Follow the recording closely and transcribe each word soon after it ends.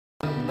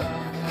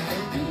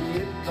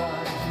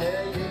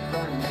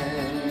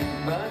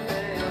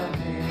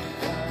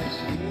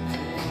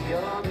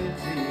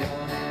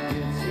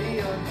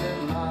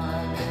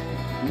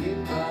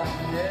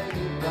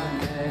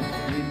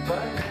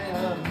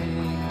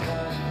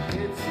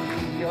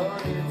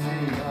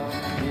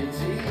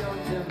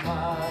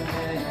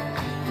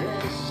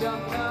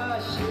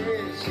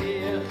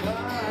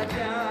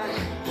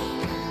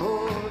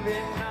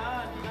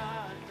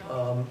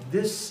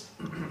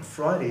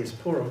Friday is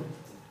Purim.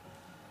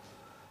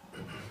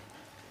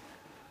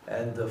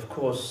 And of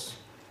course,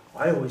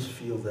 I always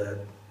feel that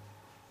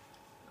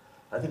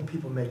I think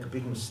people make a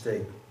big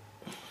mistake.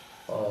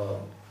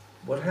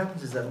 What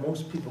happens is that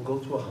most people go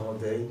to a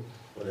holiday,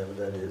 whatever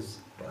that is,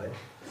 right?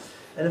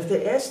 And if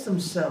they ask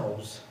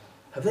themselves,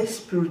 have they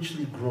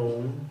spiritually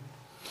grown?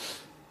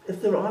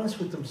 If they're honest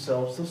with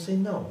themselves, they'll say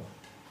no.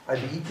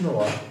 I've eaten a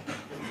lot,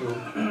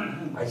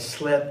 I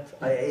slept,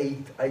 I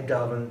ate, I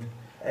davened,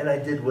 and I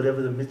did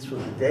whatever the mitzvah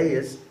of the day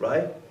is,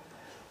 right?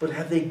 But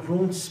have they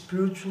grown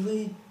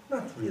spiritually?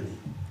 Not really.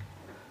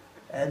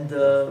 And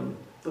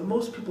but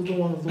most people don't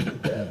want to look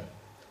at that.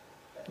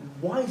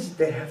 Why is it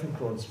they haven't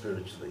grown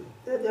spiritually?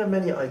 There are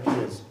many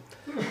ideas.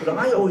 But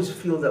I always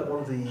feel that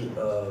one of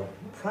the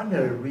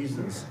primary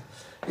reasons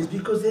is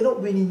because they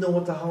don't really know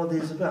what the holiday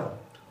is about,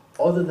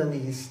 other than the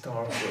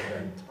historical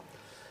event.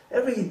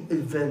 Every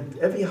event,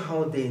 every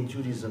holiday in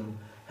Judaism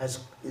has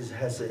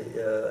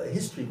a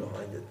history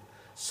behind it.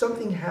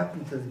 Something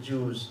happened to the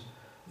Jews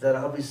that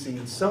obviously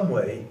in some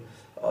way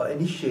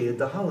initiated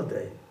the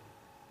holiday.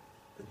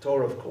 The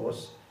Torah, of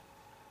course,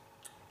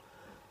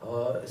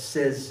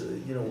 says,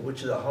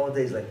 which are the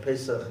holidays like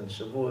Pesach and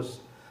Shavuos,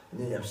 and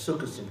then you have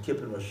Sukkot and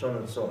Kippur and Rosh Hashanah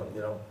and so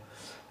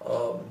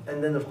on,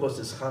 and then of course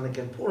there's Chanukah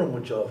and Purim,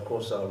 which are of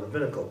course are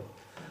rabbinical.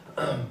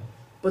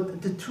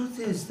 But the truth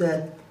is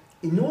that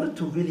in order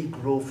to really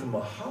grow from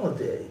a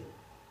holiday,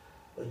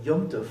 a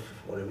Yom Tov,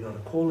 whatever you want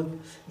to call it,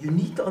 you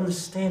need to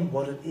understand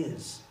what it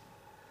is.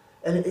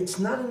 And it's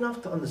not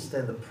enough to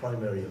understand the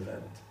primary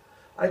event.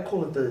 I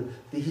call it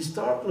the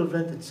historical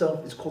event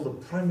itself is called the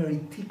primary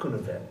tikkun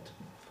event.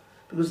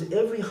 Because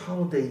every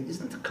holiday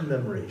isn't a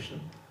commemoration.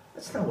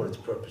 That's not what its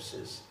purpose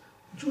is.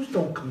 Jews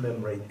don't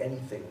commemorate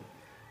anything.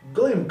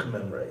 Goyim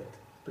commemorate,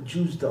 but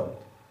Jews don't.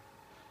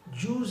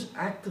 Jews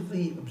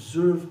actively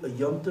observe a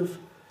Yom Tov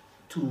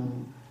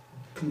to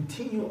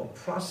continue a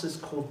process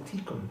called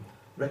tikkun,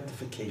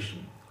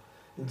 rectification.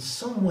 In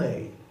some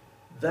way,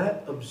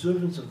 that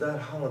observance of that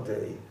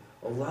holiday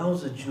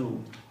allows a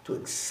Jew to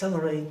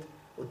accelerate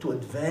or to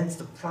advance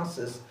the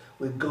process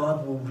where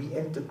God will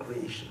re-enter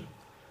creation.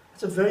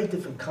 It's a very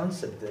different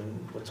concept than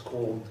what's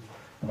called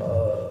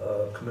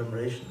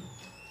commemoration,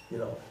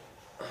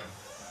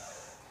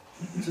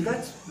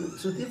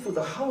 So therefore,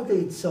 the holiday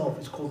itself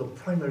is called a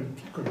primary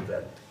tikkun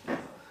event,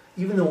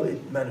 even though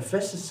it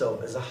manifests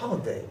itself as a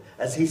holiday,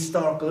 as a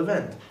historical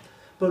event.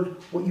 But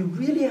what you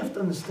really have to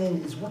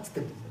understand is what's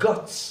the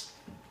guts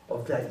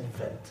of that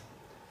event.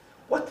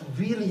 What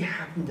really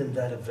happened in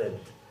that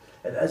event?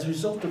 And as a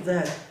result of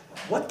that,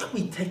 what can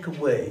we take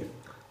away?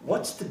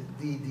 What's the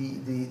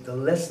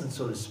lesson,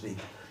 so to speak,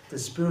 the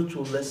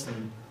spiritual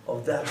lesson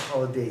of that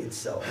holiday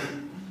itself?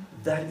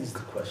 That is the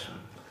question.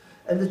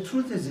 And the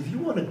truth is, if you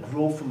want to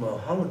grow from a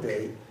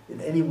holiday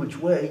in any which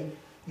way,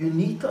 you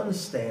need to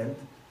understand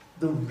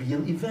the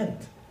real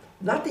event.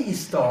 Not the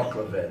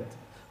historical event,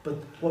 but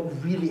what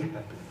really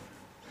happened.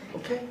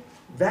 Okay?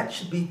 That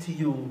should be to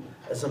you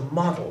as a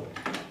model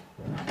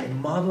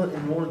in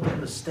order to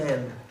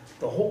understand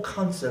the whole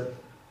concept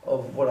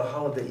of what a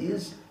holiday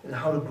is and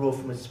how to grow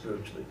from it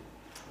spiritually.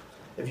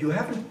 If you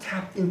haven't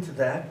tapped into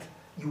that,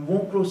 you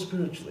won't grow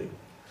spiritually.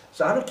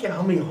 So I don't care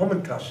how many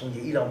hamantaschen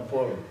you eat on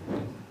Purim,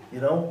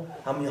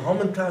 how many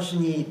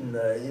hamantaschen you eat, and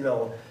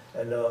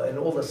and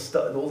all the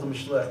stuff, all the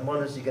mishloach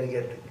manos, you're going to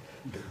get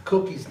the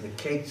cookies and the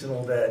cakes and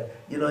all that.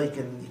 You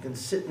can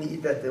sit and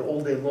eat that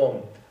all day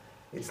long.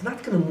 It's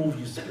not going to move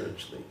you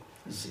spiritually,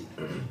 you see.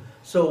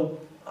 So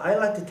I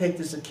like to take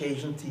this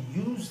occasion to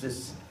use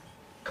this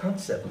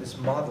concept, this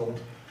model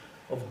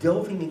of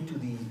delving into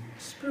the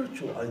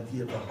spiritual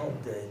idea of a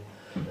holiday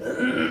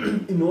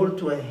in order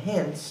to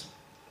enhance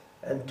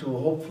and to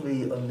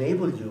hopefully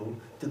enable you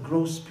to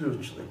grow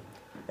spiritually.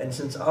 And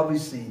since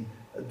obviously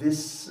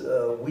this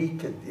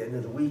week, at the end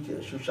of the week,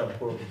 Shushan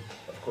Purim,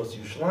 of course,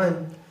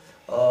 Yerushalayim,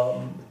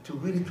 to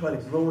really try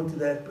to grow into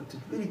that, but to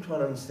really try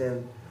to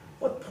understand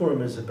what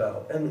Purim is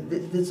about. And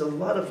there's a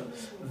lot of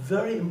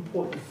very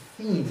important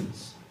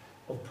themes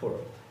of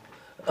Purim.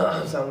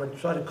 So I'm going to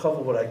try to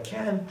cover what I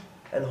can,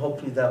 and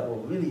hopefully that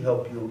will really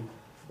help you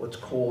what's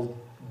called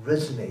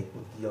resonate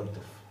with the Yom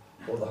Tov,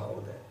 or the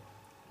holiday.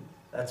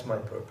 That's my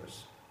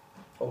purpose.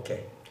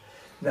 Okay,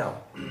 now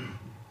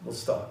we'll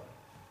start.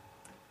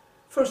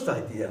 First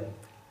idea,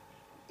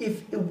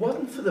 if it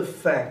wasn't for the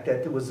fact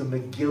that there was a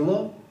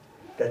Megillah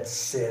that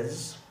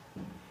says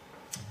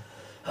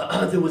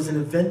there was an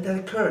event that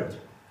occurred.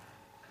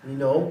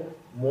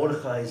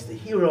 Mordechai is the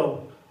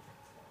hero,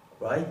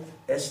 right?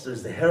 Esther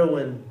is the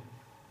heroine,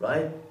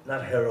 right?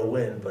 Not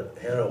heroine, but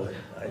heroine,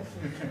 right?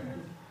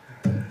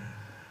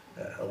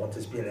 I don't want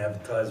this to be an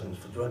advertisement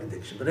for drug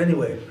addiction, but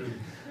anyway.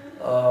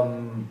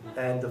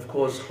 And of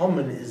course,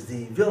 Haman is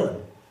the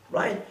villain,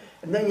 right?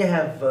 And then you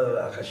have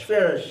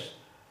Achashverosh,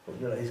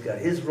 he's got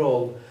his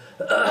role.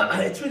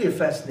 It's really a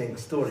fascinating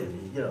story.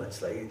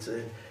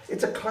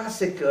 It's a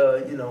classic.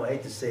 I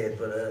hate to say it,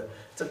 but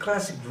it's a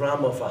classic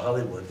drama for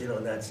Hollywood.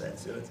 In that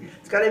sense,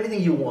 it's got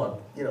everything you want.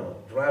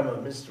 Drama,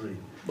 mystery,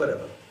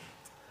 whatever.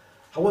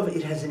 However,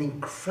 it has an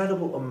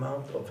incredible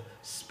amount of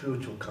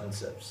spiritual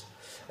concepts.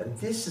 And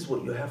this is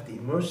what you have to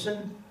immerse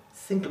in,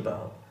 think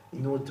about,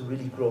 in order to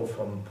really grow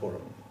from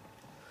Purim.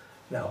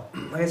 Now,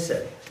 like I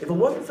said, if it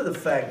wasn't for the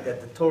fact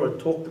that the Torah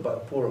talked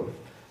about Purim,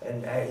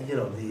 and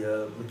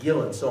the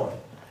Megillah and so on,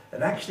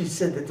 and actually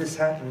said that this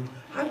happened,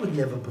 I would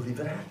never believe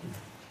it happened.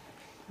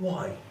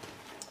 Why?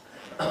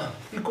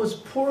 Because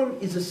Purim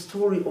is a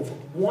story of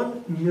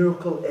one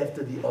miracle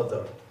after the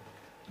other.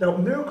 Now,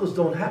 miracles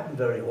don't happen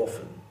very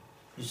often,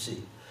 you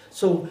see.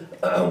 So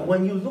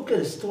when you look at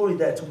a story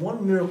that's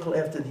one miracle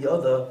after the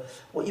other,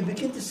 what you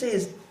begin to say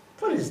is,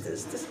 what is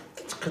this? This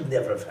could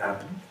never have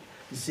happened,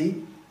 you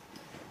see.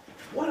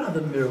 What are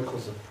the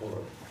miracles of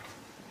Purim?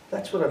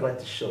 That's what I'd like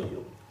to show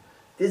you.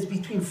 There's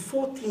between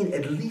 14,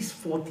 at least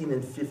 14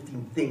 and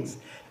 15 things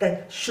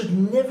that should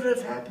never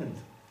have happened,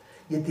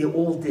 yet they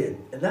all did.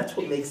 And that's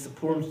what makes the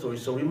Purim story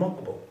so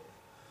remarkable.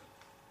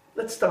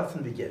 Let's start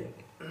from the beginning.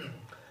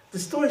 The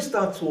story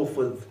starts off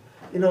with,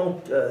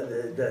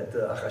 that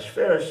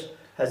Achashverosh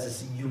has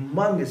this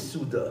humongous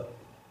Suda.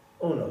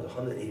 Oh no, the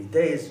 180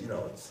 days,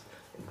 it's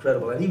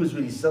incredible. And he was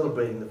really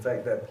celebrating the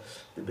fact that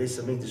the Beis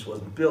HaMikdash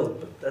wasn't built,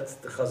 but that's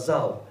the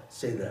Chazal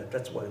say that.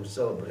 That's why he was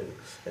celebrating.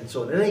 And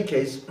so in any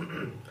case,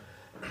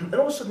 and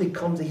all of a sudden he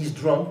comes, and he's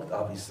drunk,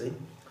 obviously.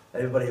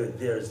 Everybody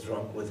there is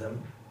drunk with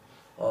him.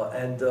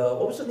 And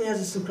all of a sudden he has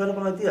this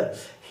incredible idea.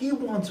 He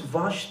wants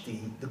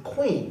Vashti, the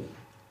queen,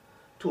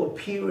 to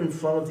appear in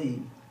front of the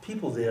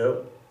people there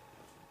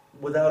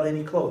without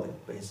any clothing,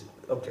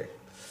 basically. Okay.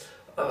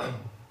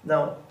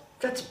 Now,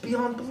 that's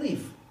beyond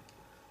belief.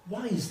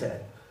 Why is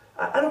that?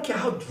 I don't care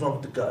how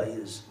drunk the guy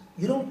is.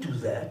 You don't do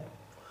that.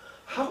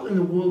 How in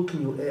the world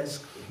can you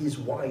ask his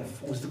wife,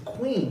 who was the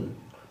queen,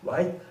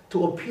 right,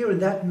 to appear in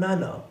that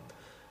manner?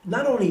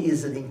 Not only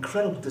is it an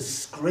incredible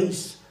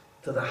disgrace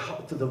to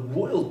the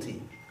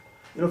royalty.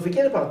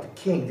 Forget about the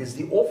king. There's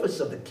the office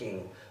of the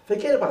king.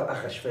 Forget about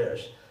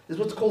Achashverosh. There's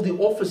what's called the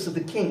office of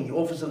the king, the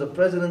office of the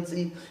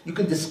presidency. You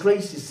can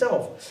disgrace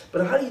yourself.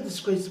 But how do you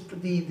disgrace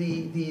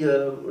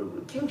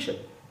the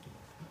kingship?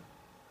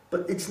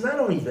 But it's not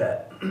only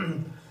that.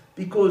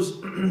 Because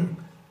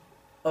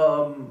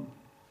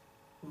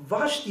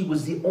Vashti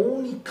was the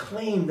only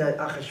claim that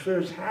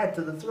Achashverosh had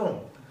to the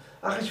throne.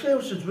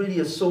 Achashverosh was really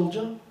a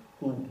soldier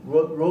who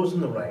rose in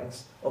the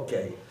ranks,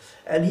 okay,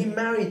 and he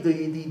married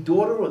the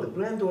daughter or the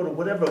granddaughter,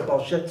 whatever, of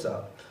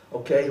Belshazzar,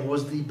 okay, who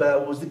was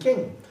the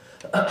king.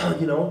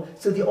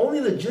 So the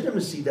only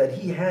legitimacy that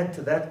he had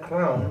to that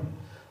crown,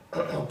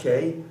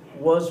 okay,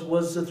 was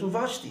through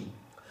Vashti.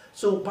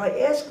 So by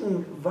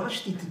asking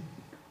Vashti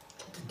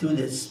to do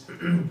this,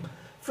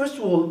 first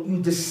of all, you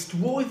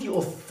destroy the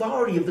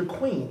authority of the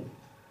queen.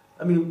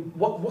 I mean,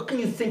 what can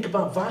you think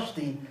about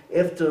Vashti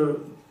after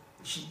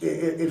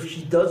if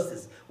she does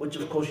this, which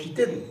of course she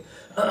didn't?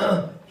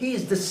 He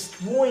is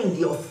destroying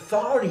the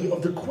authority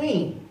of the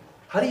queen.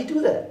 How do you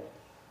do that?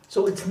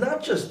 So it's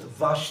not just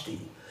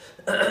Vashti.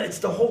 It's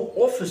the whole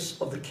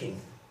office of the king.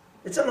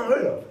 It's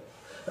unheard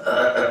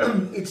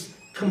of. It's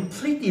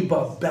completely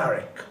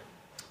barbaric.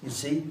 You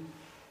see?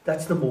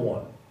 That's number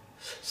one.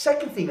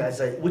 Second thing,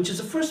 which is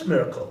the first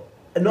miracle.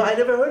 And no, I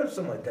never heard of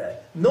something like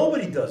that.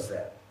 Nobody does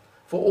that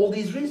for all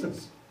these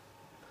reasons.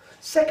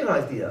 Second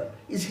idea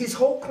is his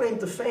whole claim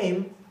to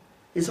fame,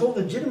 his whole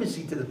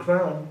legitimacy to the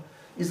crown,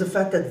 is the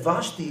fact that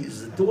Vashti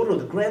is the daughter,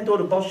 the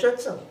granddaughter of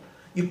Belshazzar.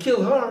 You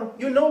kill her,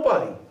 you're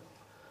nobody.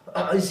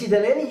 You see,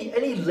 that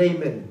any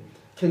layman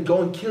can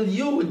go and kill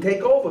you and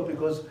take over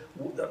because,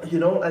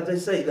 as I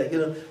say,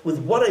 with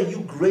what are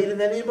you greater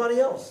than anybody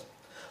else?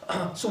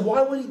 So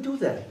why would he do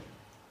that?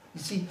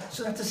 You see,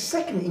 so that's a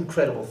second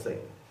incredible thing.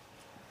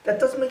 That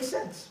doesn't make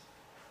sense.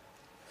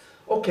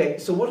 Okay,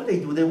 so what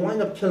do? They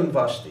wind up killing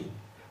Vashti.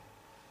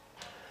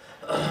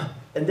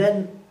 And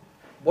then,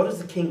 what is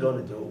the king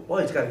going to do? Well,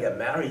 he's got to get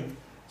married.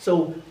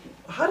 So,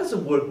 how does it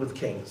work with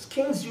kings?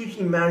 Kings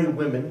usually marry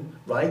women,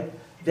 right,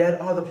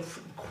 that are the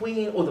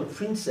queen or the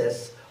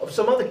princess of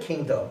some other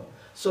kingdom.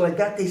 So like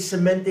that, they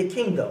cement their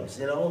kingdoms,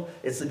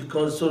 It's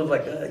because sort of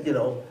like,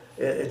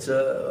 it's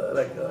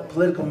like a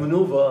political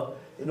maneuver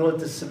in order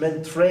to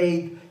cement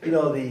trade.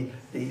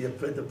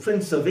 The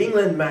Prince of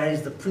England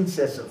marries the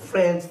Princess of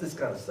France, this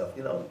kind of stuff,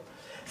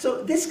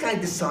 So this guy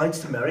decides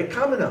to marry a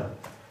commoner,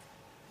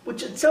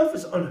 which itself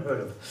is unheard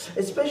of.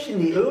 Especially in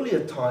the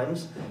earlier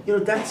times,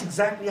 that's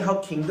exactly how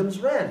kingdoms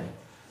ran.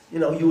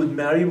 You would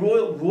marry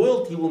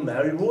royalty will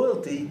marry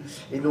royalty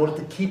in order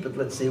to keep it,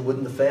 let's say,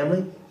 within the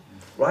family,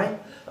 right?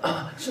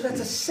 So that's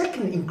a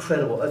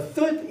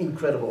third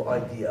incredible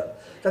idea,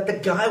 that the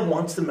guy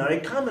wants to marry a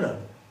commoner.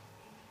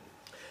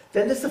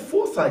 Then there's the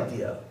fourth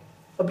idea,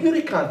 a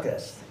beauty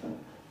contest,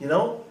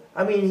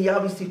 I mean, he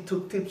obviously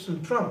took tips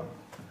from Trump,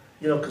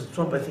 because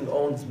Trump, I think,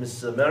 owns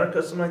Miss America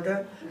or something like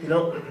that,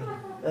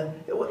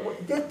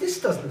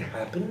 This doesn't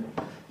happen.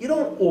 You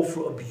don't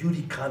offer a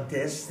beauty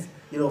contest,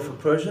 for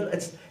Persian.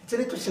 It's an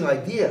interesting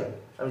idea.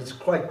 I mean, it's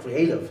quite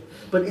creative,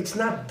 but it's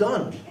not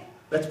done.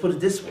 Let's put it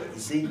this way, you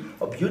see?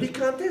 A beauty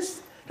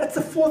contest? That's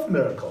the fourth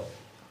miracle.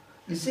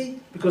 You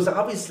see? Because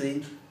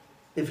obviously,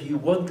 if you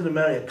weren't going to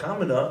marry a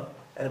commoner,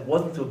 and it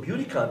wasn't to a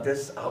beauty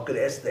contest, how could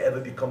Esther ever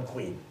become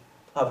queen?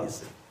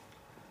 Obviously.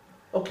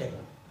 Okay,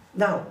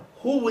 now,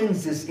 who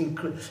wins this?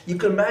 You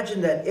can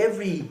imagine that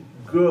every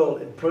girl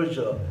in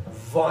Persia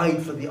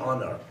vied for the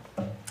honor,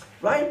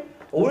 right?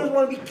 Who doesn't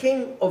want to be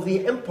king of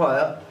the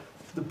empire?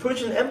 The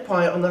Persian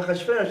Empire under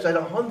Ahasuerus had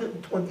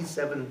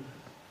 127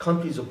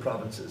 countries or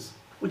provinces,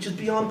 which is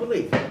beyond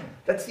belief.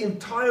 That's the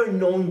entire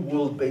known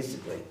world,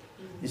 basically.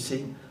 You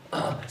see?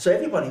 So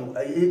everybody,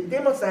 they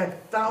must have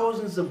had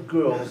thousands of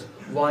girls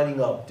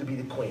lining up to be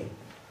the queen.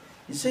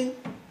 You see?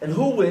 And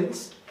who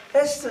wins?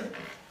 Esther.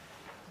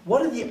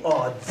 What are the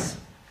odds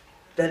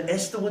that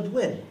Esther would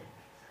win?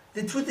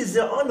 The truth is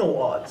there are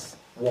no odds.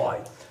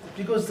 Why?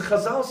 Because the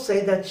Chazal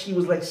say that she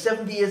was like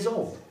 70 years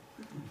old.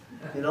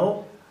 You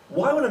know?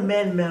 Why would a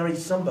man marry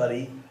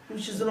somebody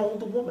who's just an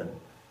older woman?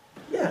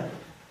 Yeah.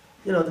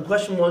 You know, the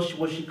question was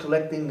she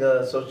collecting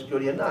Social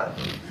Security or not?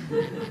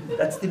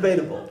 That's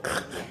debatable.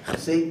 You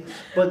see?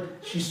 But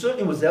she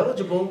certainly was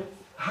eligible.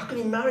 How can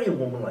he marry a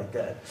woman like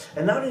that?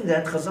 And not only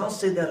that, Chazal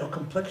said that her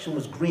complexion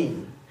was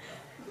green.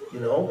 You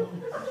know?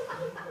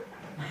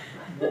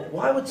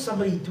 Why would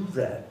somebody do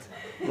that?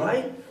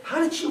 Right? How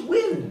did she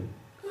win?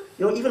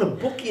 You know, even a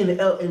bookie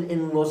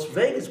in Las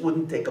Vegas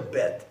wouldn't take a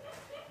bet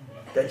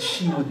that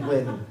she would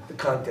win the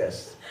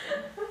contest.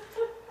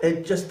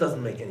 It just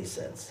doesn't make any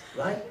sense,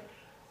 right?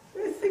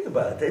 Think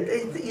about it.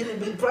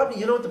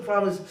 You know what the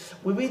problem is?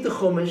 We read the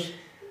Chumash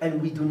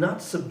and we do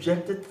not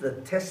subject it to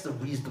the test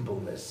of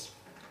reasonableness.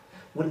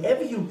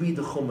 Whenever you read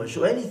the Chumash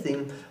or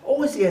anything,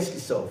 always ask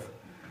yourself,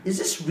 is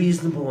this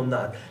reasonable or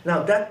not?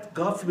 Now, that,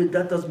 God forbid,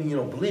 that doesn't mean you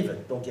don't believe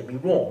it. Don't get me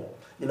wrong,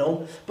 you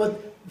know?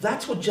 But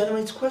that's what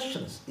generates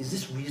questions. Is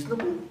this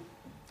reasonable?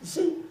 You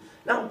see?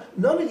 Now,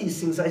 none of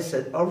these things I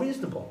said are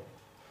reasonable.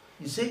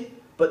 You see?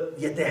 But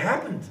yet they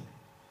happened.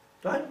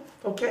 Right?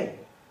 Okay.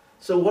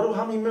 So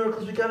how many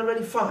miracles we got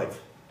already?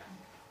 5.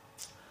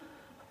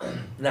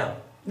 Now,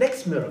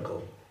 next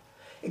miracle.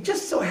 It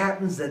just so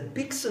happens that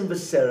Bigsan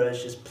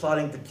Viseresh is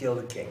plotting to kill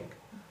the king.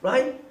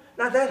 Right?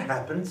 Now that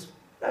happens.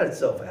 That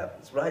itself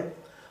happens, right?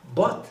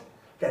 But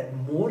that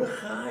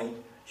Mordechai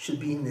should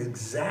be in the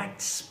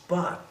exact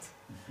spot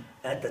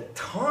at the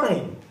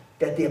time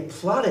that they're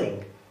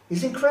plotting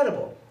is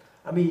incredible.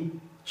 I mean,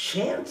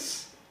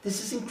 chance,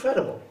 this is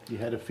incredible. You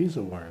had a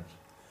FISA warrant.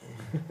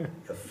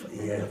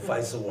 Yeah, a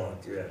FISA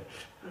warrant, yeah.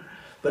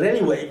 But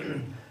anyway,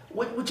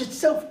 which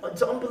itself,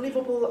 it's an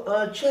unbelievable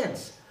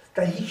chance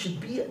that he should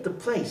be at the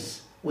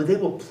place where they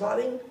were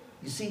plotting,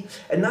 you see.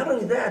 And not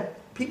only that,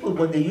 people,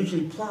 when they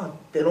usually plot,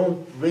 they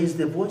don't raise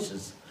their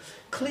voices.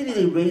 Clearly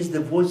they raise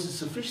their voices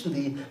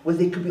sufficiently where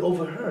they could be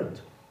overheard.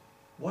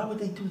 Why would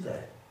they do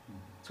that?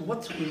 So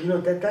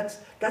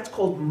that's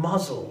called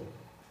muzzle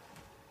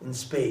in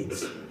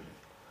spades.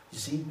 You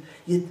see?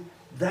 Yet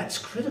that's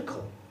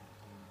critical.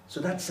 So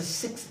that's the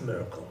 6th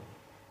miracle.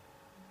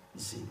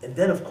 You see? And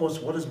then, of course,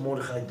 what does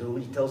Mordechai do?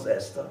 He tells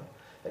Esther,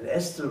 and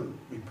Esther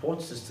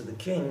reports this to the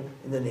king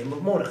in the name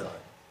of Mordechai.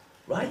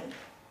 Right?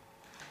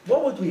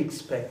 What would we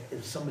expect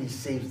if somebody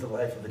saves the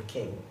life of a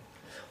king?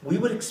 We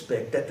would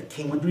expect that the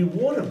king would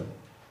reward him.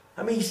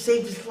 I mean, he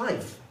saved his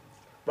life.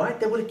 Right?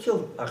 They would have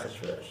killed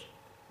Ahasuerus.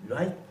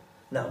 Right?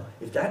 Now,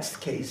 if that's the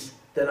case,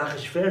 then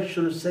Ahasuerus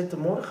should have said to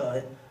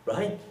Mordechai,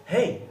 right?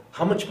 Hey,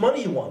 how much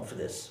money you want for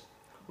this?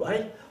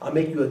 Right? I'll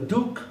make you a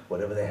duke,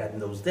 whatever they had in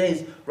those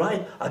days,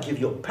 right? I'll give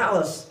you a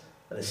palace,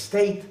 an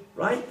estate,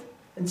 right?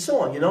 And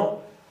so on, you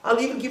know? I'll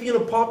even give you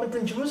an apartment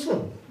in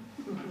Jerusalem,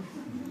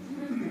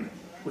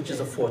 which is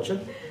a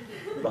fortune,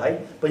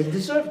 right? But he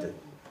deserved it.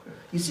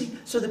 You see,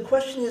 so the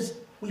question is,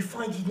 we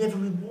find he never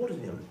rewarded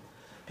him.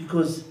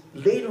 Because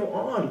later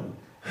on,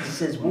 he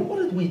says, well, what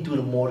did we do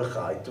to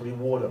Mordechai to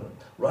reward him,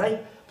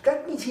 right?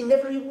 That means he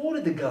never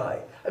rewarded the guy.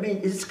 I mean,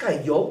 is this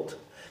guy yoked?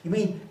 You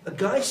mean a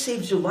guy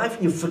saves your life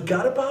and you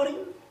forgot about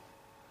him?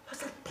 How's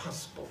that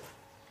possible?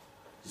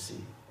 You see?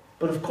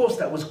 But of course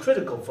that was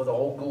critical for the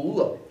whole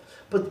Geula.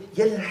 But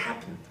yet it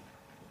happened.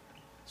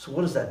 So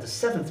what is that? The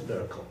 7th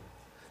miracle.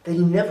 That he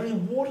never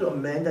rewarded a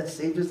man that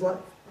saved his life.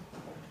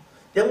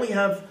 Then we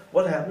have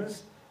what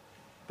happens,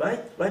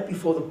 right? Right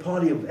before the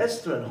party of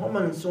Esther and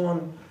Haman and so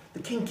on, the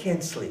king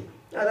can't sleep.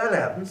 Now that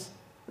happens.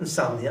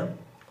 Insomnia.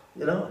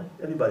 You know,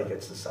 everybody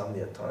gets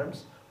insomnia at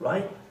times,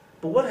 right?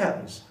 But what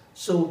happens?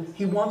 So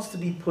he wants to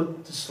be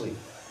put to sleep.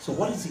 So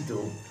what does he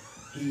do?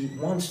 He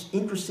wants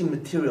interesting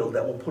material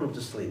that will put him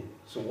to sleep.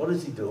 So what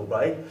does he do,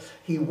 right?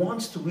 He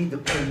wants to read the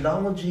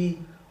chronology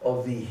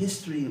of the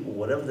history, or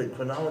whatever the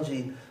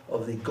chronology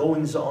of the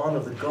goings-on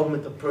of the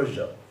government of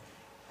Persia.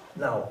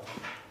 Now,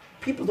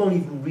 people don't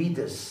even read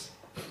this.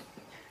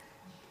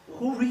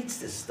 Who reads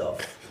this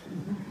stuff,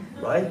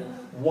 right?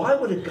 Why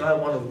would a guy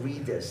want to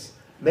read this?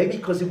 Maybe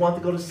because he wanted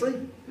to go to sleep,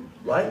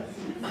 right?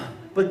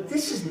 But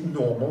this is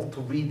normal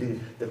to read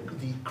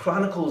the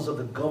chronicles of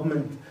the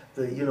government,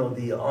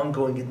 the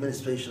ongoing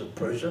administration of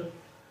Persia.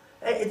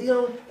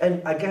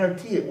 And I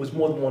guarantee it was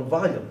more than one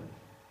volume,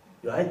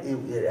 right?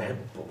 It had,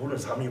 who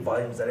knows how many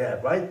volumes that it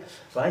had, right?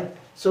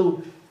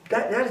 So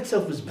that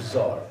itself is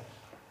bizarre.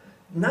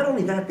 Not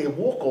only that, they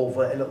walk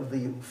over, and of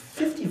the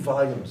 50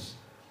 volumes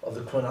of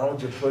the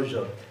chronology of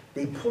Persia,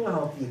 they pull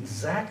out the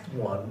exact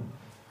one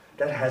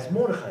that has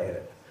Mordechai in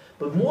it.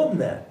 But more than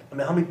that, I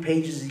mean, how many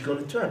pages is he going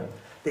to turn?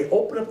 They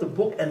open up the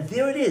book, and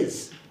there it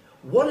is.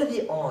 What are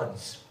the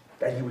odds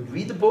that he would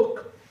read the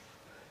book?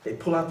 They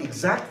pull out the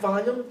exact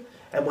volume,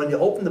 and when they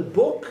open the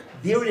book,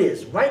 there it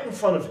is, right in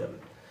front of him.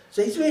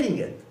 So he's reading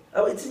it.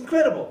 Oh, it's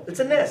incredible. It's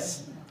a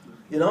mess,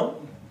 you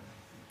know?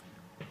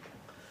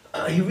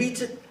 He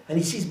reads it, and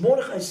he sees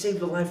Mordechai saved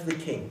the life of the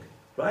king,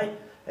 right?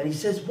 And he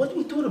says, what do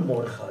we do to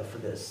Mordechai for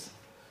this?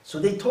 So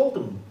they told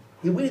him,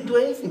 we didn't do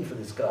anything for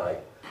this guy.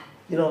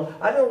 You know,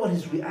 I don't know what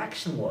his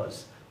reaction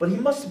was, but he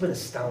must have been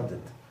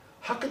astounded.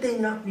 How could they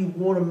not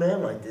reward a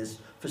man like this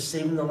for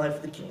saving the life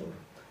of the king?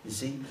 You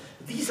see,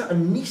 these are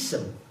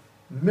Nisim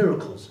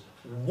miracles,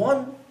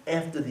 one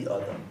after the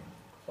other.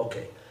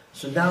 Okay,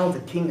 so now the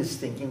king is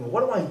thinking,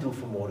 what do I do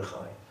for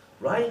Mordechai?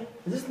 Right?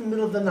 This is in the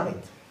middle of the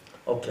night.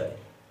 Okay,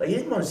 like he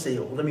didn't want to say,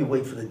 oh, let me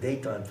wait for the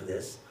daytime for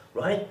this,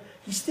 right?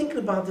 He's thinking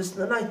about this in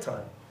the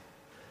nighttime.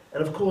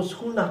 And of course,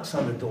 who knocks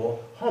on the door?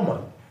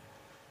 Haman.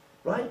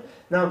 Right?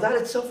 Now that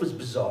itself is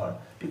bizarre,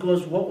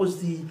 because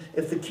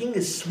if the king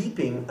is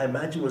sleeping, I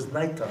imagine it was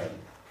nighttime.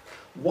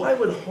 Why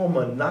would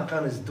Haman knock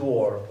on his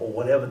door, or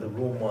whatever the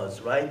room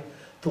was, right,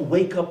 to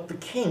wake up the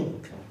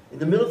king in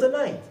the middle of the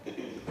night?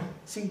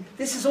 See,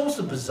 this is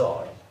also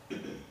bizarre.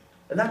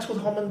 And that's what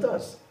Haman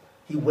does.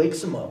 He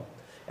wakes him up,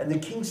 and the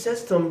king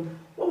says to him,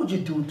 what would you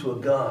do to a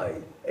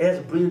guy? He has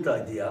a brilliant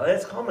idea. I'll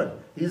ask Haman.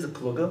 He's a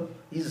kluger.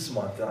 He's a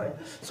smart guy.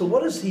 So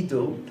what does he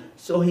do?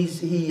 So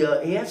he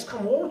asks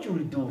Haman, what would you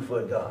do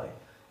for a guy?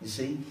 You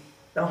see?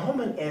 Now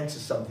Haman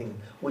answers something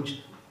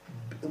which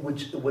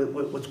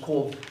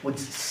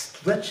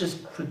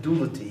stretches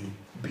credulity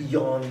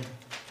beyond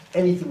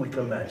anything we can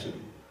imagine.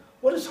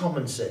 What does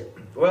Haman say?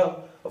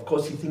 Well, of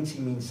course he thinks he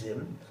means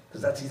him,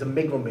 because he's a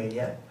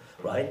megalomaniac,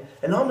 right?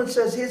 And Haman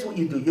says, here's what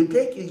you do. You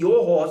take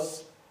your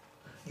horse,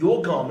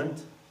 your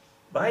garment,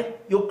 right?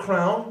 Your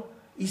crown.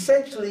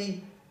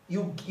 Essentially,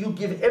 you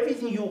give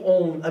everything you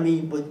own, I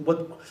mean,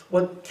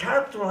 what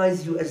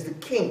characterizes you as the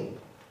king,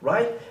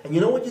 right? And you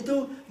know what you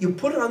do? You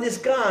put it on this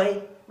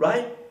guy,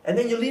 right? And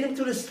then you lead him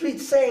through the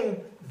streets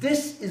saying,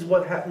 this is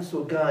what happens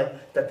to a guy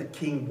that the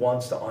king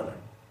wants to honor.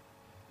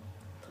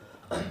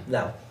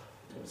 Now,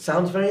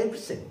 sounds very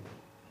interesting,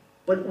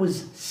 but it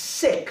was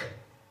sick.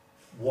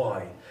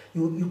 Why?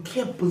 You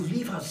can't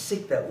believe how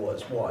sick that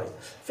was. Why?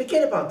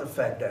 Forget about the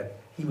fact that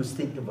he was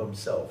thinking of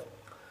himself.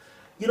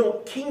 You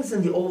know, kings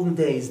in the olden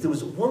days, there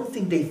was one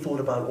thing they thought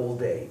about all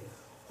day.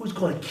 Who's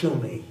going to kill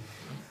me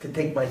to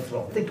take my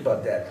throne? Think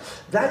about that.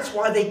 That's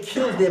why they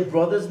killed their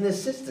brothers and their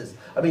sisters.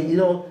 I mean, you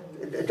know,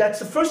 that's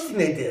the first thing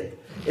they did.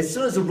 As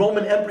soon as the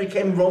Roman emperor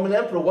became Roman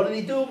emperor, what did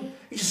he do?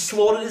 He just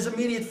slaughtered his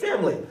immediate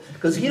family,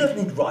 because he doesn't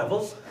need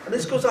rivals. And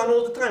this goes on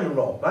all the time in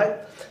Rome, right?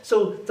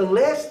 So the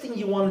last thing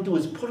you want to do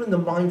is put in the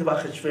mind of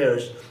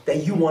Ahasuerus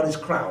that you want his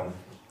crown,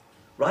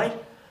 right?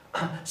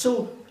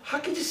 So how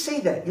could you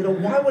say that? You know,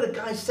 why would a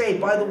guy say,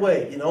 by the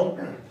way, you know,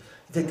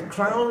 that the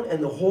crown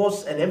and the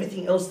horse and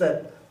everything else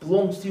that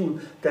belongs to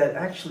you that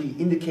actually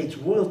indicates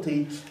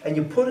royalty, and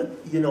you put it,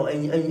 you know,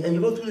 and you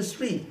go through the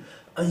street.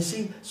 And you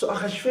see, so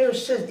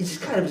Ahasuerus says, is this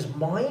kind of his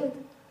mind?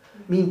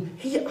 I mean,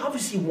 he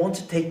obviously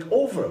wants to take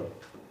over.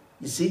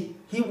 You see,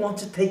 he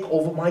wants to take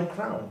over my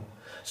crown.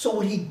 So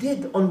what he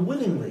did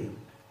unwillingly,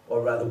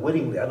 or rather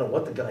wittingly, I don't know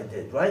what the guy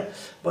did, right?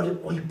 But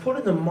he put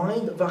in the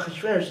mind of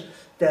Ahasuerus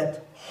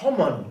that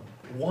Haman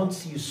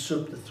wants to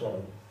usurp the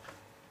throne.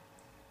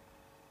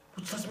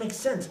 Which doesn't make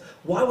sense.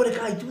 Why would a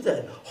guy do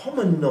that?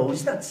 Haman knows,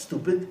 he's not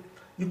stupid.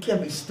 You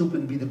can't be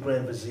stupid and be the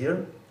Grand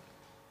Vizier.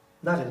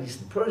 Not at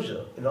least in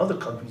Persia. In other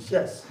countries,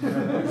 yes.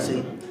 You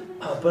see?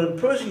 But in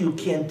Persia, you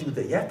can't do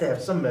that. You have to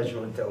have some measure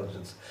of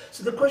intelligence.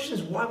 So the question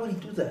is, why would he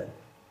do that?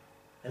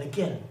 And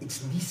again, it's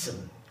Nisim.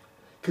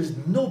 Because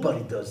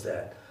nobody does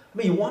that. I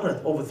mean, you want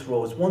to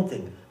overthrow is one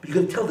thing, but you're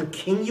going to tell the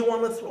king you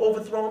want to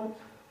overthrow him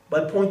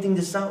by pointing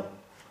this out?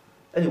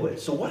 Anyway,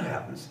 so what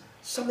happens?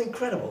 Something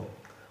incredible.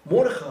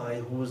 Mordechai,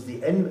 who was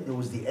the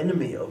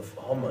enemy of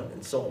Haman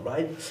and so on,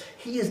 right?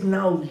 He is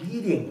now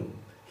leading.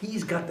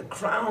 He's got the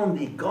crown,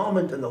 the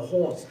garment, and the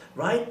horse,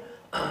 right?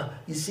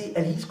 You see,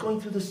 and he's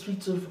going through the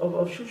streets of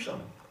Shushan.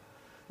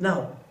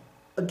 Now,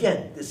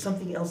 again, there's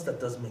something else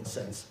that doesn't make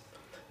sense.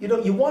 You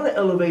know, you want to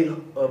elevate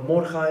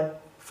Mordechai,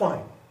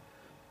 fine.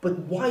 But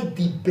why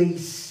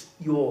debase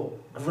your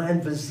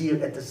Grand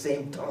Vizier at the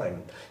same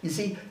time? You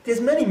see,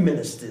 there's many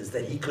ministers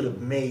that he could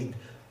have made,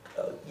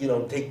 you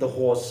know, take the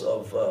horse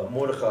of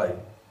Mordechai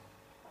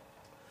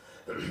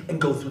and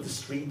go through the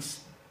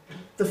streets.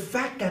 The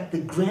fact that the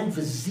Grand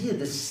Vizier,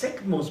 the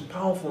second most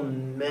powerful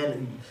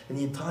man in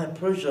the entire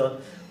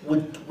Persia,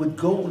 would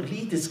go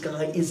lead this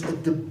guy is a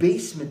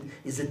debasement,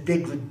 is a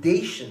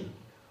degradation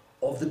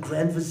of the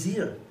Grand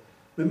Vizier.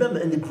 Remember,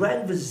 and the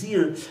Grand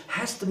Vizier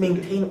has to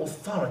maintain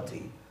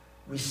authority,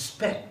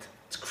 respect.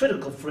 It's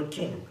critical for a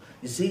king,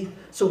 you see?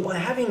 So by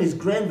having his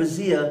Grand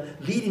Vizier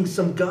leading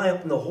some guy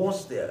up on the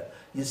horse there,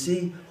 you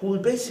see, who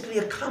is basically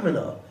a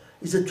commoner,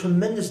 is a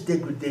tremendous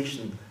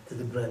degradation to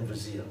the Grand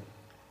Vizier.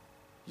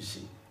 You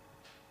see.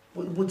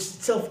 which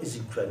itself is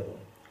incredible.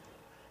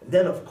 And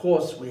then, of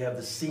course, we have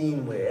the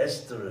scene where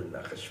Esther and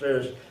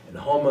Achashverosh and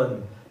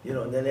Haman,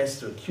 and then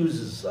Esther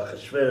accuses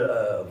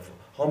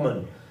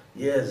Haman.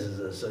 Yes,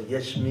 so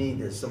Yeshmi,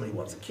 there's somebody who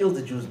wants to kill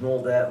the Jews and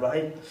all that,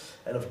 right?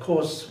 And of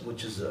course,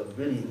 which is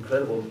really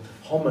incredible,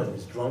 Haman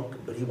is drunk,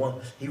 but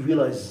he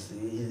realizes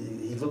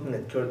he's looking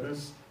at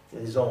curtains in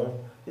his own,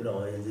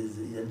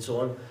 and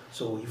so on.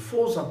 So he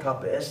falls on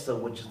top of Esther,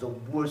 which is the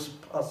worst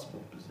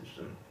possible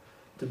position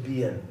to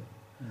be in,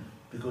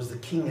 because the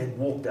king had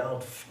walked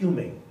out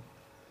fuming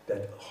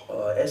that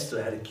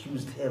Esther had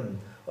accused him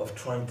of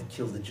trying to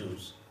kill the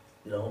Jews,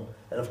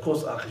 And of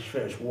course,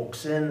 Achashverosh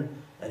walks in,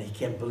 and he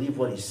can't believe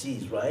what he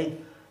sees, right?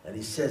 And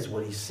he says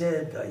what he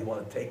said, you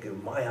want to take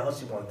my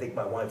house, you want to take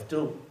my wife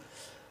too,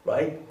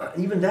 right?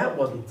 Even that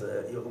wasn't,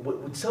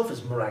 itself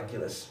is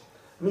miraculous.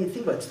 I mean,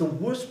 think about it, it's the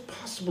worst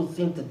possible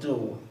thing to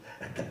do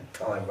at that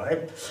time,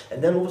 right?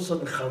 And then all of a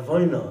sudden,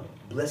 Chavona,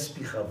 blessed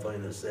be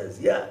Chavona, says,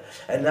 yeah,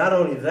 and not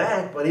only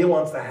that, but he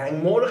wants to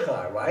hang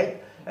Mordechai,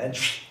 right? And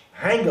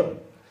hang him,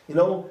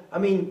 I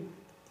mean,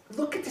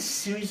 look at this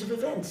series of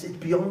events, it's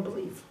beyond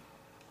belief.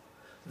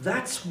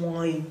 That's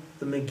why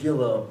the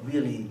Megillah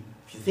really,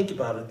 if you think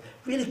about it,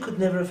 really could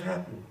never have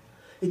happened.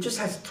 It just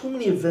has too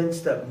many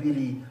events that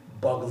really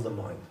boggle the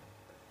mind.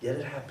 Yet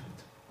it happened.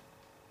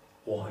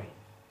 Why?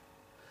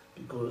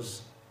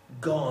 Because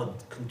God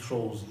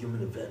controls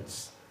human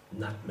events,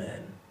 not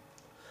man.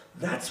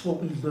 That's what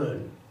we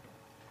learn.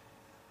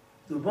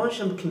 The Rebbe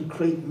Shem can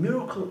create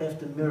miracle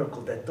after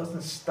miracle that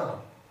doesn't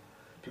stop,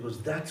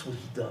 because that's what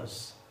he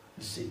does.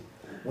 You see,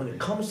 when it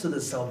comes to the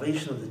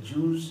salvation of the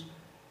Jews,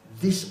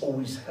 this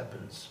always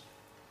happens.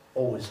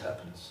 Always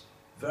happens.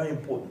 Very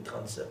important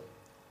concept.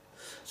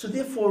 So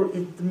therefore,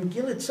 the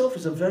Megillah itself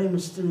is a very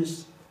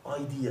mysterious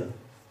idea.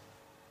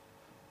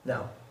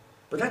 Now,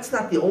 but that's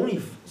not the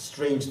only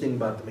strange thing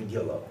about the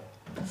Megillah.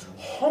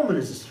 Haman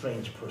is a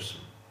strange person.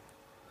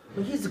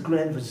 Well, he's the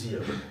Grand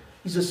Vizier.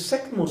 He's the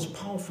second most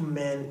powerful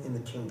man in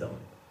the kingdom.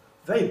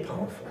 Very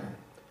powerful,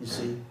 you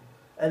see.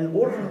 And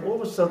all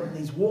of a sudden,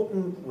 he's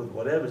walking with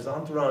whatever, his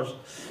entourage,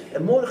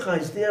 and Mordechai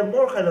is there.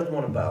 Mordechai doesn't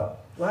want to bow,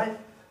 right?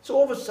 So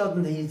all of a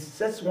sudden, he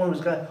says to one of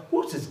his guys,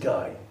 who's this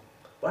guy?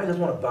 Why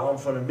doesn't want to bow in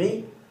front of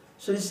me?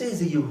 So they say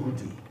he's a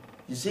Yehudi,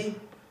 you see?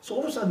 So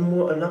all of a sudden,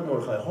 not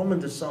Mordechai, Haman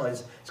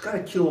decides he's got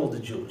to kill all the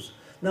Jews.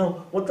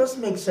 Now, what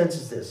doesn't make sense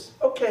is this.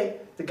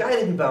 Okay, the guy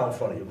didn't bow in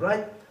front of you,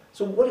 right?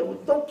 So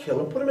don't kill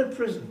him, put him in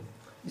prison.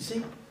 You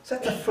see? So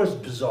that's the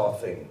first bizarre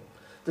thing.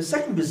 The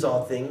second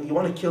bizarre thing, you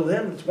want to kill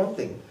him, it's one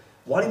thing.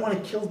 Why do you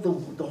want to kill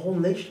the whole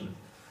nation?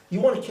 You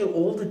want to kill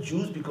all the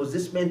Jews because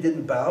this man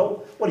didn't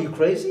bow? What, are you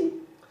crazy?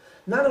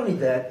 Not only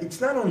that,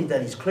 it's not only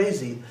that he's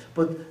crazy,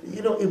 but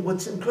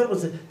what's incredible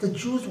is that the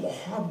Jews were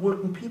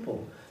hard-working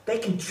people. They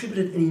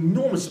contributed an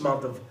enormous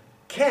amount of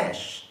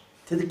cash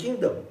to the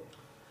kingdom. In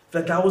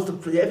fact, that was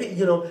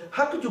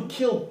how could you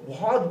kill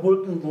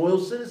hard-working, loyal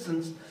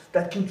citizens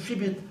that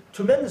contribute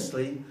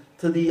tremendously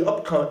to the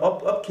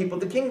upkeep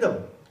of the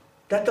kingdom?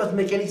 That doesn't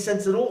make any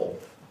sense at all.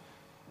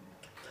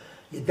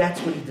 Yeah,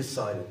 that's what he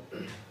decided.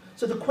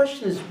 So the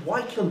question is,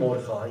 why kill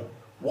Mordechai?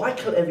 Why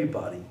kill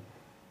everybody?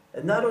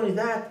 And not only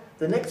that,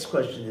 the next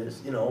question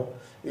is,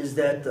 is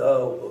that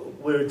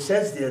where it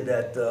says there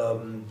that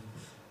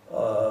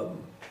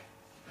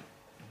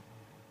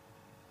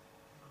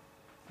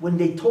when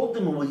they told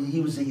him he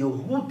was a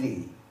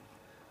Yehudi,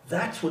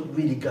 that's what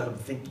really got him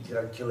thinking he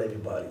got to kill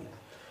everybody.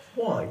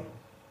 Why?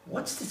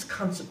 What's this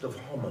concept of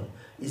Haman?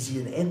 Is he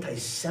an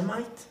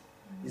anti-Semite?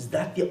 Is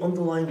that the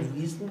underlying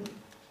reason?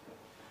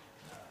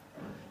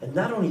 And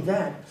not only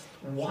that,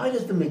 why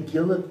does the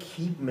Megillah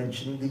keep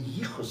mentioning the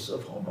yichus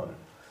of Haman?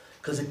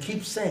 Because it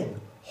keeps saying,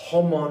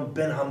 Haman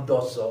ben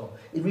Hamdasa.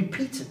 It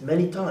repeats it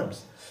many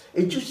times.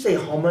 It should say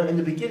Haman, in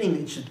the beginning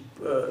it should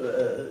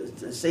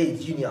say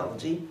its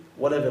genealogy,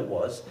 whatever it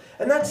was,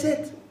 and that's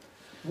it.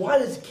 Why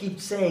does it keep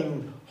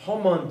saying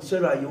Haman,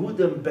 Tzera,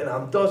 Yehudim, ben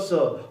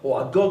Hamdasa,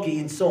 or Agogi,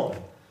 and so on?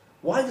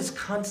 Why this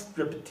constant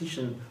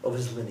repetition of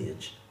his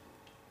lineage?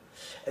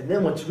 And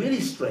then what's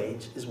really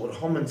strange is what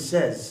Haman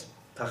says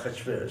to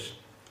Achashverosh,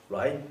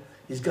 right?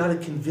 He's got to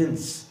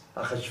convince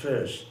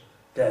Achashverosh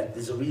that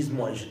there's a reason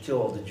why he should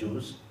kill all the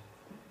Jews.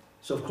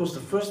 So of course the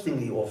first thing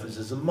he offers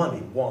is the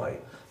money. Why?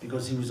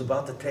 Because he was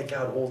about to take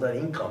out all that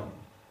income,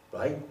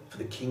 right, for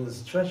the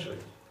king's treasury.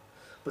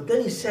 But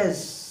then he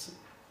says,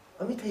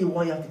 let me tell you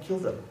why you have to kill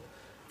them.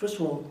 First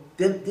of all,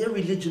 their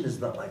religion is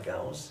not like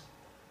ours.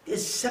 They're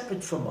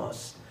separate from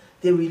us.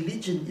 Their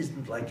religion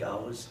isn't like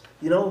ours.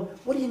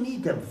 What do you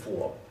need them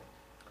for?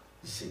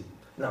 You see.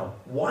 Now,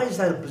 why is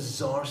that a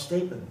bizarre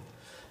statement?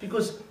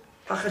 Because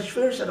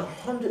Achashverosh had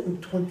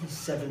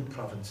 127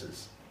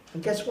 provinces.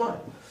 And guess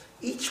what?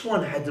 Each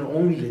one had their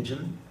own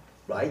religion,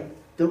 right?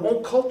 Their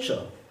own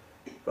culture,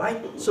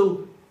 right?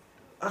 So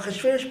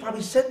Achashverosh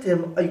probably said to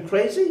him, are you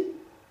crazy?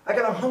 I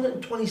got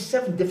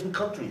 127 different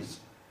countries.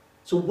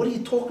 So what are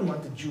you talking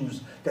about, the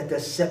Jews, that they're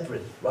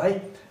separate,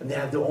 right? And they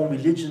have their own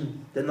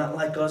religion, they're not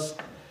like us.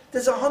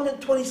 There's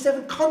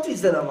 127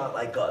 countries that are not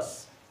like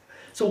us.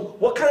 So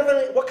what kind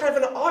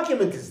of an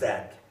argument is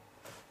that?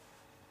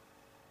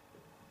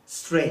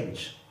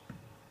 strange.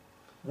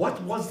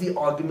 What was the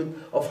argument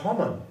of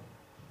Haman?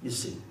 You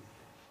see,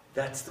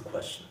 that's the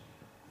question.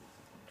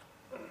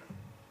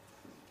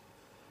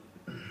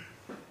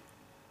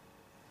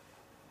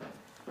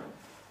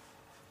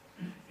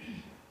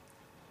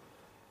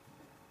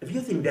 If you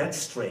think that's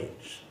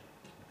strange,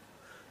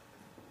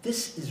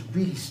 this is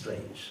really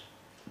strange.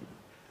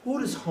 Who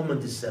does Haman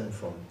descend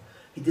from?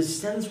 He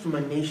descends from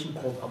a nation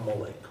called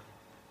Amalek.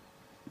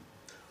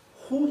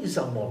 Who is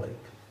Amalek?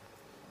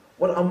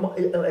 I'll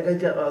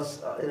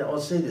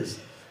say this.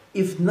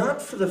 If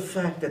not for the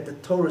fact that the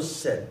Torah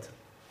said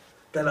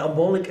that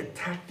Amalek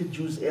attacked the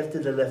Jews after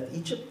they left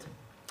Egypt,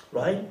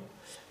 right?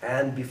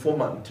 And before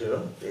Mount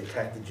Torah, they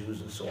attacked the Jews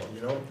and so on,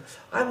 you know,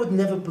 I would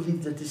never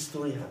believe that this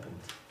story happened.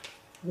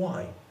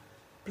 Why?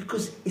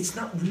 Because it's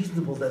not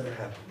reasonable that it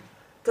happened.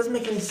 It doesn't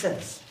make any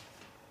sense.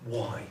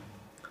 Why?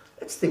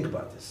 Let's think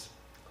about this.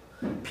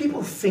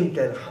 People think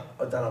that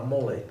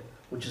Amalek,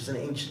 which is an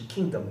ancient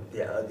kingdom,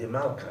 the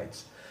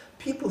Amalekites,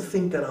 people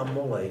think that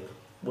Amalek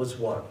was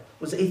what?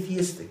 Was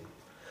atheistic.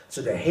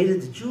 So they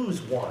hated the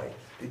Jews. Why?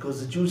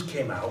 Because the Jews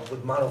came out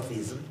with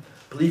monotheism,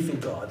 belief in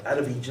God, out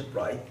of Egypt,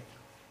 right?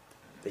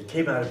 They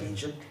came out of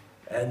Egypt,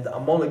 and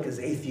Amalek is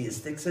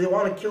atheistic, so they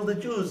want to kill the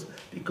Jews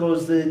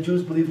because the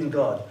Jews believed in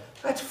God.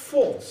 That's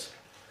false.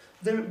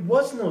 There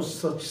was no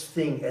such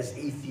thing as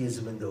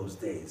atheism in those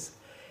days.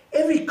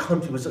 Every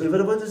country was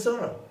Avodah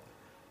Zarah.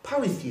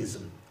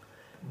 Polytheism.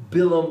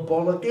 Bilam,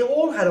 Balak, they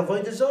all had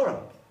Avodah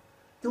Zarah.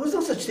 There was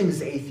no such thing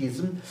as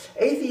atheism.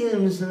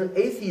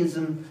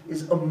 Atheism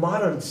is a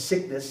modern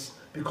sickness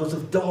because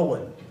of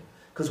Darwin.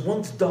 Because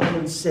once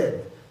Darwin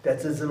said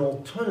that there's an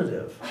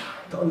alternative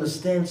to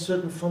understand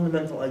certain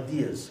fundamental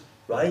ideas,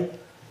 right?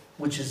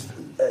 Which is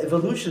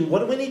evolution. What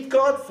do we need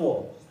God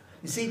for?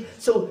 You see,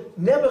 so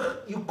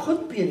you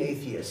couldn't be an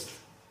atheist.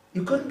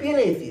 You couldn't be an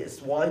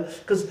atheist. Why?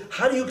 Because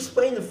how do you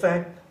explain the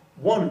fact,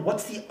 one,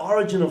 what's the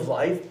origin of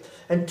life?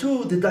 And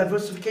two, the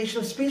diversification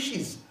of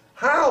species.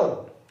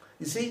 How?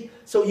 You see?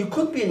 So you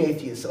could be an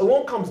atheist.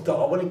 Along comes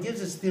Darwin and gives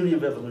his theory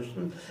of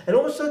evolution, and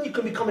all of a sudden you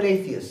can become an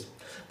atheist.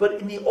 But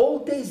in the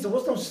old days, there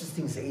was no such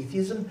thing as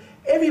atheism.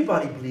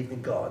 Everybody believed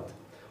in God.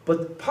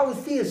 But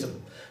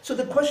polytheism. So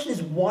the question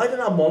is, why did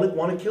Amalek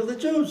want to kill the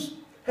Jews?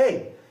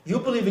 Hey, you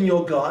believe in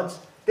your gods,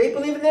 they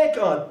believe in their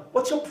God.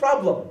 What's your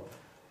problem?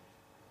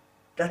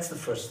 That's the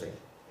first thing.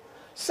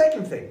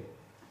 Second thing.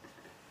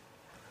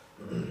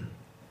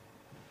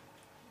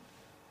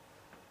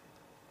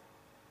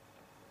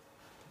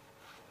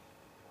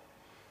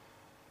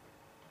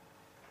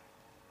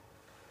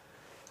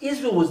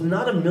 Israel was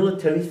not a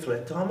military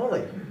threat to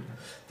Amalek.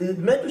 The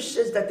Medrash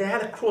says that they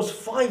had to cross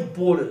 5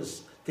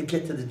 borders to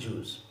get to the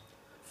Jews.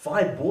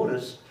 5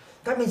 borders?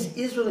 That means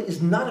Israel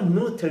is not a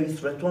military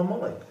threat to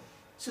Amalek.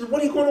 So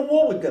what are you going to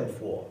war with them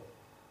for?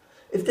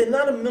 If they're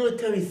not a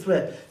military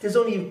threat, there's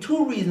only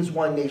 2 reasons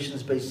why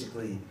nations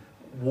basically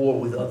war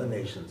with other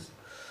nations.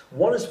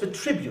 One is for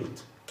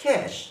tribute,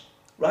 cash,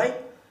 right?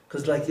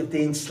 Because like if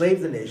they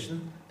enslave the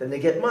nation, then they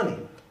get money,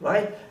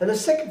 right? And the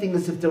second thing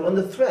is if they're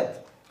under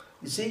threat.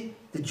 You see,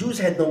 the Jews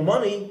had no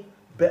money.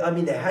 I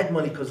mean, they had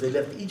money because they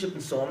left Egypt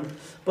and so on,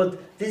 but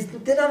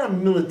they're not a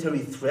military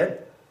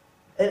threat.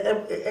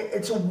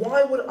 And so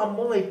why would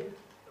Amalek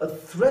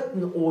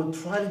threaten or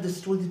try to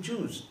destroy the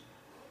Jews?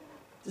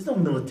 There's no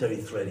military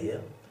threat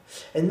here.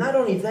 And not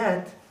only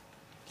that,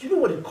 do you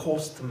know what it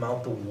cost to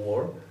mount a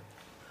war?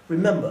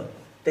 Remember,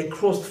 they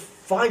crossed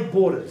 5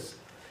 borders,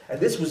 and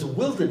this was a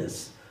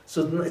wilderness.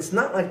 So it's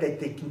not like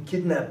they can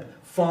kidnap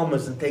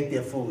farmers and take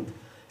their food.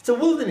 It's a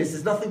wilderness,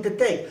 there's nothing to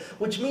take,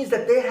 which means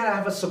that they had to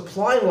have a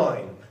supply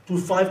line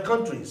through 5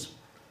 countries.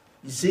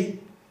 You see?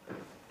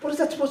 What is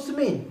that supposed to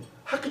mean?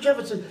 How could you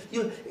have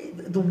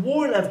the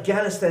war in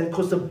Afghanistan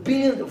cost $1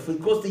 billion,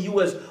 it cost the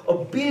US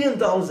 $1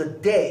 billion a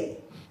day.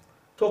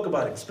 Talk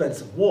about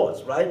expensive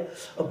wars, right?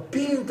 $1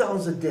 billion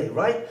a day,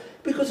 right?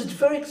 Because it's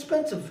very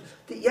expensive.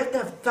 You have to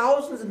have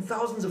thousands and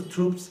thousands of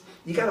troops.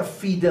 You got to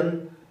feed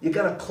them. You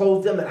got to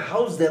clothe them and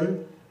house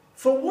them.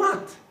 For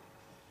what?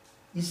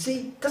 You see,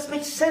 it doesn't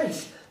make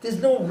sense. There's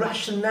no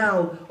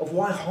rationale of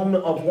why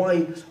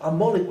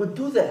Amalek would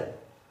do that.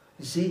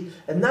 You see,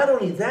 and not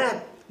only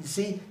that, you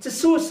see, it's a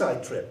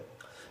suicide trip.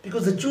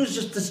 Because the Jews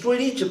just destroyed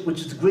Egypt,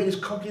 which is the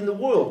greatest country in the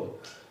world.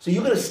 So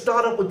you're going to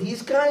start up with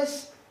these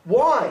guys?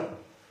 Why?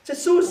 It's a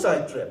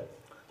suicide trip.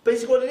 It's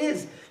basically what it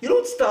is. You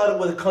don't start up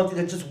with a country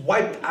that just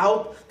wiped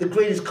out the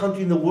greatest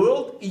country in the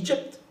world,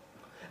 Egypt.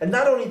 And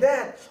not only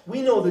that,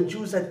 we know the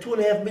Jews had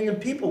 2.5 million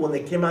people when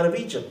they came out of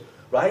Egypt,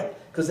 right?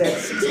 Because they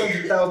had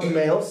 600,000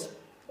 males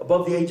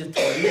above the age of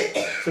 20.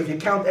 So if you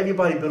count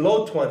everybody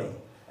below 20,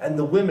 and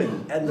the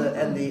women, and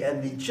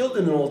the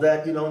children and all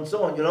that, you know, and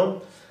so on, you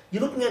know,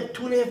 you're looking at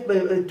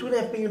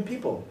 2.5 million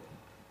people.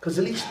 Because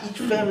each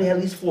family had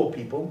at least 4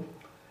 people.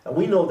 And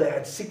we know they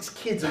had 6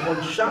 kids in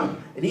one shop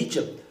in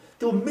Egypt.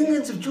 There were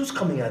millions of Jews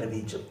coming out of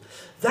Egypt.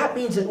 That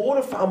means in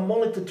order for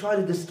Amalek to try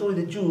to destroy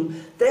the Jews,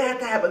 they had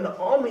to have an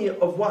army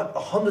of what,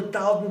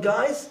 100,000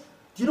 guys?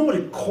 Do you know what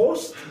it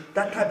cost,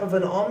 that type of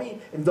an army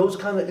in those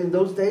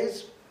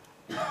days?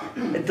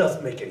 It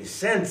doesn't make any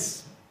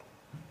sense.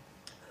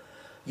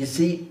 You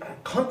see,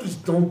 countries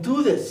don't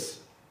do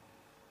this.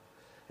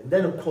 And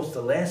then, of course,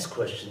 the last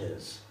question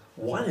is,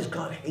 why does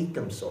God hate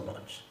them so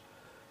much?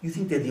 You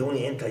think they're the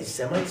only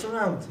anti-Semites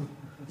around?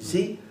 You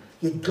see?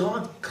 Yet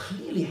God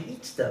clearly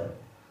hates them.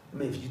 I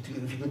mean,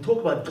 if you can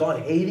talk about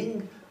God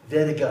hating,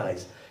 they're the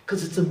guys.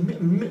 Because it's a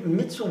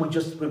mitzvah we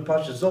just with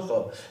Pasha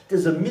Zohar.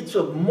 There's a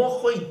mitzvah,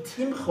 mochoi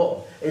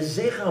timcho,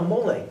 ezecha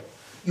molek.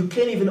 You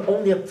can't even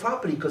own their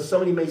property because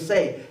somebody may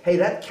say, hey,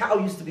 that cow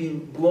used to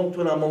belong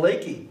to an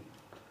Amaleki.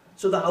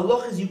 So the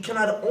halach is you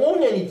cannot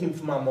own anything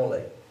from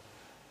Amalek.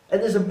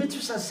 And there's a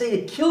mitzvah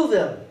say to kill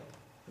them.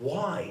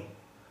 Why?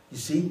 You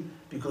see?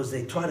 Because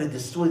they try to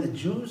destroy the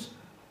Jews.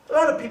 A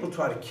lot of people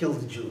try to kill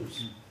the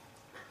Jews.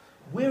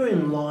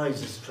 Wherein lies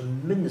this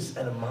tremendous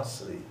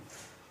animosity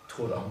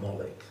toward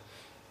Amalek?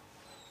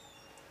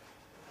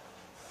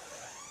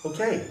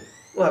 Okay,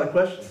 a lot of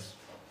questions.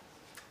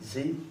 You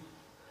see?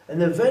 And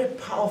they're very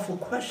powerful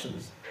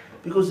questions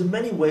because in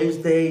many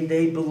ways they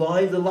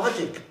belie the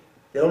logic.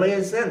 They don't make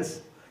any sense.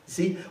 You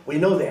see? We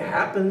know they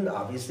happened,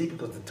 obviously,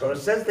 because the Torah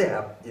says they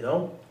happened, you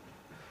know?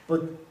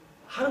 But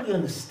how do we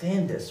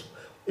understand this?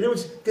 In other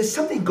words, there's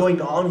something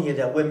going on here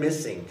that we're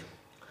missing.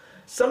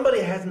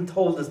 Somebody hasn't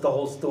told us the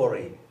whole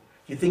story.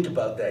 You think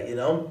about that, you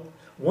know?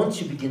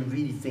 Once you begin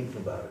really thinking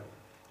about it.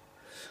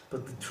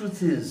 But the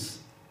truth is,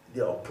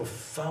 there are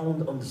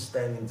profound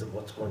understandings of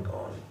what's going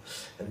on.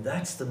 And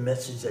that's the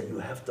message that you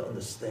have to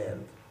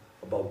understand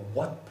about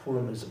what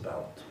Purim is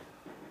about.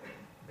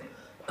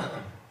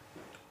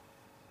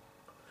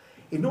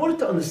 In order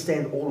to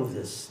understand all of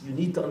this, you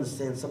need to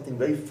understand something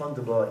very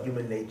fundamental about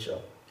human nature.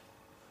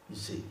 You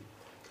see,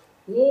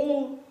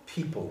 all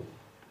people,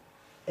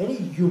 any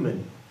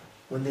human,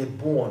 when they're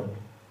born,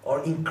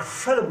 are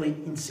incredibly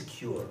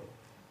insecure.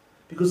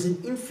 Because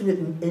an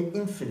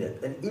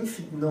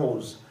infant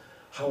knows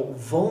how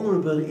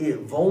vulnerable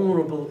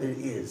it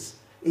is.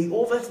 It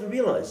all has to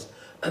realize.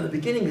 In the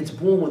beginning, it's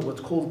born with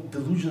what's called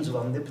delusions of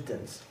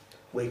omnipotence,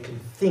 where it can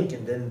think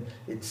and then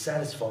it's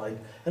satisfied.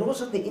 And all of a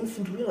sudden, the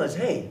infant realizes,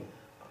 hey,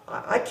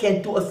 I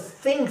can't do a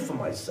thing for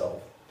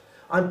myself.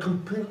 I'm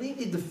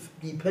completely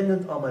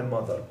dependent on my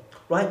mother,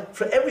 right?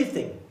 For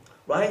everything,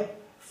 right?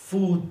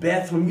 Food,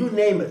 bathroom, you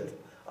name it.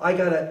 I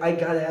gotta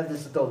have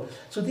this adult.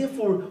 So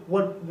therefore,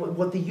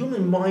 what the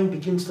human mind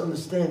begins to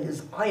understand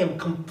is I am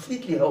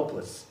completely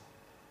helpless.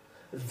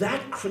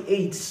 That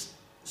creates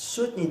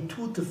certain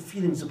intuitive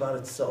feelings about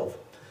itself,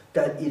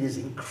 that it is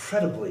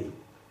incredibly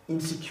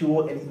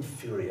insecure and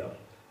inferior,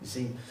 you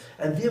see.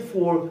 And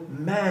therefore,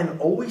 man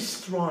always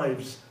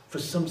strives for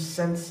some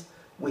sense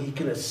where he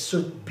can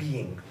assert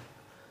being.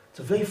 It's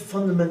a very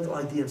fundamental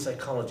idea in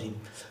psychology.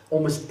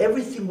 Almost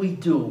everything we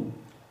do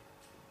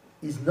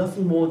is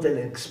nothing more than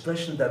an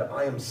expression that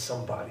I am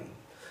somebody.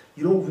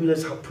 You don't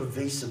realize how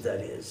pervasive that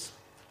is.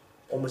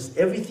 Almost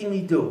everything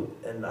we do,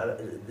 and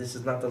this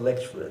is not the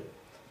lecture for it,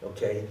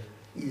 okay,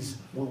 is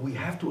where we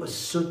have to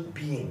assert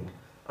being.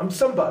 I'm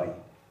somebody.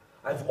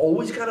 I've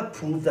always got to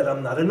prove that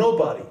I'm not a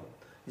nobody.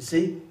 You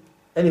see?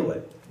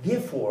 Anyway,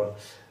 therefore,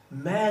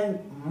 man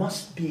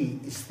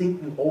is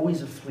thinking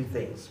always of three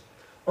things,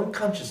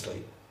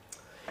 unconsciously.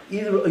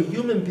 Either a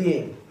human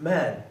being,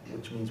 man,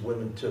 which means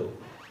women too,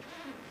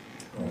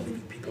 I'm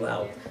leaving people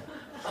out,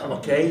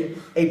 okay?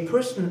 A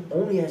person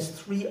only has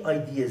three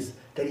ideas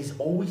that he's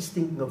always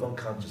thinking of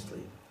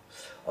unconsciously.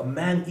 A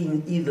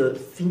man either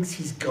thinks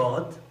he's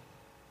God,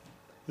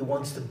 he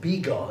wants to be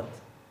God,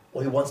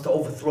 or he wants to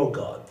overthrow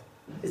God.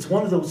 It's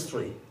one of those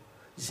three, you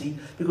see?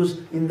 Because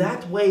in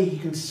that way, he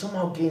can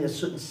somehow gain a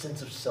certain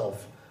sense of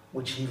self,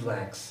 which he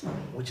lacks,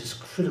 which is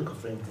critical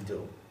for him to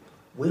do.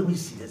 Where do we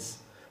see this?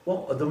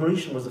 Well, Adam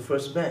Rishon was the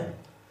first man,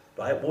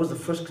 right? What was the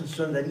first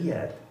concern that he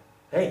had?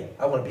 Hey,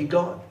 I want to be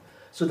God.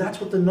 So that's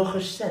what the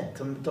Nachash said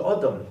to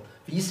Adam.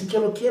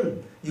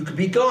 You could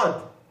be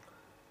God.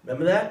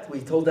 Remember that? We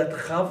told that to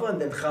Chava,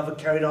 and then Chava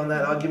carried on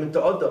that argument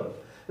to Adam.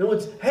 In other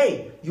words,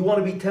 hey, you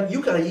want to be tempted,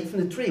 you got to eat from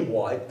the tree.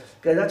 Why?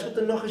 Okay, that's what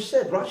the Nachash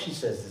said. Rashi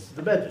says this,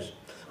 the Medrash.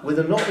 Where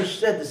the Nachash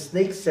said, the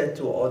snake said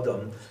to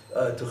Adam,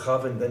 to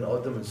Chava, and then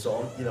Adam, and so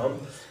on, you know,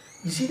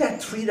 you see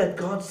that tree that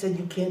God said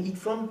you can't eat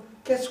from?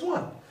 Guess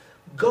what?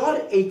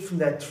 God ate from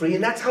that tree,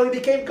 and that's how he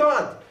became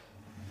God.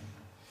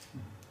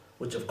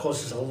 Which, of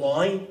course, is a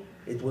lie.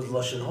 It was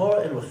Lashon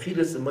Hara and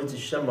Rechilas and Motzei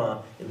Shema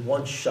in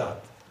one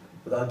shot,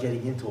 without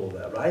getting into all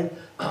that, right?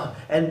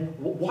 And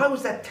why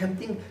was that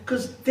tempting?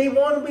 Because they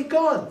want to be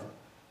God.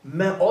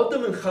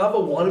 Adam and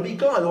Chava want to be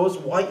God. Otherwise,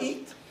 why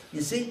eat?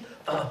 You see?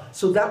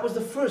 So that was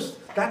the first.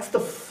 That's the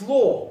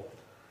flaw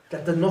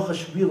that the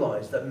Nachash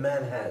realized that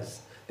man has.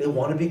 They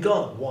want to be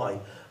God. Why?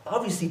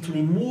 Obviously, to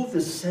remove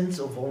the sense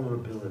of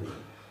vulnerability.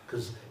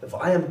 Because if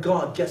I am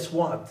God, guess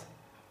what?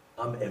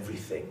 I'm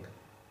everything.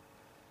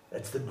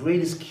 That's the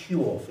greatest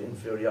cure for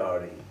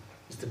inferiority,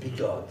 is to be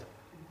God.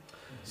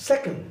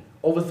 Second,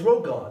 overthrow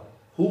God.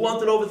 Who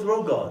wanted to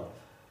overthrow God?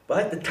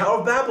 Right? The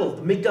Tower of Babel,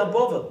 the Migdal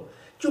Bavel.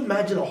 Could you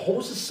imagine a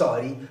whole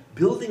society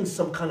building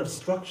some kind of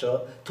structure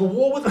to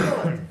war with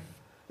God?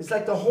 It's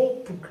like the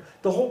whole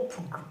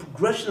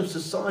progression of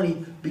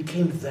society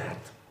became that,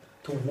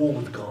 to war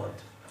with God.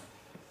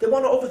 They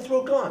want to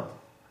overthrow God.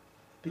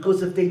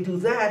 Because if they do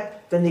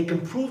that, then they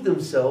can prove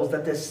themselves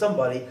that there's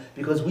somebody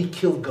because we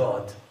killed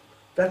God.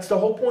 That's the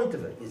whole point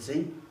of it, you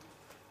see?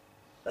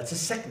 That's the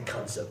second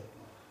concept.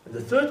 And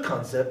the third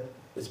concept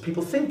is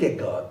people think they're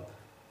God.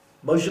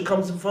 Moshe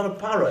comes in front of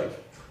Parai,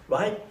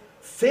 right?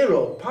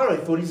 Pharaoh,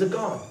 Parai thought he's a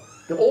god.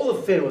 All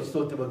the pharaohs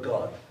thought they were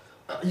God.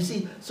 You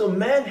see, so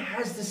man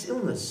has this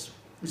illness.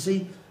 You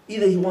see,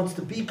 either he wants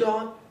to be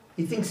God,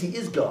 he thinks he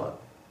is God,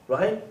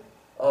 right?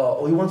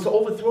 Or he wants to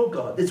overthrow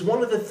God. It's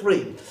one of the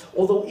three.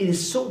 Although it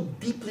is so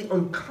deeply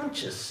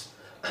unconscious,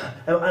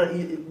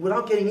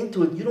 without getting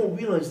into it, you don't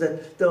realize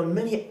that there are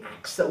many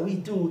acts that we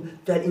do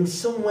that in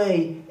some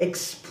way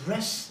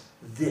express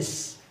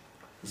this.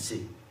 You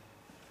see,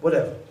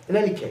 whatever. In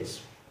any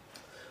case,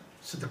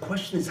 so the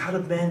question is, how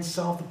did man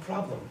solve the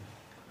problem?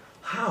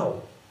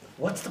 How?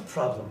 What's the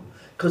problem?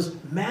 Because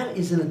man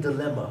is in a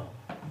dilemma.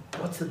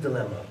 What's the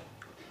dilemma?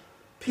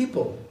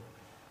 People,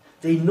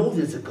 they know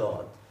there's a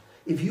God.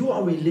 If you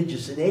are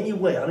religious in any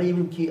way, I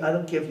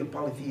don't care if you're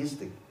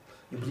polytheistic,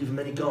 you believe in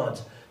many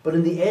gods, but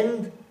in the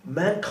end,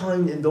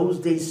 mankind in those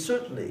days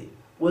certainly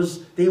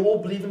they all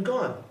believe in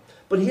God.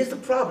 But here's the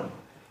problem.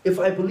 If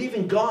I believe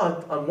in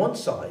God on one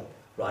side,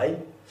 right,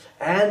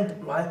 and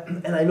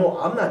I know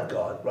I'm not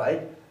God,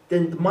 right,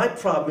 then my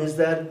problem is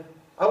that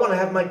I want to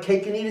have my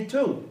cake and eat it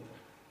too.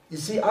 You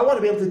see, I want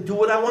to be able to do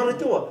what I want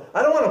to do.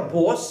 I don't want a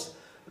boss.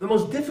 The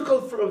most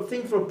difficult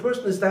thing for a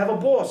person is to have a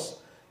boss.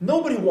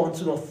 Nobody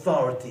wants an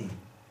authority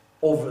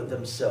over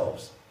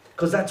themselves,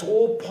 because that's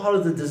all part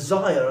of the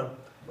desire,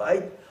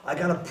 right? I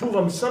got to prove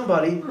I'm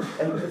somebody,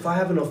 and if I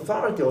have an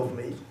authority over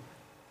me,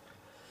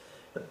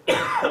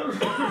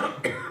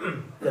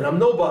 then I'm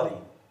nobody.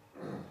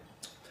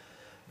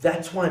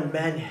 That's why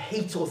man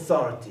hates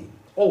authority,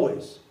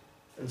 always,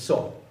 and so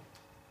on.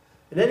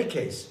 In any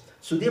case,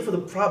 so therefore the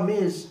problem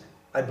is,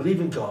 I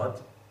believe in God,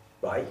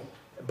 right?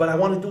 But I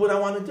want to do what I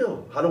want to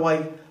do. How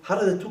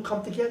do the two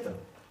come together?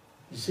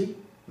 You see,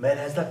 man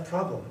has that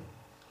problem.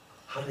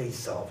 How do they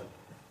solve it?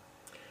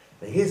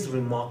 Now here's a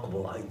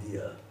remarkable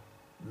idea.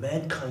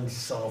 Mankind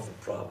solved the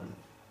problem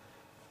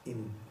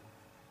in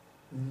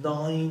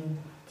 10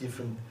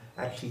 different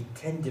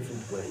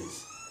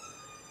ways.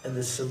 And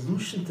the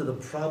solution to the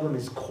problem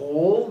is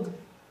called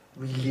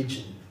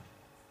religion.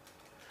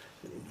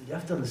 You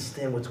have to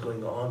understand what's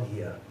going on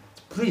here.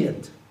 It's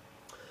brilliant.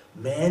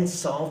 Man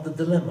solved the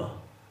dilemma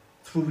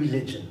through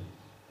religion,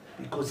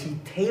 because he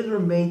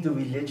tailor-made the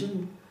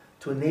religion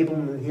to enable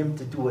him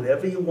to do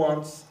whatever he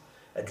wants,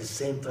 at the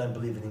same time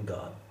believing in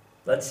God.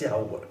 Let's see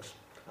how it works.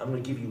 I'm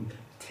going to give you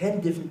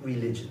 10 different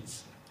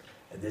religions,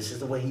 and this is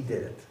the way he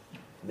did it.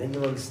 And then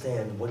you'll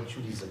understand what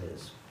Judaism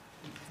is,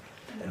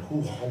 and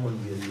who Haman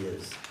really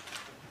is.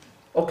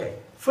 Okay,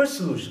 first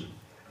solution,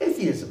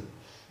 atheism.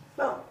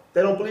 No,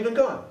 they don't believe in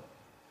God.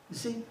 You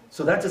see?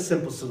 So that's a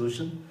simple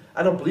solution.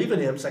 I don't believe in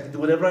him, so I can do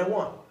whatever I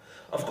want.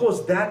 Of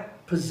course,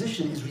 that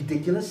position is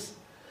ridiculous,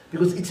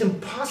 because it's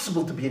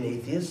impossible to be an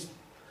atheist.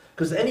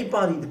 Because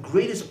the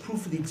greatest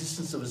proof of the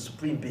existence of a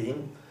supreme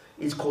being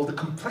is called the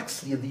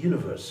complexity of the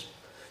universe.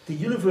 The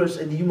universe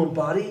and the human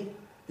body,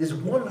 there's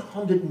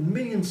 100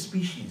 million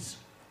species.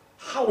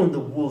 How in the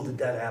world did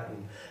that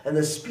happen? And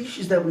the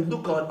species that we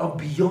look at are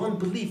beyond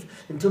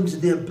belief in terms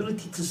of their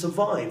ability to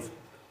survive.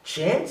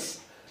 Chance?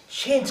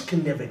 Chance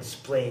can never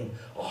explain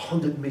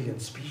 100 million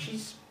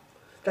species.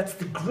 That's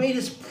the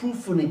greatest proof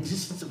for the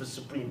existence of a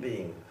supreme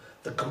being.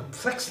 The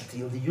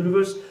complexity of the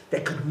universe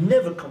that could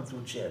never come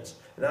through chance.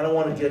 And I don't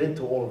want to get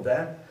into all of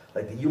that.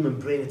 Like the human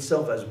brain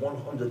itself has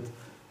 100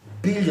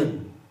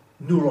 billion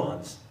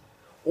neurons.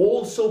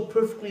 All so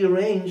perfectly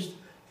arranged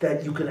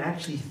that you can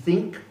actually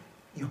think,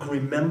 you can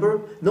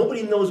remember.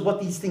 Nobody knows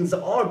what these things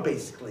are,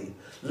 basically,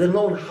 let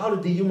alone how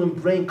did the human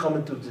brain come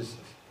into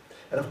existence.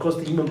 And of course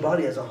the human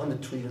body has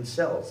 100 trillion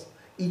cells,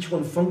 each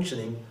one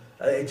functioning.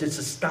 It's just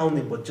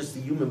astounding what just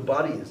the human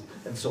body is,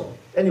 and so on.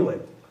 Anyway,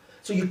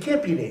 so you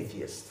can't be an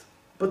atheist.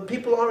 But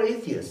people are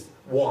atheists.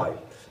 Why?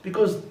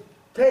 Because,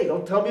 hey,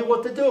 don't tell me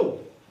what to do.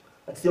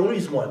 That's the only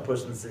reason why a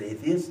person is an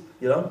atheist,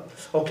 you know?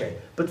 Okay,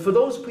 but for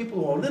those people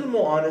who are a little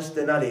more honest,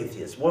 they're not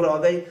atheists. What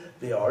are they?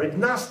 They are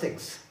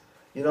agnostics.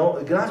 You know,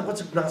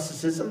 what's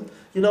agnosticism?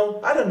 You know,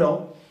 I don't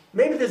know.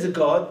 Maybe there's a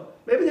God.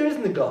 Maybe there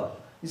isn't a God.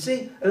 You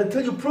see? And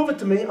until you prove it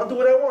to me, I'll do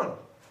what I want.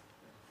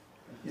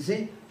 You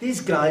see?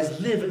 These guys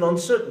live in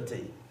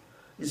uncertainty.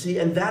 You see?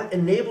 And that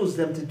enables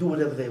them to do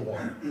whatever they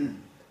want.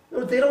 You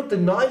know, they don't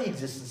deny the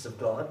existence of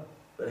God.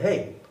 But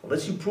hey,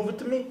 unless you prove it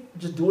to me, I'll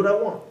just do what I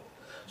want.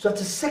 So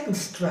that's a second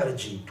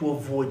strategy to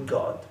avoid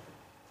God.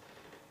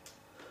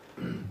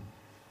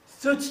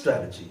 Third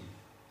strategy,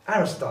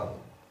 Aristotle.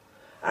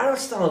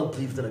 Aristotle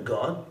believed in a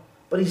God,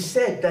 but he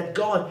said that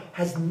God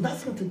has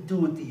nothing to do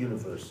with the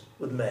universe,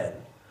 with man.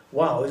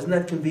 Wow, isn't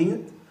that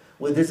convenient?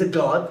 Well, there's a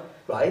God,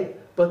 right?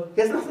 But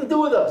he has nothing to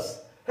do with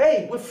us.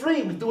 Hey, we're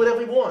free, we do whatever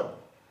we want.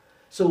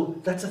 So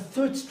that's a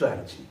third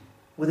strategy.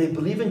 Where they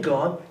believe in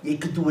God, you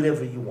can do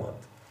whatever you want.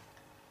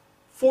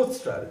 Fourth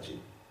strategy,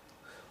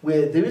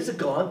 where there is a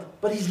God,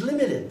 but he's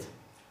limited.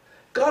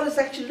 God is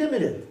actually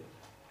limited.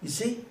 You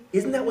see?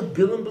 Isn't that what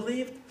Bilam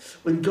believed?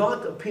 When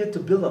God appeared to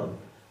Bilam,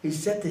 he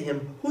said to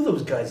him, who are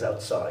those guys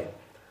outside?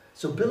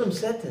 So Bilam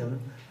said to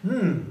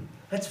him,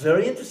 that's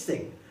very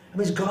interesting. It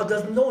means God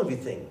doesn't know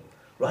everything,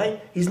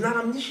 right? He's not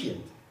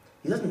omniscient.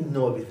 He doesn't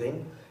know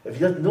everything. If he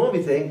doesn't know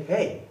everything,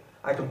 hey,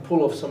 I can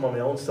pull off some of my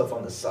own stuff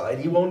on the side.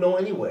 He won't know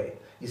anyway.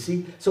 You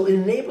see? So it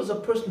enables a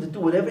person to do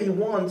whatever he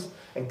wants,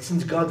 and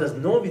since God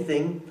doesn't know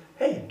everything,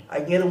 hey, I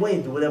can get away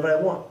and do whatever I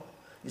want.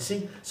 You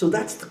see? So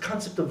that's the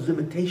concept of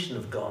limitation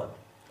of God.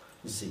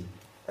 You see?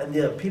 And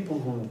there are people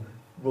who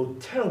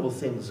wrote terrible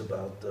things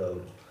about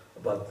the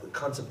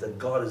concept that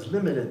God is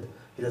limited.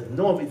 He doesn't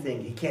know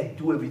everything. He can't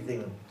do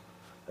everything.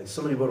 Like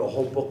somebody wrote a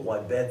whole book, Why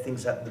Bad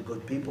Things Happen to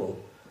Good People.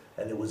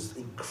 And it was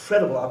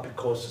incredible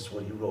apocosis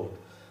what he wrote.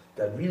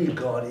 That really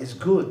God is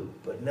good,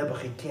 but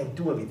Nebuchadnezzar can't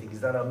do everything.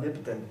 He's not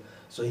omnipotent.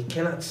 So he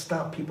cannot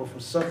stop people from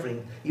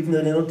suffering, even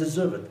though they don't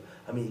deserve it.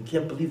 I mean, you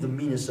can't believe the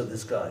meanness of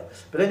this guy.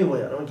 But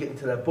anyway, I don't get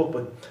into that book,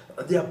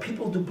 but there are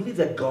people who believe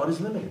that God is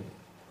limited.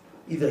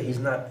 Either he's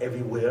not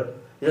everywhere,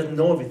 he doesn't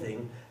know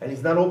everything, and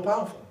he's not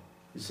all-powerful.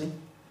 You see?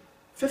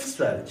 Fifth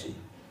strategy.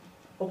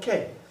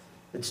 Okay,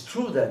 it's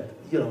true that,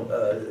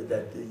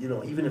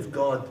 even if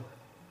God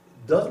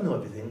doesn't know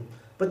everything,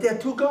 but there are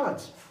two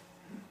gods.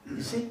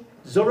 You see?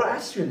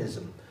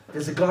 Zoroastrianism.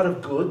 There's a God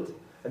of good,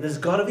 and there's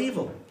a God of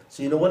evil.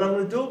 So you know what I'm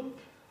going to do?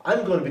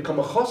 I'm going to become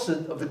a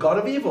chassid of the God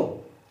of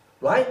evil.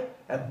 Right?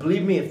 And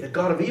believe me, if the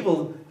God of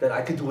evil, then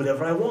I can do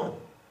whatever I want.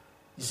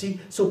 You see?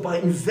 So by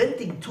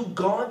inventing two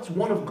gods,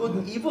 one of good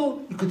and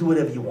evil, you could do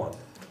whatever you want.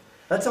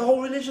 That's the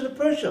whole religion of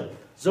Persia.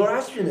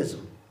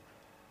 Zoroastrianism.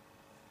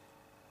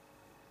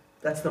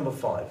 That's number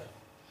 5.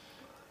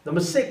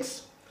 Number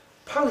 6,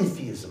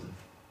 polytheism.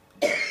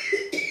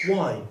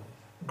 Why?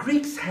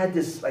 Greeks had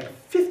this, like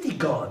 50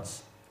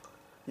 gods.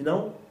 You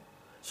know?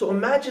 So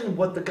imagine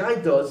what the guy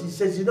does. He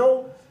says,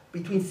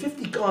 between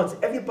 50 gods,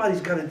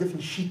 everybody's got a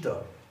different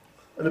shita,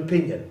 an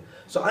opinion.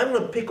 So I'm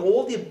going to pick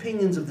all the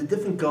opinions of the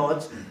different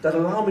gods that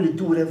allow me to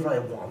do whatever I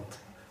want.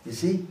 You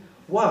see?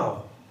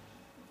 Wow.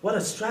 What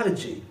a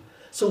strategy.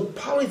 So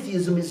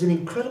polytheism is an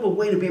incredible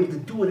way to be able to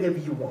do whatever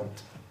you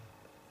want.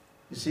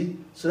 You see?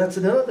 So that's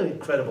another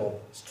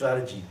incredible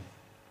strategy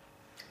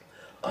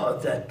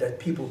that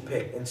people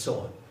pick and so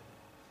on.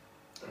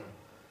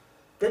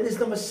 Then there's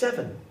number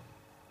 7,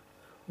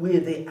 where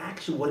they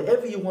actually,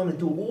 whatever you want to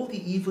do, all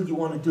the evil you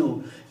want to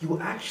do, you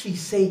actually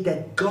say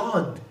that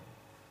God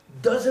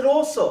does it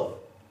also.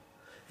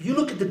 If you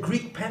look at the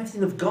Greek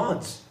pantheon of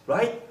gods,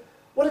 right?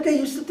 What did they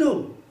used to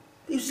do?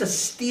 They used to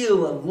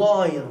steal and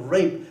lie and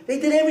rape. They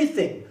did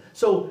everything.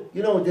 So,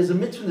 there's a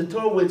mitzvah in the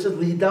Torah where it says,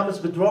 Lihidamas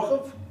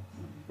b'drachav,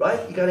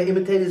 right? You got to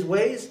imitate his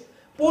ways.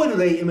 Boy, do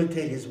they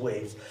imitate his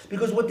ways.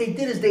 Because what they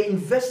did is they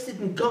invested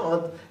in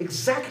God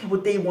exactly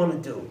what they want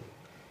to do.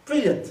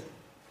 Brilliant.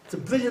 It's a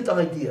brilliant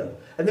idea.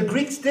 And the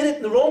Greeks did it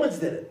and the Romans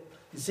did it.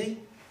 You see?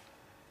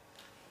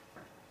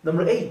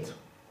 Number 8.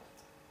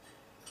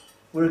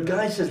 Where a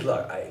guy says,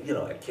 look, I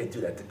can't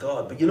do that to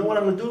God. But you know what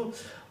I'm going to do?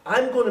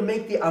 I'm going to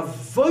make the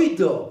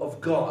avodah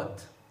of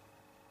God,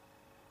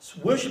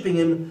 worshipping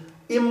him,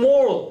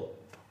 immoral.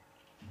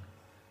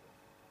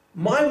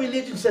 My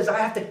religion says I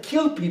have to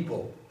kill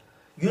people.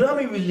 You know how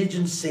many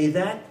religions say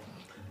that?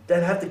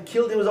 That have to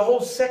kill. There was a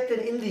whole sect in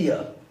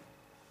India.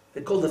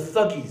 They're called the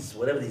Thuggis,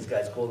 whatever these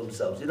guys call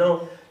themselves.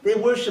 They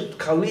worshipped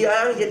Kali.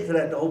 I don't get into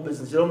that, the whole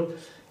business.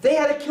 They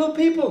had to kill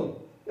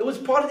people. It was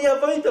part of the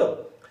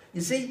Avodah.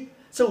 You see?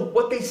 So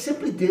what they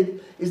simply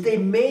did is they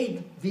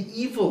made the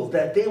evil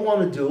that they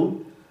want to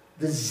do,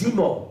 the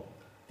zimo,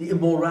 the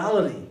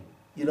immorality,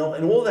 and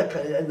all that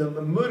kind of, and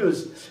the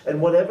murders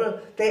and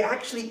whatever, they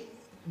actually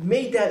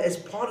made that as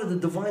part of the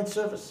divine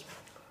service.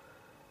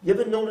 You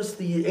ever notice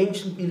the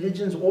ancient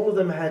religions, all of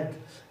them had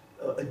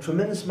a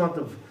tremendous amount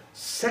of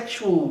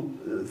sexual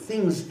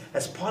things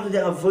as part of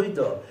their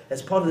avodah,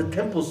 as part of the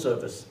temple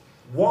service.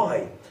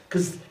 Why?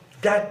 Because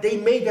they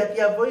made that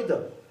the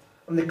avodah.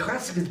 And the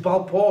classic is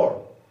Baal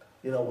Por.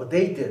 What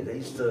they did. They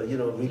used to,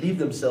 relieve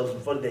themselves in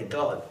front of their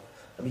God.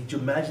 I mean, do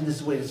you imagine this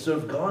is a way to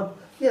serve God?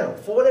 Yeah,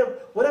 for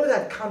whatever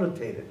that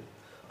connotated.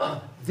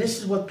 This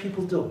is what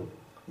people do,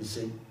 you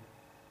see.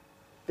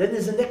 Then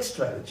there's the next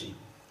strategy.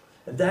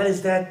 And that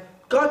is that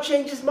God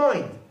changed his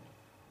mind.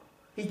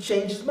 He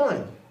changed his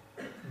mind.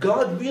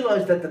 God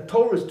realized that the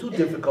Torah is too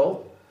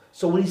difficult,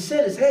 so what he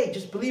said is, hey,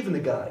 just believe in the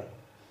guy.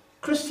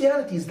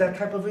 Christianity is that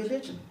type of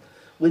religion,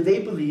 where they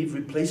believe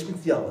replacement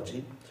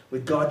theology,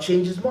 where God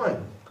changed his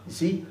mind. You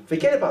see,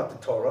 forget about the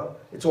Torah,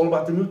 it's all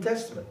about the New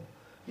Testament.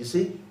 You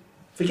see,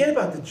 forget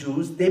about the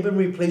Jews, they've been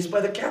replaced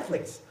by the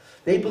Catholics.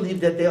 They believe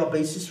that they are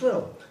Beis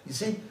Yisrael. You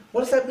see,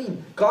 what does that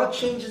mean? God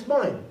changed his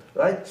mind,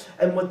 right?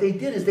 And what they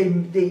did is they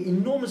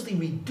enormously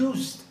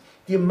reduced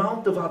the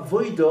amount of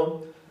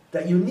avodah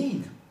that you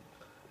need.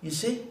 You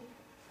see?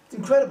 It's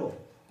incredible.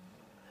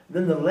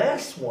 Then the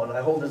last one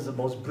I hold as the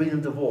most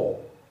brilliant of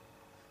all.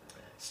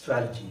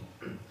 Strategy.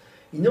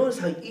 You notice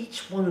how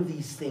each one of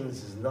these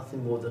things is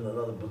nothing more than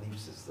another belief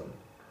system.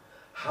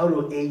 How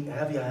to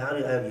have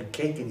your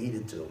cake and eat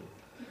it too.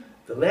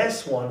 The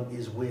last one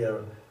is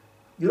where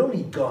you don't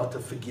need God to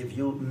forgive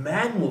you.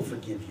 Man will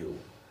forgive you.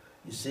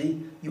 You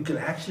see? You can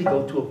actually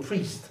go to a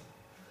priest.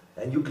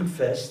 and you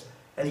confess,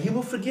 and he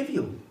will forgive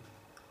you.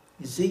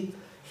 You see,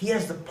 he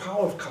has the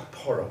power of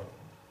kapara.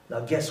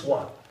 Now guess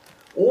what?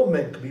 All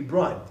men can be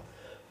bribed.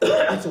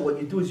 So what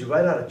you do is you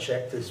write out a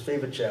check to his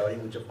favorite charity,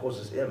 which of course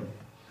is him.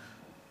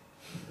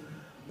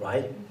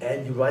 Right?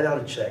 And you write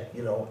out a check,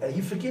 you know, and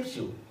he forgives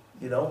you,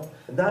 you know.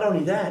 And not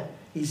only that,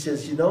 he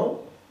says, you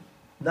know,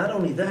 not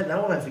only that,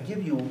 not when I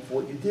forgive you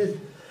for what you did,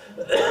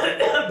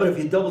 but if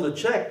you double the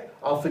check,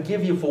 I'll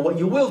forgive you for what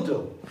you will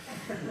do.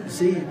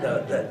 See,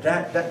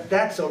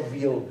 that's a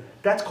real,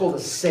 that's called a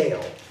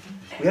sale.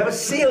 We have a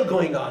sale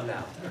going on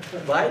now,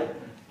 right?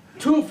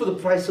 2 for the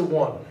price of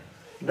 1.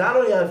 Not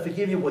only I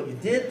forgive you what you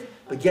did,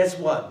 but guess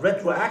what?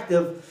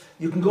 Retroactive,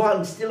 you can go out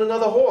and steal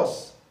another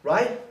horse,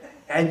 right?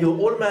 And you're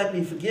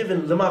automatically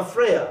forgiven,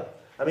 lemafreya.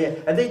 I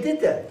mean, and they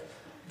did that.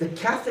 The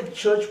Catholic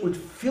Church was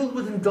filled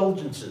with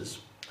indulgences.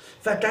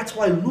 In fact, that's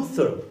why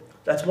Luther,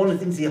 that's one of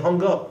the things he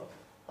hung up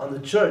on the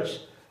church,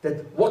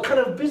 that what kind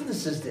of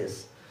business is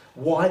this?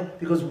 Why?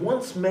 Because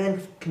once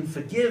man can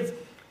forgive,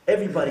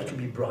 everybody can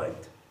be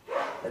bribed.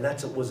 And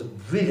that was a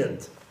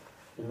brilliant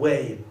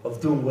way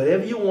of doing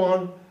whatever you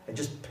want and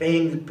just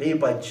pay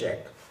by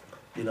check.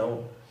 You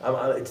know,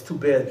 it's too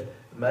bad.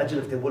 Imagine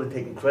if they would have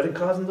taken credit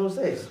cards in those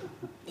days.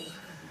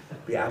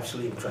 It'd be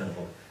absolutely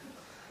incredible.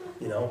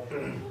 You know.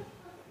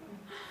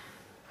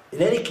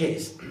 In any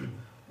case,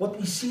 what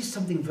we see is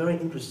something very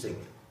interesting.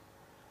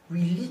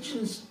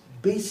 Religions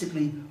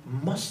basically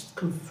must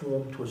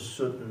conform to a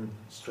certain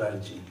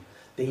strategy.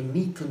 They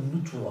need to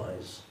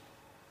neutralize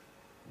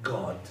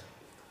God,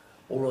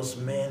 or else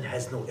man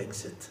has no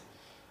exit.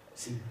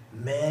 See,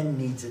 man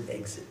needs an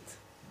exit.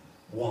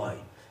 Why?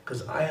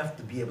 Because I have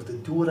to be able to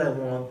do what I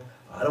want.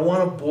 I don't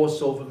want a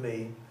boss over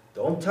me.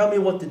 Don't tell me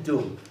what to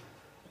do.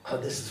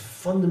 This is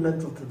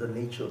fundamental to the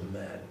nature of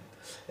man.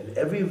 And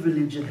every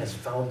religion has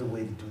found a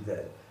way to do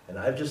that. And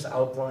I've just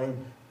outlined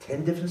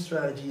 10 different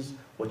strategies,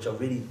 which are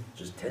really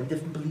just 10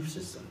 different belief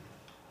systems,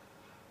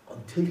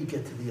 until you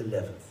get to the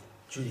 11th,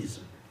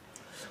 Judaism.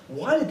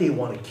 Why did they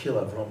want to kill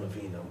Avraham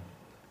Avinu?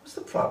 What's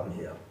the problem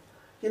here?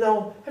 You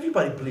know,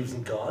 everybody believes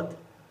in God. It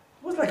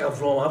wasn't like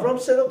Avraham. Avraham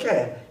said,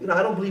 okay, you know,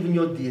 I don't believe in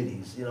your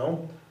deities, you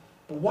know.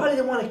 But why did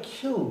they want to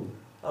kill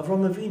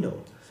Avraham Avinu?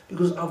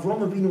 Because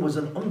Avraham Avinu was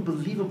an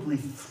unbelievably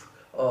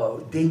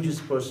dangerous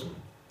person.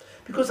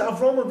 Because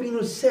Avraham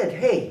Avinu said,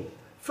 hey,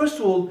 first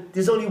of all,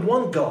 there's only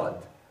one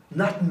God,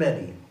 not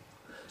many.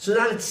 So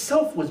that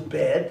itself was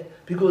bad,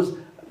 because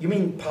you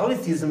mean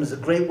polytheism is a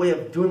great way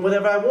of doing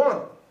whatever I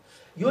want.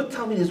 You're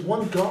telling me there's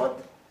one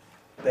God?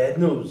 Bad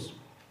news.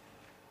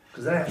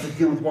 Because I have to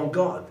deal with one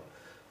God.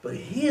 But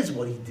here's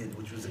what he did,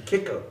 which was a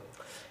kicker.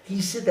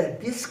 He said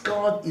that this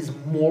God is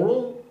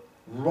moral,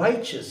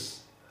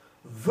 righteous,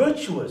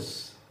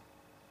 virtuous.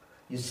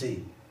 You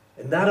see.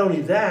 And not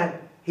only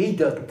that, he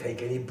doesn't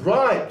take any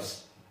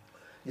bribes.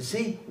 You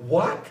see,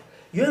 what?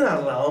 You're not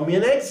allowing me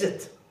an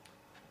exit.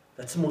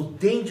 That's the most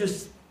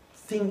dangerous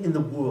thing in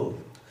the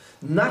world.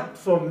 Not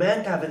for a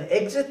man to have an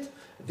exit,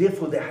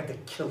 therefore they had to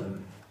kill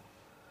him.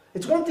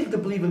 It's one thing to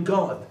believe in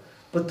God,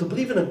 but to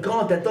believe in a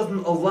God that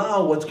doesn't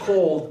allow what's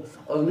called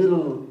a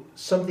little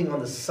something on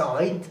the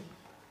side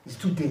is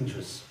too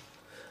dangerous.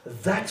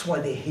 That's why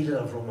they hated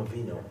Avraham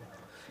Avinu.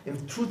 And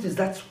the truth is,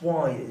 that's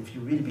why, if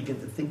you really begin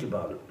to think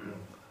about it,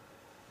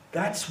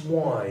 that's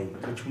why,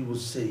 which we will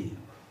see,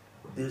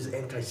 there's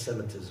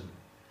anti-Semitism.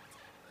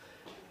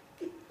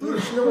 You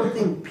know one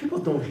thing, people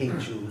don't hate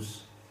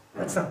Jews.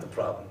 That's not the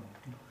problem.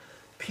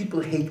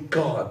 People hate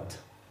God.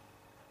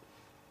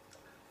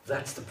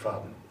 That's the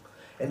problem.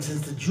 And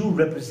since the Jew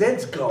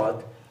represents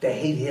God, they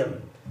hate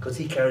him, because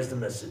he carries the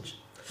message.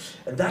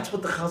 And that's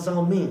what the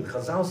Chazal mean.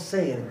 Chazal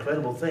say an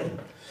incredible thing.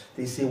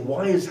 They say,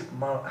 why is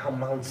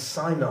Mount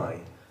Sinai,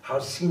 Har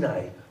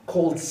Sinai,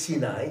 called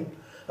Sinai?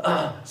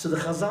 So the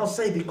Chazal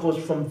say,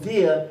 because from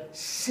there,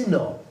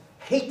 sinah,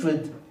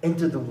 hatred,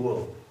 entered the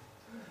world.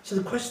 So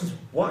the question is,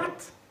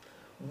 what?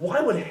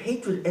 Why would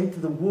hatred enter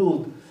the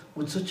world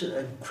with such an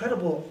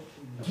incredible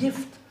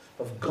gift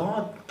of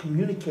God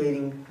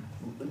communicating,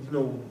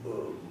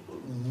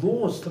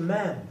 laws to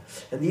man?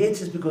 And the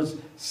answer is because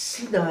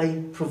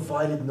Sinai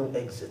provided no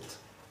exit.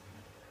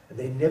 And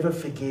they never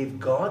forgave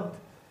God,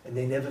 and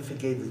they never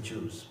forgave the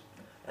Jews,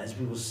 as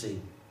we will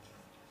see.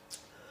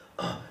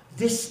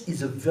 This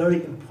is a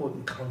very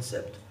important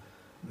concept.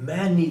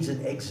 Man needs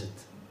an exit.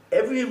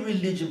 Every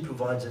religion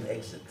provides an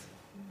exit.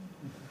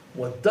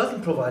 What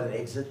doesn't provide an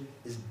exit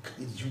is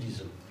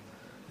Judaism.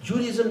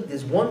 Judaism,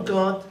 there's one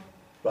God,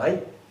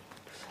 right?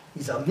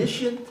 He's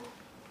omniscient,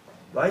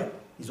 right?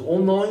 He's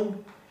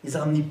all-knowing. He's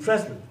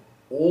omnipresent,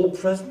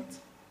 all-present,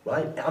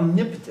 right?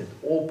 Omnipotent,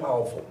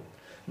 all-powerful.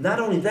 Not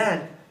only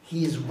that,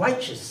 he is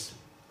righteous,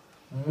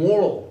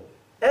 moral,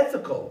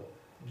 ethical,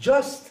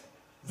 just,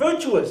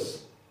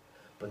 virtuous.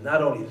 But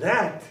not only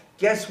that,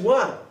 guess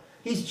what?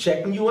 He's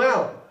checking you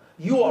out.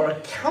 You are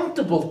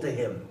accountable to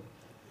him.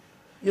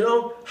 You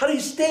know, how do you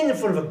stand in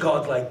front of a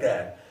God like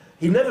that?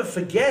 He never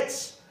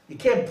forgets. You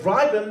can't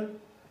bribe him.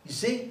 You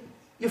see?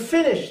 You're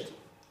finished.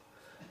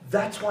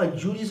 That's why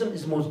Judaism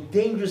is the most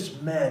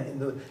dangerous man, in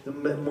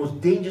the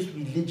most dangerous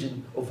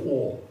religion of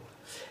all.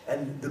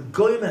 And the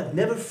Goyim have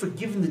never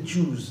forgiven the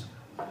Jews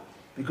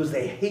because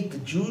they hate the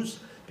Jews,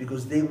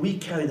 because we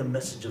carry the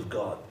message of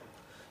God.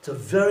 It's a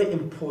very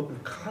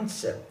important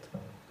concept.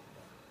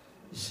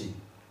 You see,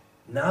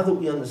 now that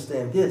we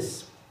understand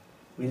this,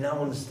 we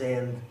now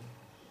understand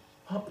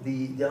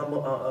the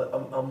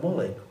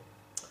Amalek.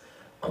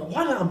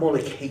 Why did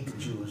Amalek hate the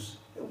Jews?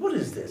 What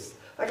is this?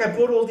 Like, I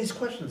brought all these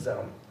questions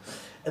down.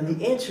 And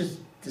the answer is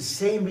the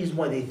same reason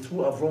why they threw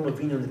Avram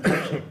Avinu in the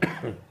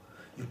kitchen.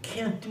 You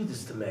can't do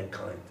this to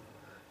mankind.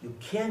 You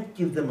can't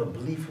give them a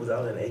belief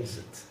without an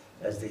exit,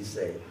 as they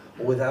say,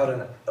 or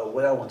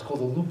without what's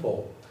called a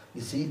loophole.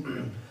 You see?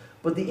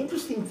 But the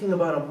interesting thing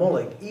about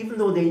Amalek, even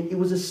though it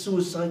was a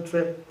suicide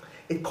trip,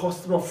 it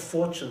cost them a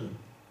fortune.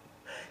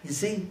 You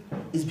see,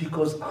 is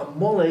because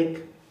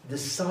Amalek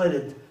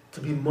decided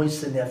to be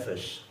Moise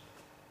Nefesh.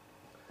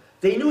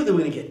 They knew they were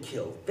going to get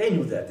killed. They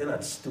knew that. They're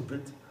not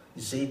stupid,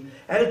 you see.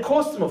 And it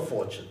cost them a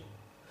fortune.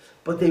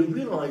 But they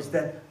realized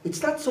that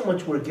it's not so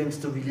much we're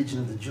against the religion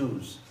of the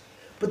Jews,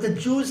 but the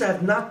Jews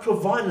have not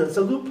provided us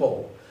a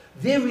loophole.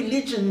 Their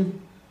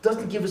religion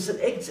doesn't give us an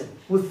exit.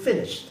 We're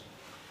finished.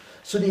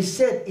 So they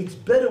said, it's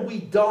better we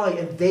die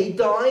and they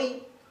die,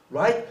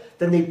 right,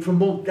 than they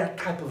promote that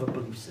type of a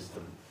belief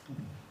system.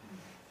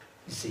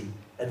 You see,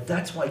 and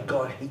that's why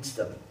God hates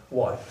them.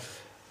 Why?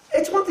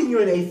 It's one thing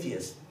you're an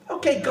atheist.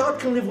 Okay, God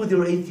can live with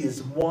your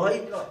atheism.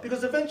 Why?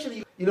 Because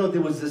eventually, you know,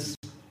 there was this,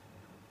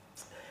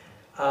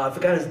 I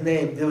forgot his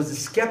name, there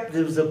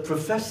was a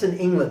professor in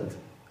England.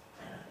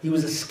 He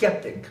was a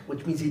skeptic,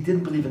 which means he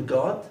didn't believe in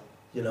God,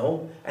 you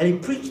know, and he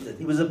preached it.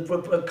 He was a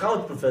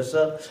college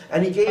professor,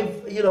 and he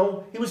gave, you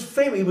know, he was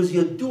famous, he was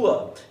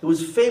Yadua. He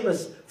was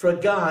famous for a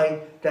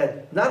guy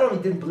that not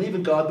only didn't believe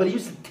in God, but he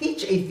used to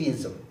teach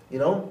atheism, you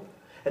know.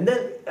 And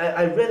then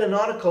I read an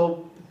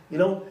article, you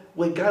know,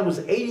 where a guy was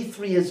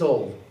 83 years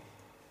old,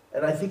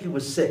 and I think he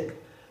was sick.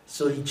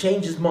 So he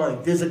changed his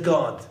mind. There's a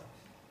God.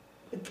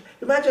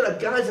 Imagine a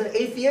guy's an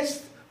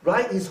atheist,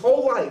 right, his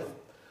whole life.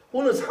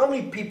 Who knows how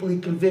many people he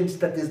convinced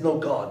that there's no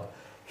God.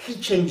 He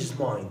changed his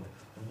mind.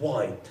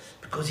 Why?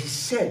 Because he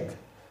said,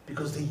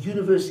 because the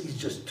universe is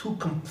just too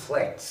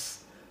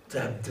complex to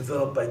have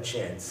developed by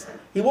chance.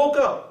 He woke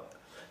up.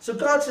 So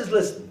God says,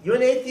 listen, you're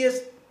an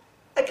atheist?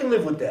 I can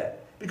live with that.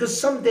 Because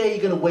someday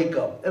you're going to wake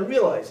up and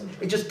realize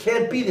it just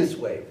can't be this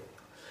way.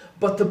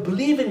 But to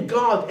believe in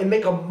God and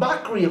make a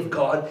mockery of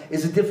God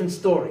is a different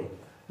story.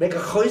 Make a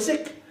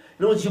chozik.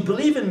 In other words, you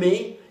believe in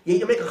me,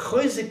 you make a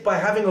chozik by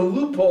having a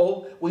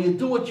loophole where you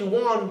do what you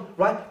want,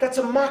 right? That's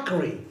a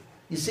mockery.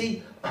 You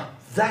see,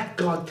 that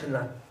God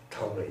cannot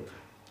tolerate.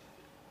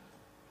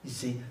 You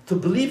see, to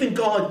believe in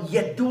God,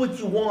 yet do what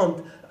you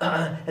want,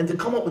 and to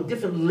come up with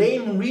different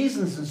lame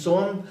reasons and so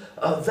on,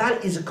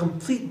 that is a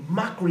complete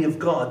mockery of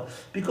God.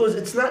 Because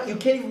it's not, you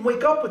can't even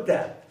wake up with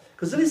that.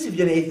 Because at least if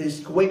you're an atheist,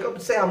 you can wake up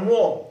and say, I'm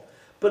wrong.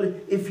 But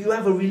if you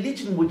have a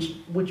religion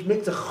which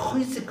makes a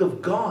chizik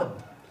of God,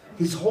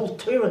 his whole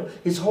Torah,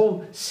 his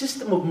whole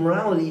system of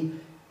morality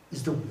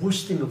is the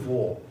worst thing of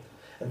all.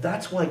 And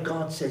that's why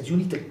God says, you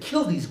need to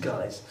kill these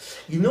guys.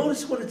 You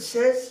notice what it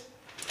says?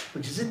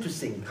 Which is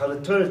interesting, how the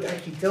Torah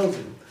actually tells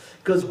you.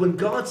 Because when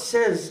God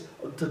says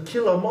to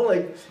kill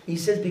Amalek, he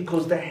says,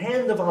 because the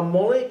hand of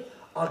Amalek,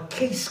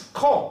 Al-Kes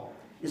Ka,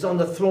 is on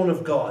the throne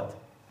of God.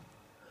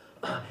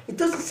 It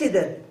doesn't say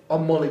that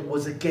Amalek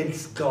was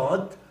against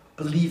God,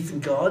 belief in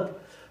God,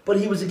 but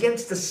he was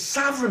against the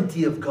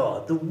sovereignty of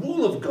God, the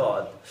rule of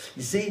God.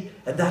 You see?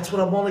 And that's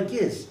what Amalek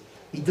is.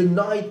 He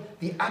denied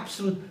the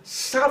absolute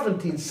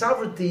sovereignty, and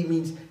sovereignty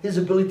means his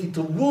ability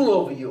to rule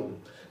over you,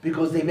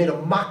 because they made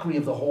a mockery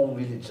of the whole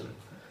religion.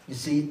 You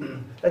see?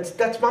 That's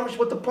mamish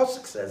what the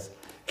Pasuk says.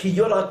 Ki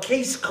yod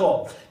al-Kes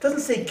Ka. It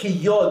doesn't say ki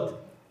yod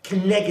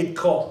keneged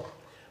ka.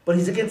 But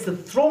he's against the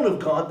throne of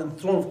God, and the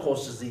throne, of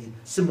course, is the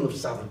symbol of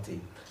sovereignty.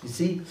 You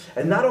see?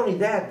 And not only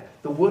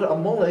that, the word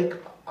Amalek,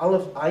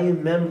 Aleph,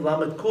 Ayin, Mem,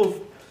 Lamed, Kuf,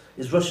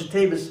 is Rosh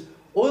Tevis,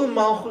 Oil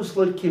Malchus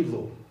Lo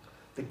Kiblu.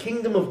 The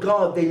kingdom of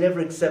God they never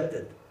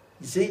accepted.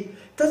 You see?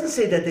 It doesn't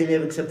say that they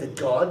never accepted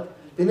God.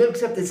 They never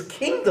accepted his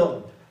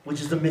kingdom, which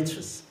is the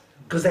mitzvahs.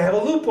 Because they have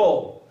a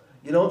loophole.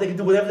 You know, they can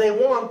do whatever they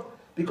want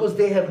because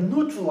they have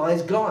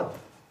neutralized God.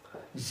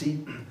 You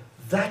see?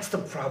 That's the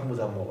problem with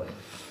Amalek.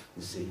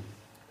 You see?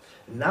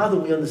 Now that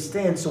we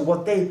understand, so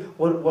what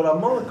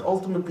Amalek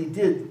ultimately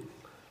did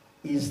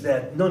is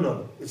that,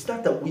 no, it's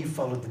not that we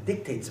follow the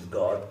dictates of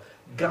God.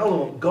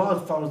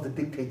 God follows the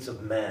dictates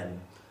of man.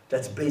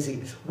 That's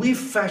basically, we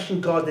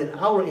fashion God in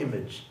our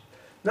image.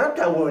 Not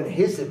that we're in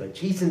his image,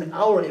 he's in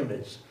our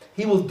image.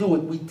 He will do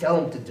what we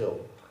tell him to do.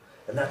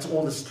 And that's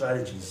all the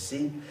strategies,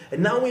 see?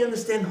 And now we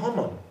understand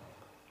Haman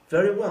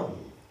very well.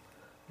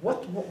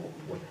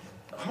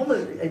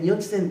 Haman, and you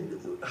understand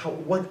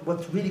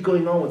what's really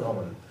going on with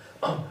Haman.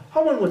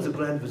 Haman was the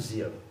Grand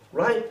Vizier,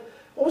 right?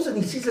 All of a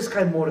sudden he sees this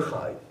guy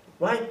Mordechai,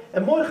 right?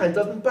 And Mordechai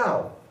doesn't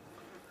bow.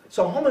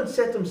 So Haman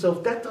said to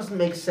himself, that doesn't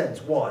make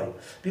sense. Why?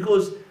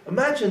 Because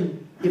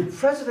imagine if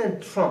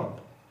President Trump,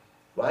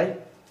 right,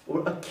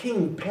 or a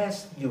king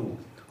passed you,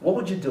 what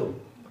would you do?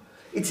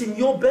 It's in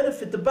your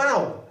benefit to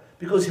bow.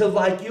 because he'll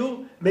like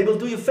you, maybe he'll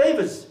do you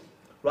favors,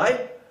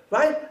 right?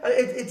 Right?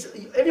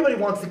 Everybody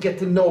wants to get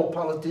to know a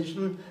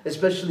politician,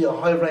 especially a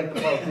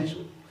high-ranking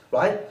politician,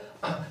 right?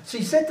 So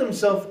he said to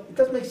himself, it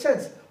doesn't make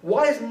sense.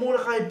 Why is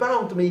Mordechai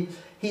bound to me?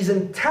 He's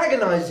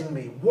antagonizing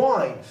me.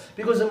 Why?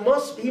 Because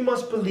he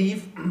must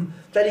believe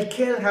that he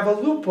can't have a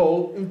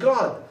loophole in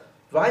God,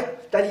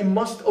 right? That he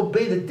must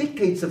obey the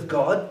dictates of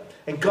God,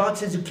 and God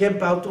says you can't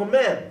bow to a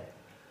man.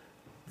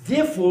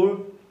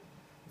 Therefore,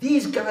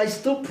 these guys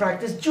still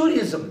practice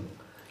Judaism.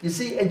 You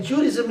see, and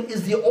Judaism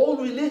is the old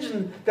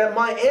religion that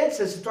my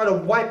ancestors tried to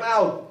wipe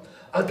out.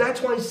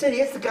 That's why he said,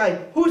 he asked the guy,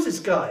 who's this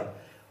guy?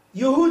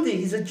 Yehudi,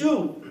 he's a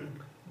Jew.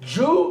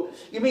 Jew?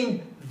 You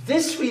mean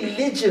this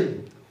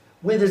religion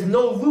where there's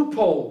no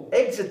loophole,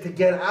 exit to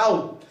get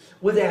out,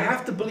 where they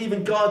have to believe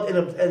in God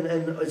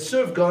and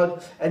serve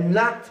God and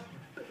not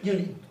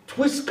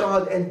twist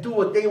God and do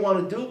what they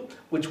want to do,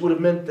 which would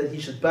have meant that he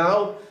should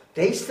bow.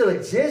 They still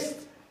exist.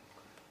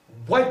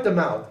 Wipe them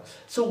out.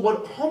 So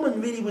what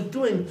Haman really was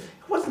doing,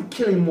 he wasn't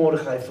killing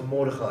Mordechai for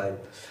Mordechai.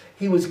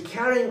 He was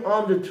carrying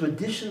on the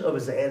tradition of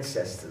his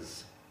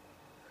ancestors.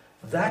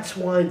 That's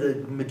why the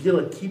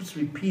Megillah keeps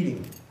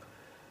repeating,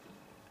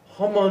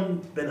 Haman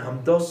ben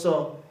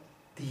Hamdasa,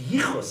 the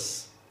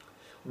Yichus.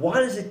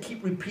 Why does it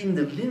keep repeating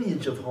the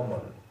lineage of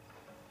Haman?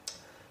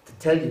 To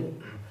tell you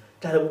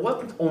that it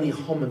wasn't only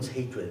Haman's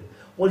hatred.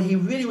 What he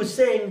really was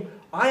saying,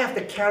 I have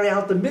to carry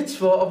out the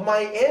mitzvah of my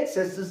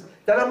ancestors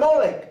that are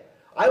Molech.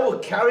 I will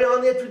carry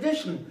on their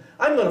tradition.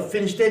 I'm going to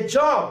finish their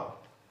job.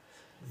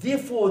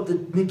 Therefore, the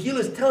Megillah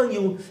is telling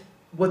you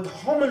what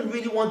Haman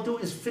really wants to do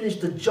is finish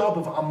the job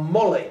of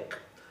Amalek,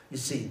 you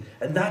see.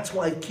 And that's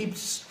why it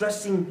keeps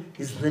stressing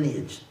his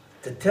lineage,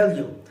 to tell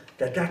you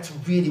that that's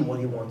really what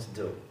he wants to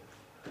do,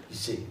 you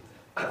see.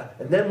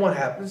 And then what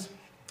happens?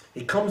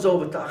 He comes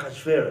over to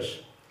Achashverosh,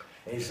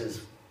 and he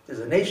says, there's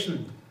a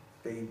nation,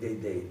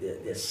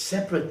 they're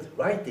separate,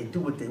 right? They do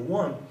what they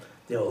want.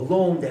 They're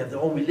alone, they have their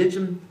own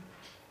religion.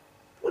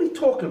 What are you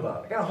talking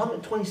about? I got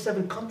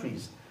 127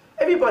 countries.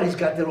 Everybody's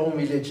got their own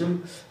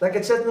religion. Like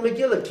it said in the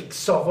Megillah,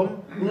 Kiksavim,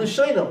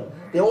 Ulishainam.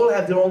 They all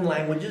have their own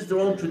languages, their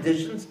own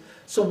traditions.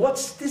 So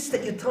what's this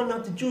that you're telling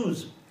out the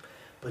Jews?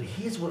 But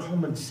here's what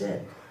Haman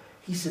said.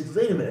 He said,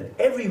 wait a minute,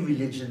 every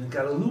religion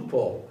got a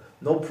loophole.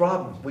 No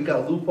problem. We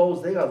got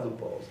loopholes, they got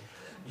loopholes.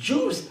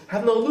 Jews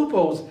have no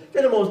loopholes.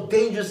 They're the most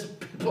dangerous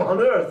people on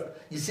earth.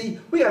 You see,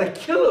 we got to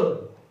kill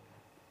them.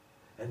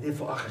 And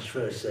therefore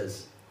Achashverosh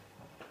says,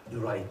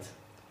 you're right.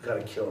 Got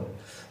to kill him.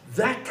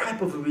 That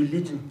type of a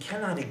religion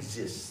cannot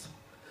exist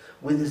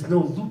where there's no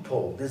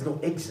loophole, there's no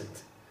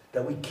exit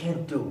that we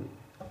can't do,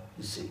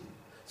 you see.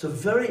 It's a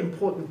very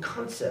important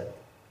concept.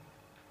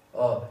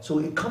 So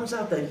it comes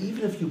out that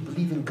even if you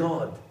believe in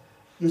God,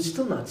 you're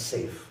still not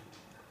safe.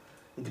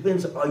 It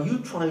depends, are you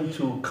trying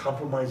to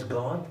compromise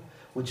God?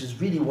 Which is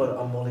really what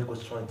Amalek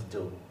was trying to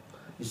do,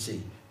 you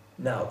see.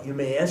 Now, you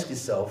may ask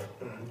yourself,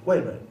 wait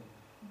a minute,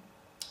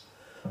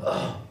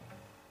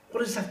 what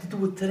does this have to do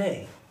with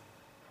today?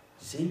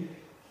 See?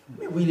 I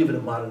mean, we live in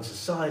a modern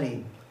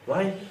society,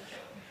 right?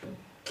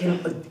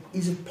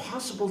 Is it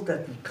possible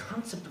that the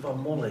concept of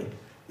Amalek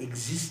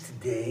exists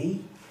today?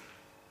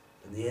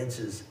 And the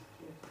answer is,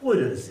 boy,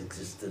 does it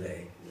exist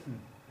today.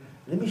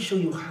 Let me show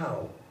you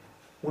how.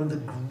 One of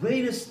the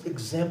greatest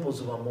examples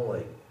of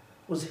Amalek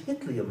was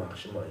Hitler, Yamach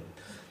Shemayim.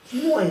 Do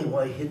you know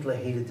why Hitler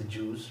hated the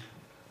Jews?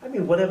 I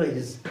mean, whatever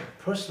his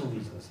personal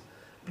reasons.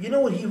 But you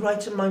know what he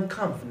writes in Mein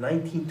Kampf in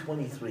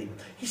 1923?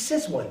 He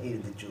says why he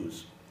hated the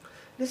Jews.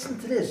 Listen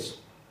to this.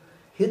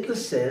 Hitler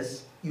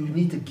says you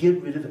need to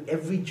get rid of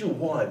every Jew.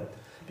 Why?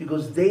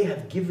 Because they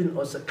have given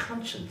us a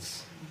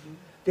conscience.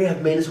 They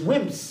have made us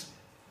wimps.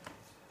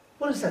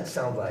 What does that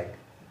sound like?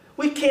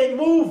 We can't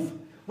move.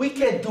 We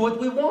can't do what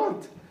we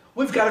want.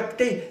 We've got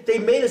to, they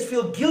made us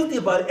feel guilty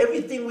about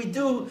everything we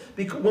do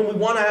because when we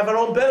want to have our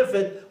own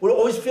benefit, we're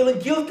always feeling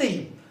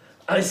guilty.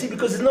 I see,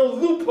 because there's no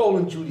loophole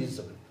in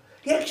Judaism.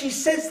 He actually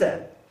says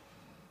that.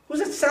 What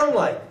does that sound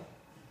like?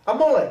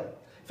 Amalek.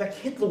 In fact,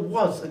 Hitler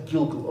was a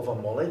Gilgal of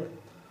Amalek.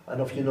 I don't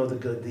know if you know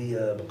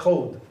the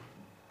code.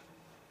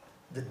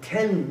 The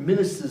 10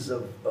 ministers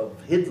of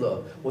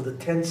Hitler were the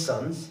 10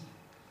 sons,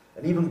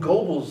 and even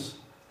Goebbels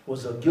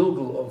was a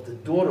Gilgal of the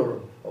daughter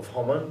of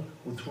Haman,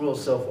 who threw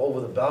herself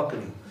over the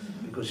balcony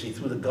because she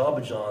threw the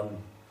garbage on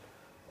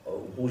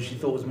who she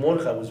thought was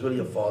Mordechai, was really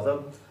her father,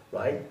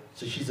 right?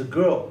 So she's a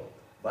girl,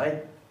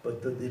 right?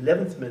 But the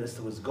 11th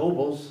minister was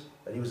Goebbels,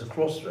 and he was a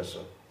cross-dresser.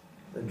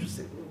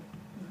 Interesting.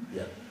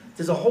 Yeah.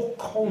 There's a whole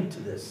code to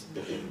this,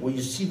 where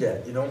you see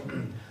that, you know.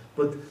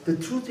 But the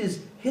truth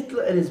is,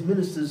 Hitler and his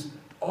ministers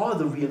are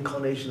the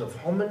reincarnation of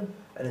Haman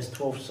and his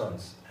 12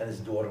 sons, and his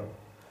daughter,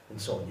 and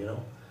so on, you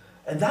know.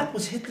 And that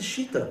was Hitler's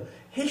Shita.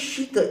 His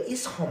Shita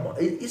is Haman,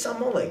 is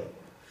Amalek.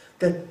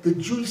 That the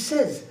Jew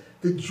says,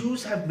 the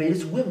Jews have made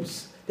us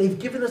wimps. They've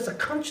given us a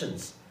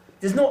conscience.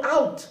 There's no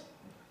out.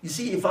 You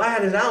see, if I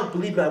had an out,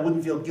 believe me, I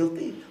wouldn't feel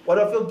guilty. Why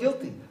do I feel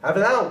guilty? I have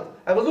an out.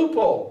 I have a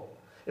loophole.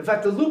 In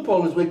fact, the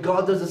loophole is where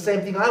God does the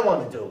same thing I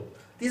want to do.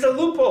 These are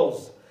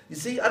loopholes. You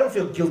see, I don't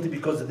feel guilty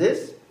because of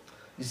this.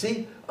 You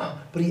see?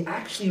 But he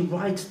actually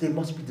writes they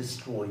must be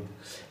destroyed.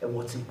 And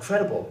what's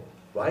incredible,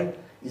 right,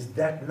 is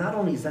that not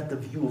only is that the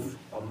view of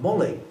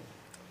Amalek,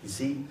 you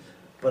see,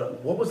 but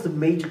what was the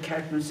major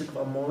characteristic of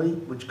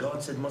Amalek, which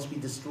God said must be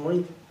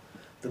destroyed?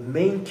 The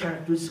main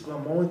characteristic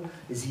of Amalek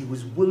is he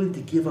was willing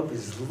to give up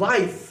his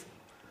life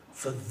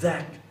for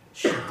that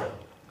Shitta.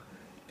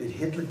 Did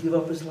Hitler give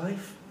up his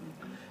life?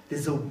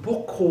 There's a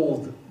book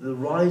called The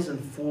Rise and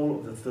Fall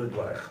of the Third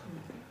Reich.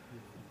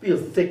 Be a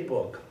thick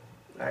book.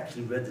 I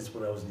actually read this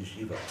when I was in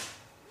yeshiva.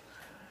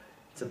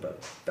 It's about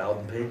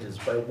 1,000 pages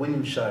by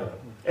William Shirer.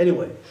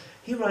 Anyway,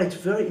 he writes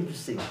very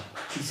interesting.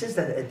 He says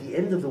that at the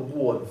end of the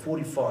war in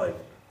 45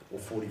 or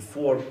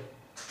 44,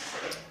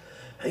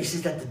 he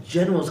says that the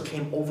generals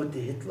came over to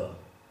Hitler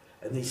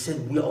and they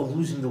said, we are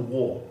losing the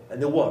war. And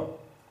they were.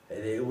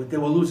 They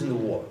were losing the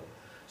war.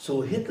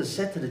 So Hitler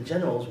said to the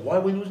generals, why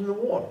are we losing the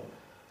war?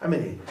 I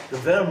mean, the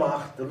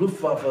Wehrmacht, the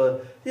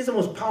Luftwaffe, these are the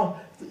most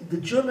powerful. The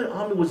German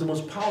army was the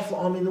most powerful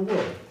army in the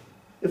world.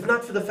 If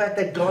not for the fact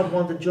that God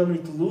wanted Germany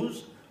to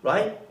lose,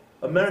 right?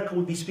 America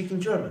would be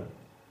speaking German,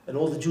 and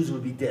all the Jews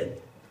would be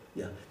dead.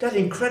 Yeah, that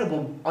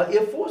incredible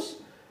air force,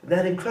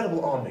 that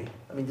incredible army.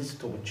 I mean, this is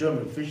talking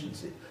German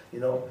efficiency.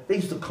 You know, they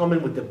used to come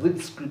in with the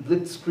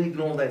blitzkrieg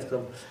and all that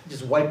stuff,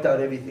 just wiped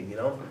out everything. You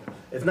know,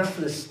 if not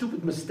for the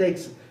stupid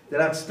mistakes, they're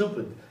not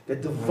stupid. They're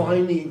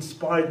divinely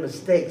inspired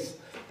mistakes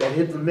that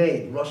Hitler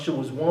made. Russia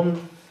was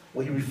one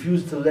where he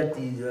refused to let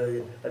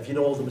the, if you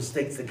know all the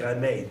mistakes the guy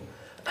made.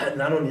 And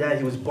not only that,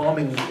 he was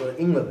bombing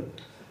England,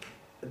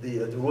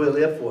 the Royal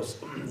Air Force.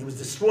 He was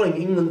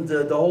destroying England,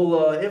 the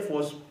whole Air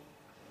Force.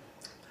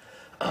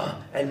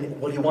 And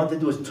what he wanted to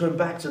do is turn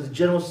back. So the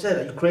general said,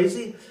 are you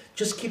crazy?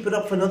 Just keep it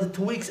up for another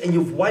 2 weeks and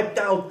you've wiped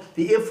out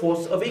the Air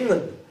Force of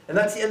England. And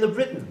that's the end of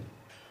Britain.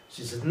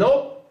 She said,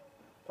 no,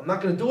 I'm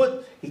not going to do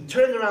it. He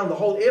turned around the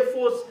whole Air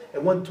Force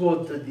and went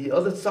toward the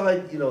other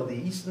side, you know, the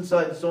eastern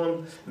side and so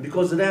on. And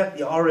because of that,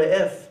 the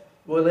RAF,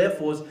 Royal Air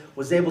Force,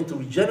 was able to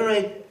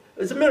regenerate.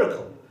 It's a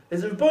miracle.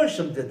 As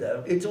Bershom did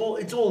that. It's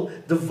all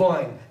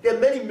divine. There are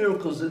many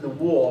miracles in the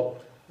war,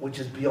 which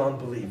is beyond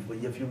belief. But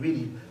if you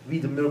really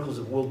read the miracles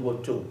of World War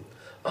II.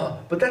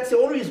 But that's the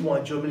only reason why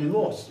Germany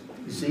lost,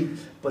 you see.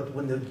 But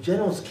when the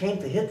generals came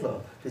to Hitler,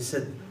 they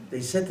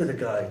said to the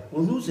guy,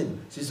 we're losing.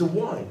 So he said,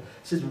 why? He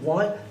says,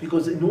 why?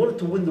 Because in order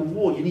to win the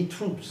war, you need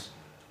troops.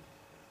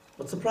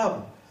 What's the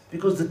problem?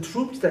 Because the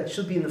troops that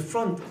should be in the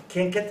front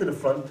can't get to the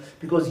front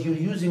because you're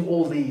using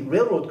all the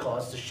railroad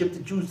cars to ship the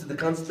Jews to the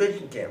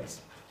concentration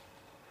camps.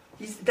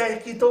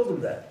 He told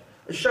them that.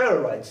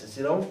 Shirer writes this,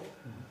 you know.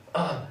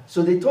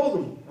 So they told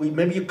him,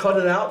 maybe you cut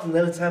it out and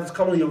then it's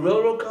come on your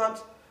railroad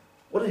cars.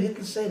 What did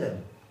Hitler say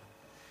then?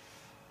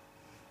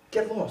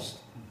 Get lost.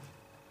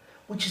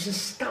 Which is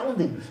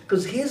astounding,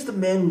 because here's the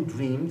man who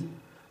dreamed,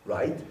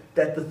 right,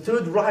 that the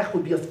Third Reich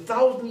would be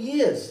 1,000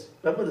 years.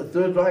 Remember the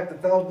Third Reich,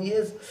 1,000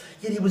 years?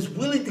 Yet he was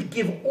willing to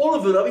give all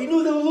of it up. He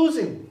knew they were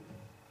losing.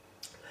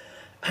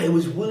 And he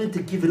was willing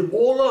to give it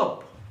all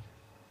up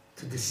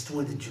to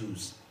destroy the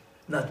Jews.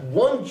 Not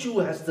one Jew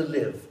has to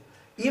live,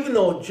 even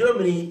though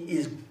Germany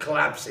is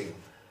collapsing.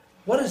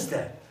 What is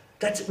that?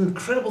 That's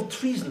incredible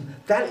treason.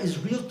 That is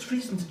real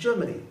treason to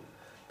Germany.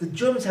 The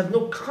Germans have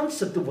no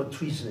concept of what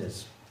treason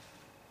is.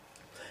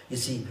 You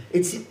see,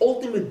 it's the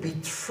ultimate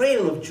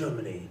betrayal of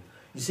Germany.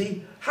 You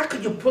see, how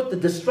could you put the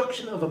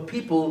destruction of a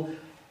people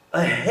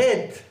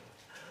ahead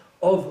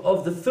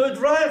of the Third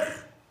Reich?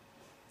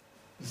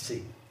 You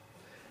see,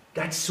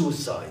 that's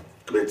suicide.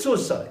 Commit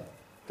suicide.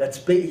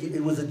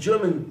 It was a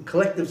German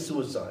collective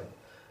suicide.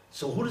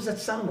 So who does that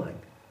sound like?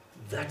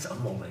 That's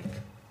Amalek,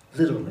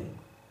 literally.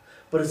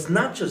 But it's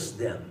not just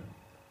them,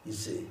 you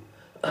see.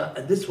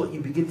 And this is what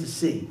you begin to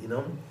see, you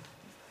know.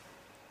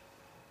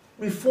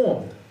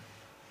 Reformed,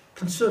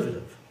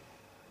 conservative,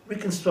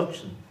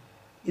 Reconstruction.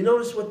 You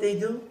notice what they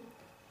do?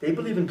 They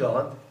believe in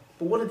God,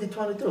 but what are they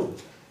trying to do?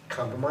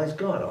 Compromise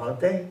God, aren't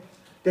they?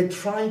 They're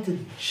trying to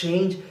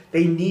change.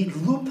 They need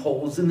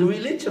loopholes in the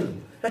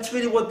religion. That's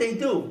really what they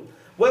do.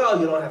 Well,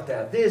 you don't have to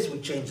have this, we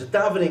change the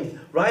davening,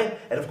 right?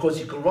 And of course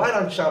you can write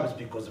on Shabbos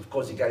because of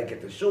course you got to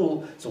get to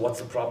shul, so what's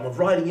the problem of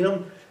writing, you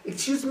know?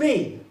 Excuse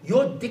me,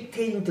 you're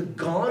dictating to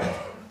God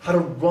how to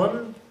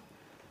run?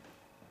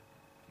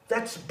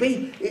 It's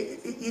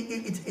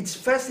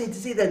fascinating to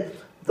see that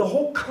the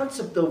whole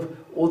concept of,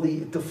 or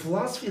the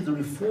philosophy of the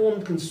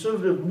Reformed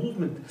conservative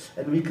movement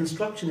and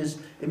Reconstruction is,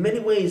 in many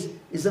ways,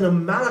 is an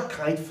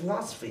Amalekite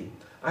philosophy.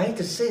 I hate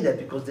to say that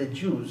because they're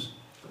Jews,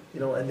 you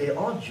know, and they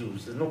are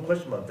Jews, there's no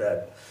question about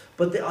that.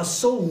 But they are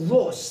so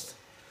lost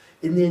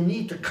in their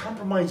need to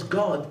compromise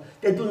God,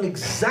 they're doing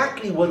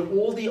exactly what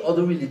all the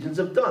other religions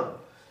have done.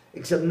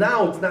 Except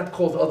now it's not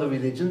called other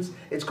religions,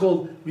 it's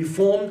called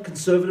Reformed,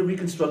 Conservative,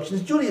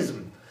 Reconstructionist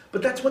Judaism.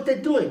 But that's what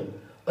they're doing.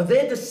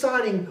 They're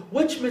deciding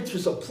which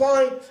mitzvahs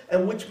apply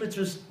and which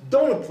mitzvahs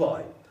don't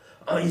apply.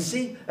 You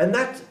see? And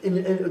that,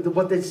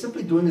 what they're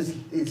simply doing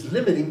is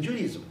limiting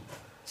Judaism.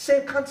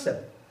 Same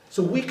concept.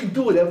 So we can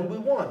do whatever we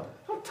want.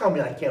 Don't tell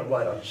me I can't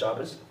write on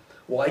Shabbos,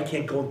 or I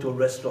can't go into a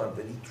restaurant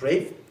and eat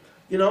treif.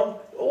 You know,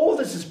 all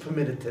this is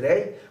permitted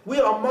today. We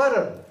are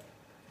modern.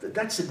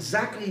 That's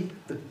exactly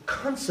the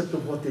concept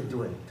of what they're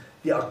doing.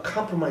 They are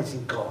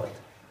compromising God.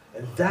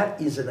 And that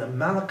is an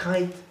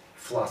Amalekite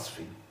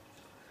philosophy,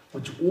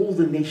 which all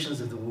the nations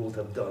of the world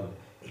have done,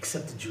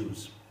 except the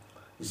Jews,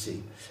 you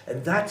see.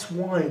 And that's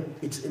why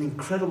it's an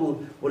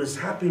incredible, what is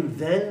happening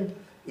then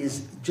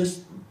is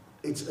just,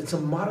 it's a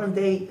modern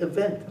day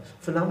event,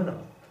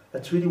 phenomenon.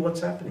 That's really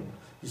what's happening,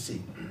 you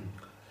see.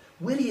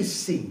 Where do you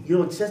see, you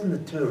know, it says in the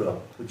Torah,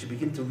 which you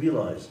begin to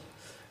realize,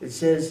 it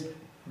says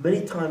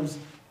many times,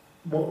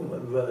 the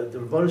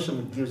Rebbeinu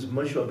Shalom gives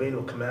Moshe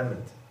Rabbeinu a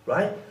commandment,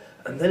 right?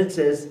 And then it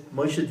says,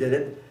 Moshe did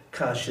it,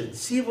 Kasher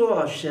Tzivo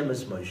Hashem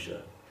es Moshe,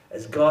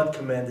 as God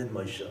commanded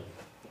Moshe.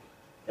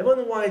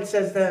 Everyone know why it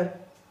says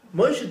that?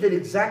 Moshe did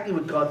exactly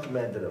what God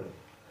commanded him.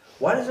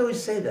 Why does it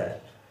always say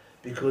that?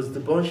 Because the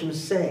Rebbeinu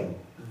is saying,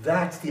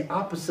 that's the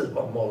opposite of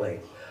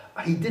Amalek.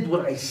 He did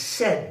what I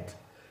said.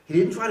 He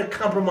didn't try to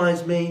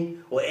compromise me,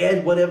 or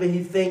add whatever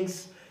he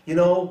thinks, you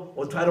know,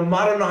 or try to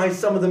modernize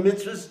some of the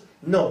mitzvahs.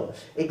 No,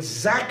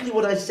 exactly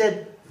what I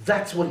said,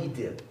 that's what he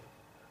did.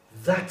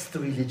 That's the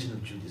religion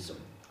of Judaism.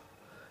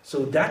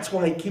 So that's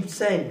why I keep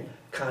saying,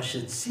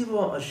 Kasher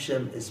Tzivo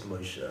Hashem es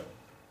Moshe.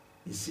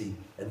 You see,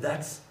 and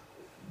that's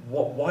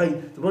why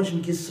the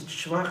Moshe gives such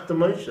shvach to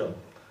Moshe.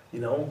 You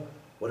know,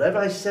 whatever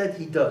I said,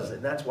 he does.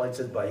 And that's why it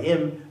said by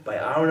him, by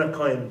Aaron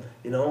HaKohen,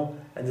 you know,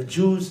 and the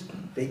Jews,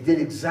 they did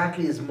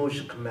exactly as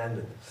Moshe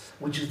commanded,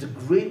 which was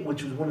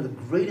one of the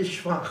greatest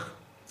shvach,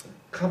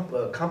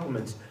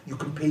 compliments you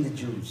can pay the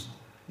Jews.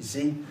 You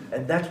see?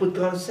 And that's what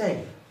God is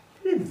saying.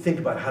 He didn't think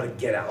about how to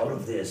get out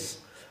of this,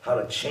 how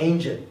to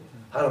change it,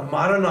 how to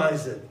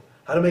modernize it,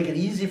 how to make it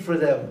easy for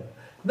them.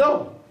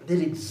 No, he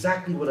did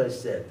exactly what I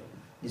said.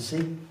 You see?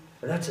 And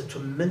that's a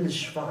tremendous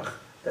shvach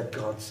that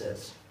God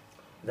says.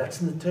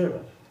 That's in the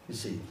Torah, you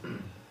see.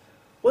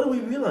 What do we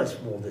realize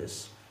from all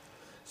this?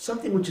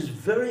 Something which is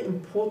very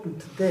important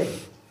today,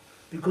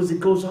 because it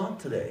goes on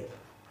today,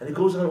 and it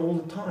goes on all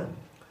the time.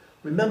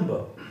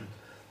 Remember,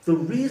 the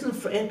reason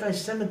for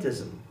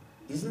anti-Semitism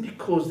isn't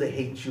because they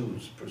hate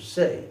Jews per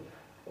se,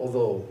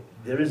 although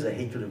there is a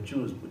hatred of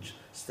Jews which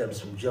stems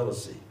from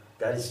jealousy.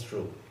 That is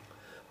true.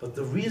 But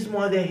the reason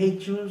why they hate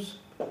Jews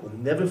will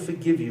never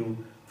forgive you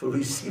for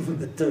receiving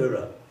the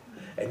Torah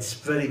and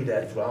spreading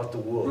that throughout the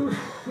world.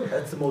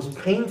 That's the most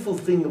painful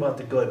thing about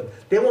the God.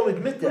 They won't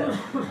admit that.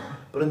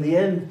 But in the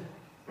end,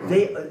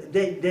 they're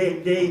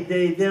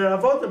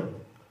avodim.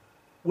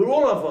 We're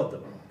all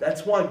avodim.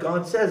 That's why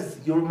God says,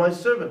 you're my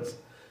servants.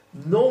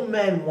 No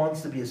man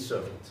wants to be a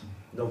servant.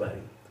 Nobody.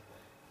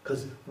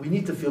 Because we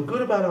need to feel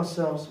good about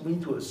ourselves. We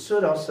need to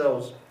assert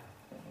ourselves.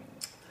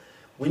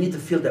 We need to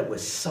feel that we're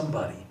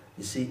somebody,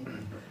 you see.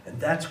 And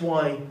that's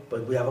why,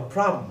 but we have a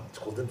problem. It's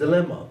called the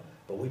dilemma.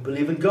 But we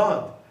believe in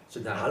God. So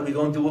now how do we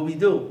go and do what we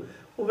do?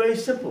 Well, very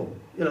simple.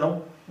 You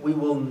know, we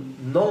will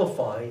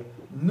nullify,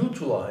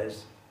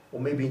 neutralize, or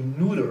maybe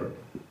neuter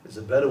is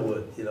a better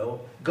word, you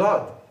know,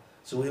 God.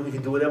 So we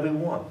can do whatever we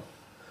want.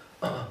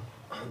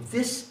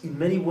 This, in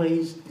many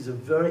ways, is a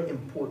very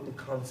important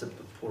concept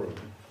of Purim.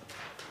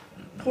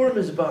 Purim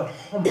is about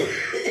Haman,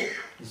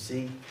 you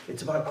see.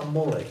 It's about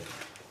Amalek,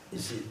 you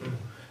see.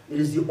 It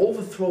is the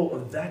overthrow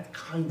of that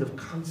kind of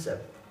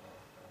concept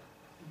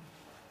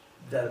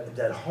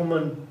that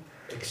Haman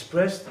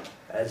expressed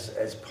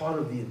as part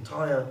of the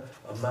entire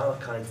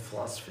Amalekite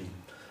philosophy,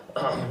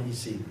 you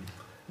see.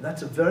 And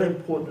that's a very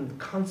important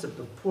concept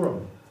of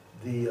Purim,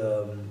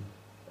 the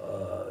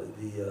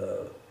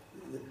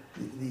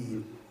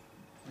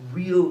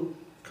real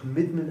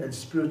commitment and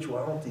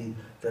spirituality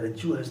that a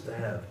Jew has to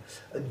have.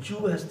 A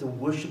Jew has to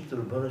worship the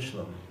Rebbeinu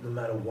Shalom no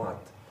matter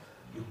what.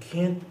 You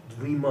can't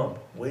dream up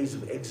ways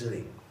of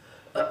exiting.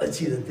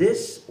 It's either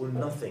this or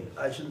nothing.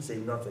 I shouldn't say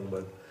nothing,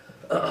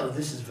 but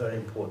this is very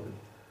important.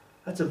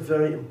 That's a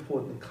very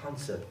important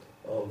concept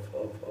of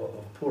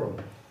Purim.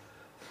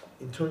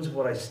 In terms of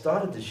what I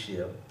started this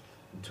year,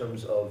 in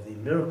terms of the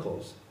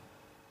miracles,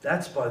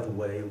 that's, by the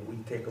way, we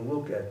take a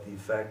look at the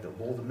fact of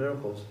all the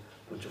miracles,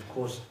 which of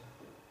course,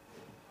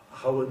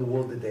 how in the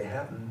world did they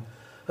happen?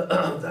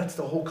 That's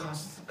the whole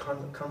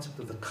concept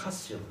of the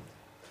costume.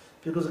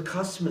 Because a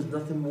costume is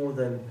nothing more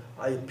than,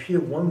 I appear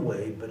one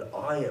way, but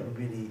I am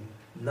really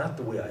not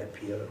the way I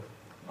appear.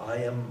 I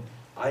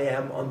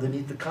am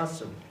underneath the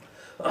costume.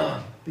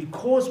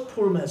 Because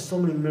Purim has so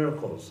many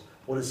miracles,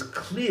 what is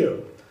clear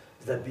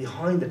is that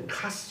behind the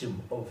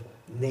costume of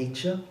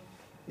nature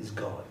is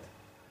God.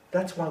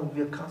 That's why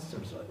we wear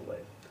costumes, by the way.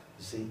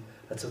 You see,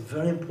 that's a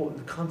very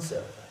important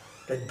concept,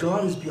 that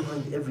God is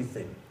behind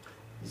everything.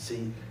 You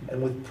see,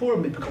 and with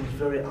Purim it becomes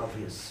very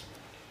obvious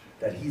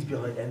that He's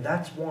behind, and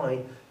that's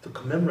why to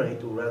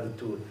commemorate, or rather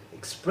to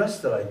express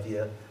that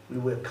idea, we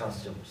wear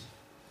costumes.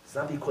 It's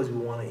not because we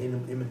want to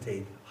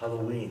imitate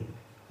Halloween.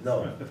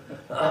 No.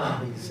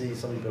 You see,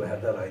 some people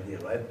have that idea,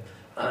 right?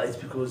 It's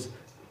because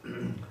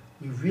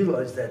we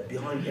realize that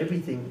behind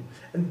everything,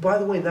 and by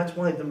the way, that's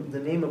why the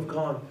name of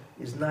God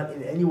is not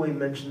in any way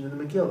mentioned in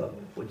the Megillah,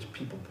 which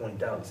people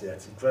point out and say,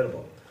 that's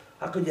incredible.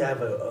 How could you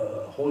have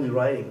a holy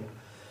writing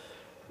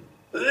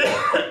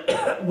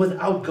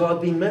without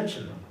God being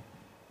mentioned?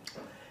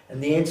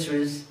 And the answer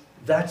is,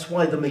 That's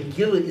why the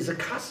Megillah is a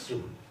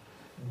costume.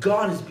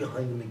 God is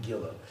behind the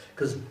Megillah.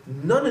 Because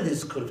none of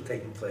this could have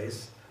taken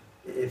place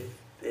if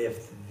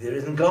there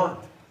isn't God.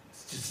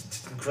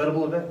 It's an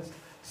incredible event.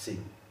 See,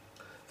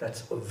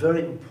 that's a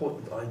very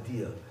important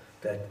idea,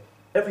 that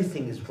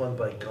everything is run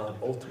by God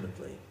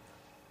ultimately.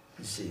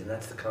 You see, and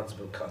that's the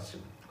concept of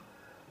costume.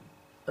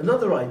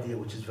 Another idea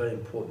which is very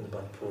important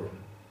about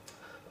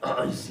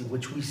Purim, you see,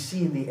 which we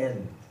see in the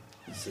end,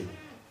 you see.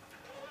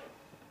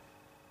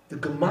 The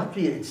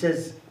Gematria, it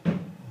says,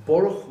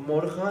 Baruch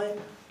Mordechai,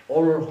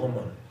 Oror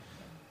Haman.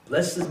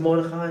 Blessed is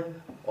Mordechai,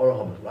 Oror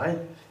Haman, right?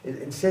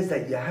 It says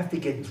that you have to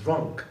get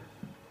drunk,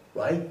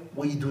 right?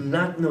 Where you do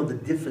not know the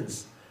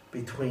difference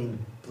between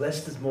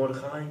blessed is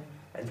Mordechai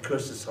and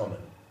cursed is Haman.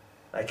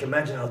 I can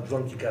imagine how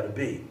drunk you got to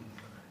be.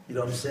 You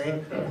know what I'm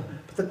saying?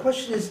 But the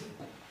question is,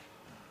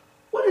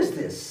 what is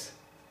this?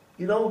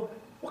 You know,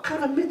 what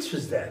kind of mitzvah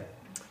is that?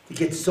 To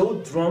get so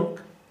drunk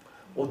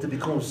or to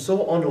become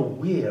so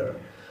unaware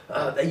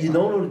that you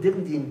don't know the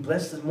difference between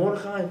blessed is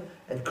Mordechai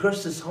and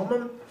cursed is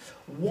Haman?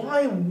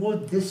 Why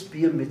would this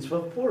be a mitzvah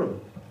of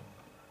Purim?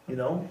 You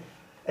know?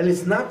 And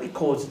it's not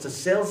because it's a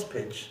sales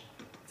pitch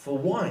for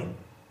wine.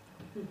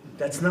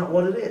 That's not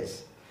what it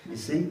is. You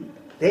see?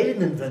 They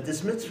didn't invent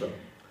this mitzvah.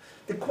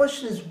 The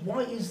question is,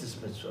 why is this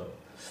mitzvah?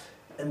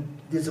 And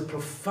there's a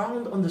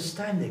profound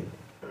understanding,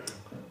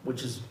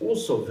 which is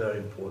also very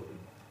important.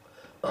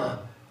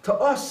 To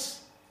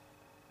us,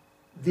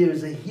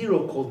 there's a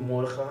hero called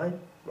Mordechai,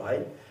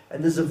 right?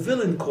 And there's a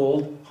villain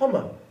called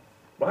Haman,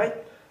 right?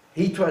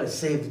 He tried to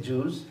save the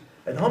Jews,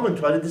 and Haman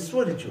tried to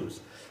destroy the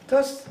Jews. To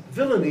us,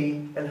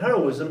 villainy and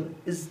heroism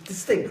is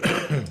distinct.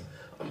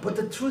 But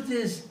the truth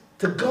is,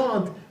 to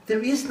God, there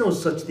is no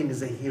such thing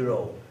as a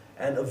hero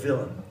and a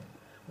villain.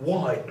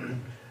 Why?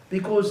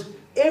 Because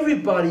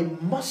everybody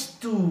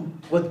must do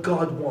what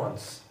God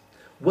wants.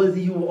 Whether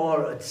you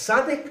are a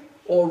tzaddik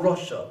or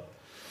Rasha,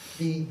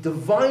 the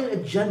divine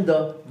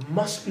agenda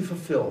must be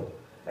fulfilled.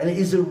 And it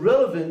is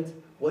irrelevant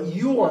what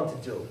you want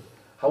to do.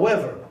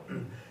 However,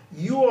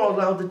 you are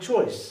allowed the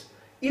choice.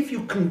 If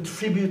you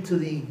contribute to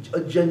the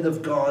agenda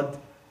of God,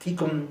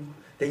 tikkun,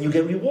 then you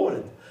get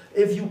rewarded.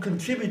 If you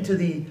contribute to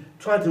the,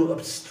 try to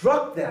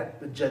obstruct that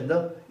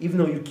agenda, even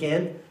though you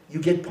can't, you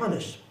get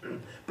punished.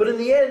 But in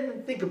the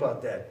end, think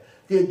about that.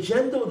 The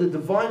agenda, or the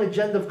divine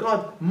agenda of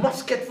God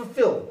must get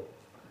fulfilled.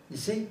 You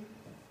see?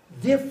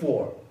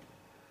 Therefore,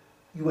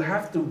 you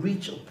have to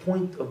reach a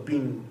point of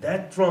being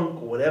that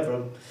drunk or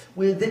whatever,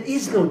 where there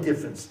is no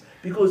difference.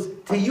 Because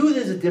to you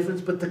there's a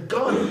difference, but to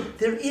God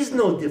there is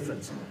no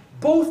difference.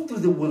 Both do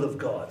the will of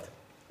God,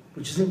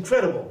 which is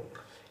incredible.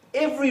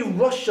 Every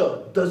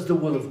Rasha does the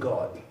will of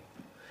God.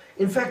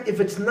 In fact, if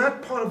it's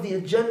not part of the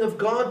agenda of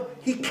God,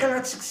 he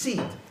cannot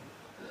succeed.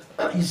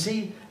 You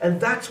see? And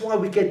that's why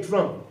we get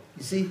drunk.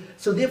 You see?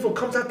 So therefore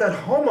comes out that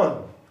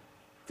Haman.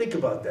 Think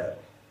about that.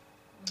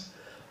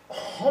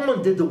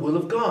 Haman did the will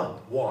of God.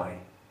 Why?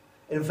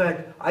 In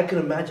fact, I can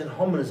imagine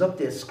Haman is up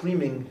there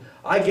screaming,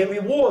 I get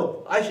reward.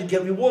 I should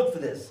get reward for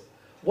this.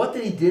 What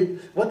did he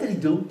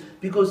do?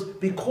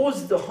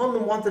 Because the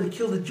Haman wanted to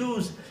kill the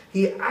Jews,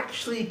 he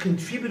actually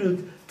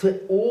contributed to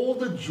all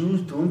the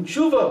Jews doing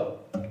tshuva.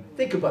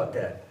 Think about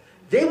that.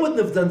 They wouldn't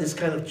have done this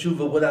kind of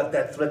tshuva without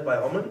that threat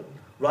by Haman,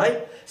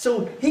 right?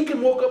 So he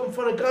can walk up in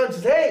front of God and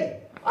say, hey,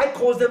 I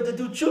caused them to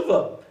do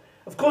tshuva.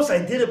 Of course I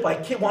did it,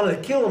 but I wanted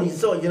to kill him. He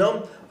saw, you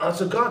know.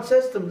 So God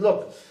says to him,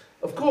 look,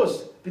 of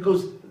course,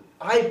 because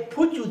I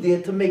put you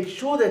there to make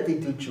sure that they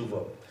do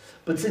tshuva.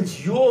 But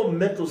since your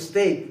mental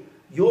state,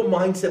 your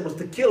mindset was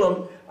to kill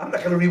him, I'm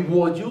not going to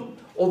reward you.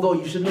 Although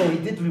you should know he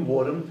did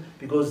reward him,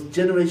 because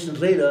generations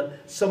later,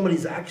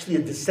 somebody's actually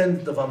a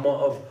descendant of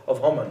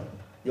Haman.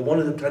 You're one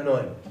of the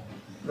Tanoim.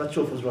 I'm not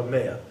sure if it was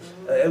Rameya.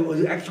 It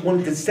was actually one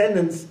of the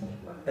descendants,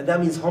 and that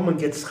means Haman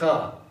gets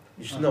schar.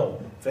 You should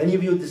know. If any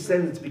of your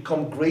descendants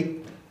become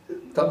great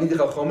Talmidei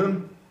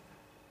Chachamim,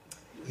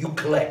 you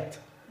collect.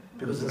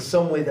 Because in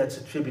some way that's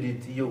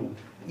attributed to you,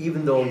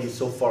 even though you're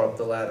so far up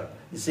the ladder.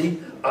 You see?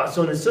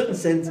 So in a certain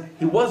sense,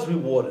 he was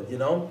rewarded, you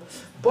know?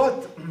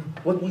 But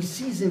what we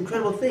see is an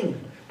incredible thing,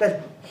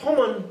 that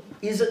Haman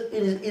is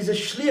a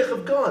shliach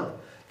of God.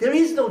 There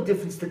is no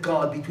difference to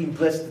God between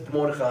blessed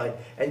Mordechai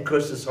and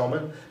cursed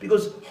Haman,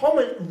 because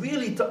Haman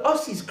really, to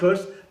us, he's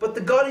cursed, but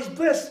to God he's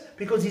blessed,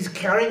 because he's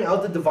carrying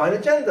out the divine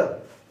agenda.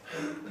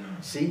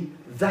 See?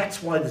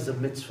 That's why there's a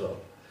mitzvah,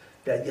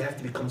 that you have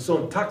to become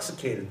so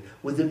intoxicated,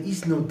 where there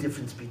is no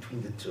difference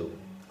between the two.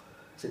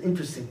 It's an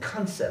interesting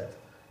concept,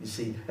 you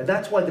see. And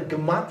that's why the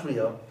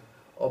gematria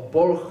of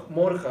Baruch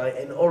Mordechai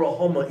and Oror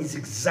Haman is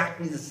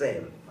exactly the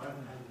same.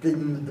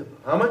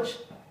 How much?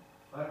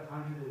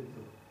 502.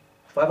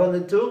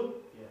 502?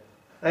 Yeah.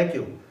 Thank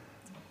you.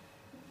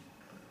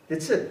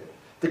 That's it.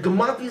 The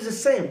gematria is the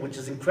same, which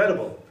is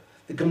incredible.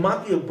 The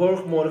gematria of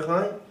Baruch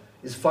Mordechai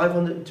is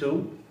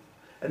 502,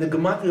 and the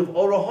gematria of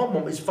Oror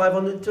Haman is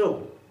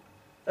 502.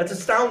 That's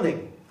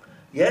astounding.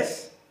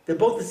 Yes? They're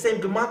both the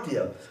same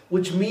gematria,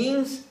 which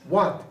means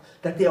what?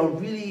 That they are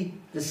really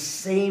the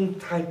same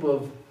type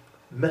of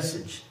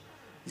message.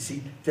 You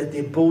see, that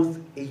they're both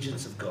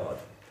agents of God.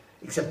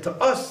 Except to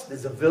us,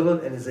 there's a villain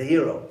and there's a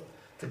hero.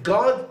 To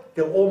God,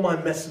 they're all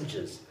my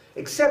messengers.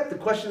 Except the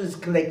question is,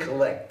 can they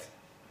collect?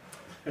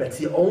 That's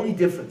the only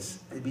difference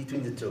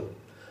between the two.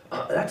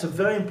 That's a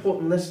very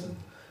important lesson.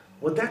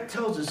 What that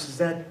tells us is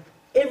that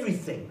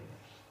everything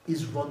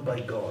is run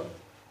by God,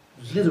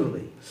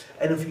 literally.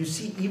 And if you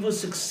see evil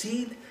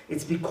succeed,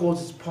 it's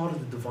because it's part of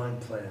the divine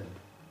plan.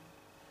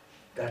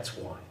 That's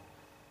why.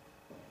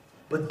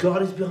 But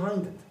God is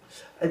behind it.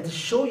 And to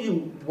show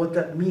you what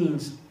that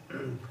means,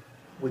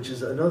 which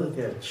is another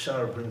thing that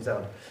Shara brings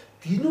out,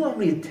 do you know how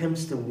many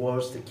attempts there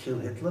was to kill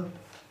Hitler?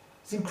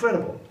 It's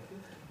incredible.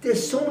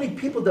 There's so many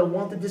people that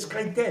wanted this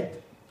guy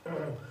dead.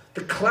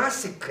 The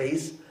classic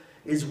case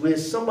is where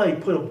somebody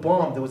put a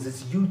bomb. There was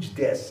this huge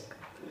desk,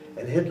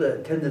 and Hitler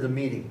attended a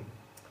meeting,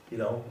 you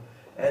know,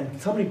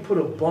 and somebody put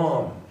a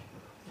bomb,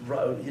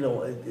 you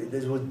know,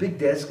 there was a big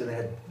desk and it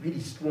had really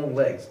strong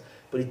legs,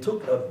 but he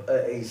took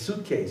a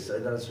suitcase,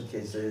 not a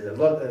suitcase,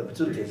 a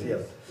suitcase, yeah.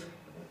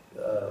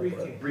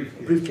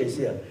 Briefcase,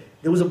 yeah.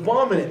 There was a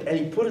bomb in it, and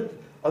he put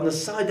it on the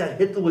side that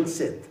Hitler would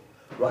sit,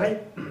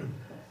 right?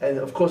 And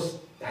of course,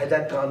 had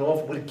that gone off,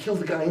 it would have killed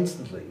the guy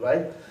instantly,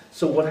 right?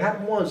 So what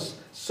happened was,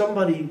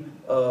 somebody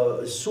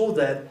saw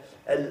that,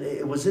 and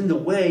it was in the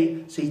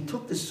way, so he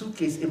took the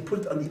suitcase and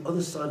put it on the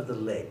other side of the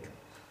leg.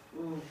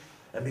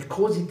 And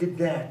because he did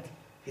that,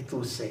 Hitler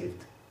was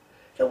saved.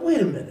 Now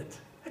wait a minute,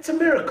 that's a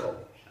miracle.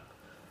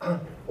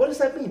 What does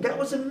that mean? That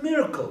was a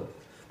miracle,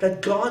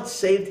 that God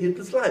saved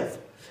Hitler's life.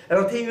 And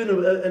I'll tell you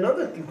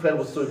another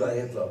incredible story about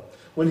Hitler.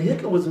 When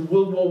Hitler was in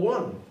World War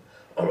I,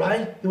 all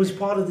right, he was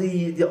part of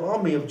the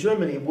army of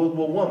Germany in World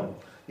War I,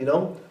 you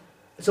know.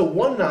 So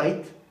one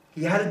night,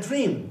 he had a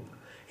dream.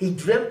 He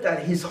dreamt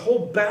that his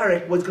whole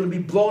barrack was going to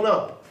be blown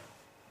up.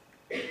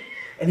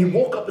 And he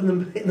woke up in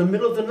the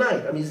middle of the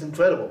night. I mean, it's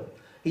incredible.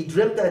 He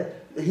dreamt that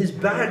his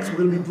barracks were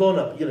going to be blown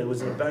up. You know, it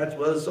was in a barracks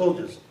with other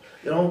soldiers.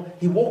 You know,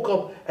 he woke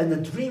up and the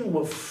dream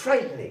was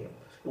frightening.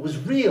 It was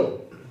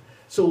real.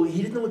 So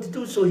he didn't know what to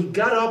do. So he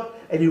got up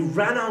and he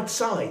ran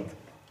outside.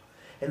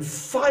 And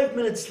 5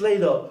 minutes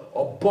later,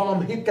 a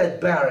bomb hit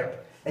that barrack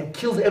and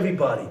killed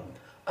everybody.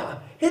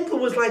 Hitler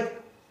was like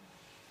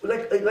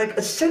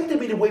a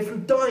centimeter away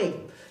from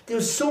dying. There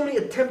were so many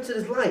attempts in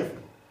his life.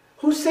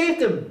 Who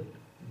saved him?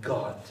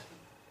 God.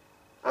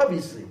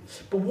 Obviously.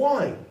 But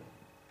why?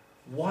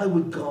 Why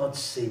would God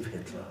save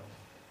Hitler?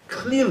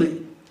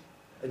 Clearly,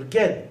 and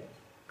again,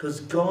 because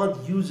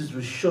God uses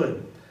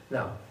Rishonim.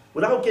 Now,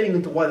 without getting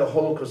into why the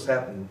Holocaust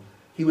happened,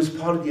 he was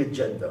part of the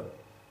agenda.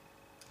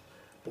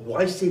 But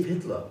why save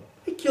Hitler?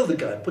 He killed the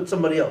guy, put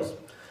somebody else.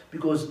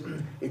 Because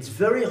it's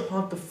very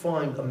hard to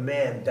find a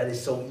man that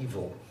is so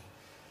evil.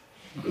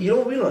 You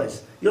don't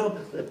realize, you know,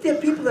 there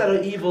are people that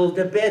are evil,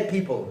 they're bad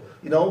people,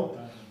 you know,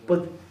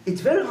 but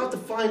it's very hard to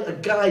find a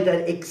guy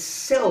that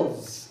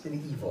excels in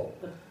evil.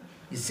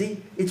 You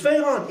see, it's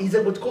very hard. He's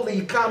what's called a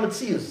Yikar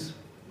Metzius.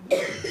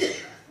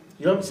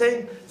 You know what I'm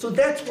saying? So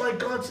that's why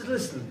God said,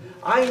 listen,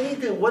 I need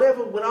to,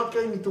 whatever, without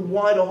getting into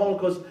why the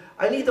Holocaust,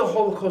 I need the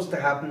Holocaust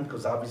to happen,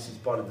 because obviously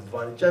it's part of the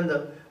divine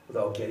agenda,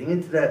 without getting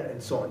into that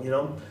and so on, you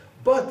know.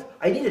 But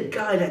I need a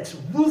guy that's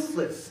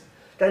ruthless,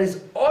 that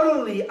is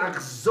utterly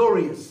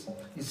uxorious.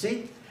 You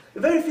see?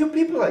 Very few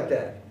people like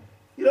that.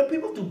 You know,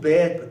 people do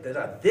bad, but they're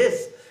not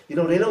this. You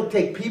know, they don't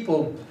take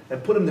people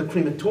and put them in the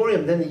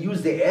crematorium, then they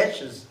use their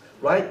ashes,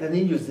 right? Then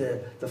they use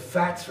the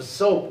fats for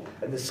soap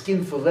and the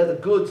skin for leather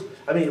goods.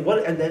 I mean,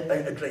 what, and then,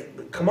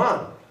 like, come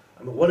on.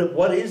 I mean,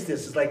 what is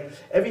this? It's like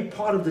every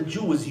part of the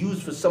Jew was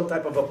used for some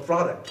type of a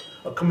product,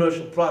 a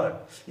commercial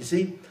product. You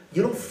see?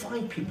 You don't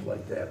find people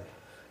like that.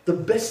 The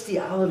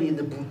bestiality and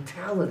the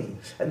brutality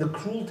and the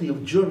cruelty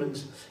of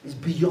Germans is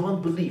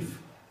beyond belief.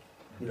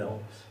 You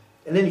know?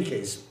 In any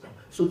case,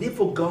 so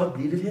therefore God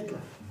needed Hitler.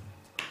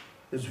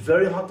 It's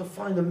very hard to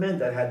find a man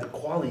that had the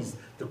qualities,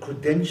 the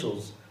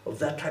credentials of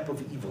that type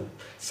of evil.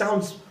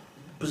 Sounds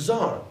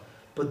bizarre,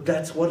 but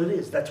that's what it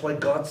is. That's why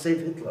God saved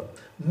Hitler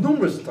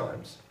numerous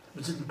times,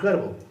 which is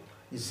incredible,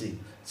 you see.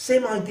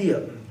 Same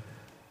idea.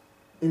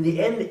 In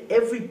the end,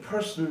 every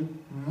person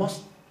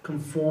must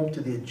conform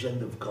to the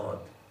agenda of God.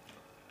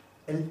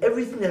 And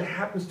everything that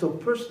happens to a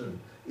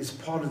person is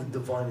part of the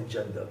divine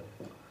agenda.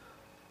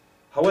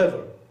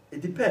 However,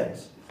 it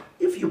depends.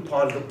 If you're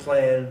part of the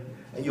plan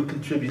and you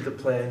contribute to the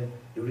plan,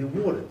 you're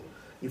rewarded.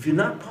 If you're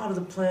not part of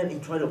the plan and you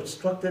try to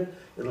obstruct it,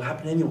 it'll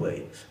happen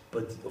anyway.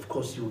 But of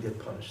course you will get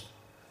punished.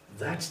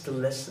 That's the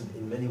lesson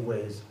in many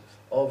ways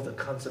of the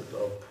concept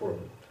of Purim,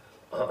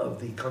 of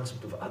the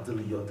concept of Adar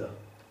Yoda,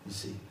 you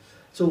see.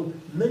 So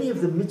many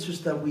of the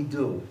mitzvahs that we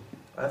do,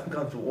 I haven't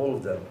gone through all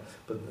of them,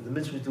 but the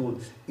mitzvah we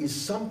do is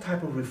some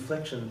type of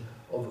reflection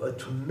of a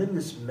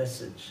tremendous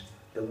message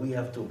that we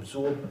have to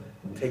absorb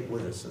and take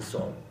with us and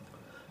so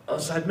on.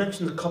 So I've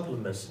mentioned a couple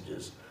of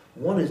messages.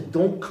 One is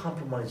don't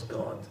compromise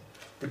God.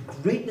 The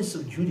greatness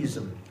of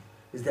Judaism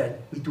is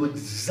that we do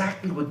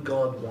exactly what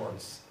God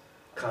wants.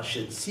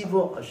 Kasher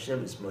tzivo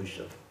Hashem is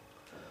Moshe.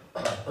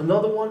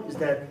 Another one is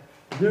that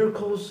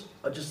miracles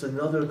are just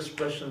another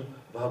expression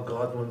of how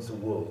God runs the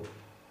world.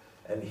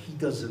 And He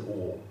does it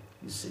all,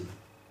 you see.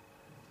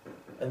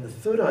 And the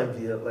third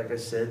idea, like I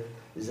said,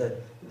 is that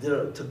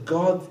to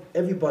God,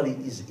 everybody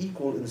is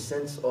equal in the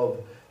sense of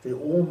they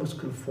all must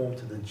conform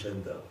to the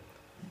agenda.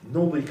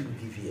 Nobody can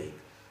deviate.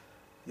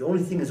 The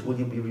only thing is, will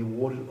you be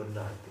rewarded or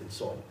not, and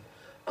so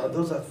on.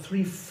 Those are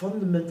three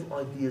fundamental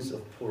ideas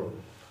of Purim,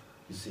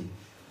 you see.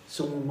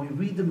 So when we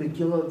read the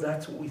Megillah,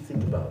 that's what we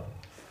think about.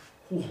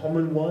 Who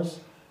Haman was,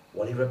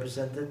 what he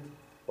represented,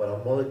 what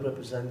Amalek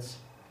represents,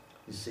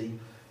 you see.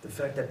 The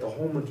fact that the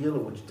whole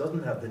Megillah, which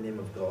doesn't have the name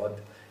of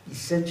God,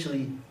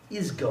 essentially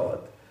is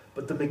God.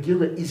 But the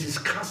Megillah is his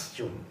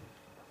costume,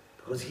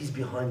 because he's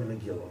behind the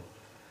Megillah.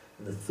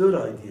 And the third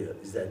idea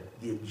is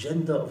that the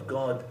agenda of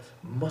God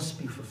must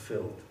be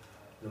fulfilled.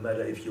 No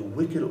matter if you're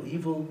wicked or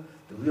evil,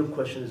 the real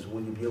question is,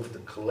 will you be able to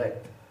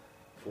collect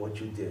for what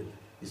you did?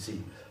 You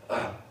see,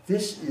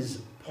 this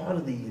is part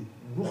of the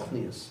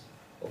ruchnius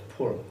of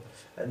Purim.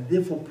 And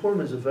therefore, Purim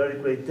is a very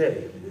great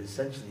day. I mean,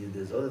 essentially,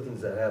 there's other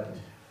things that happen,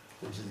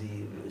 which is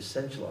the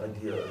essential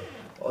idea,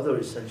 other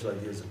essential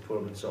ideas of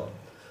Purim and so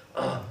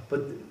on.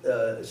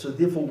 So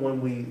therefore, when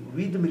we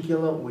read the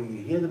Megillah, we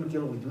hear the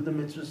Megillah, we do the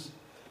mitzvahs,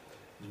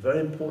 it's very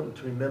important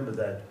to remember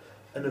that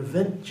an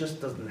event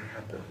just doesn't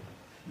happen,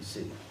 you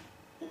see.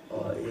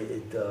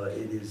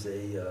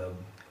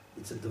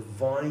 It's a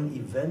divine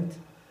event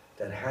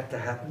that had to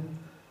happen,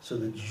 so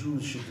the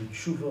Jews should do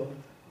tshuva.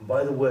 And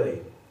by the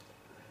way,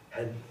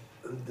 had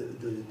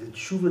the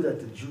tshuva that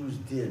the Jews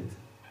did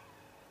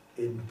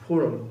in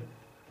Purim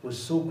was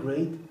so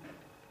great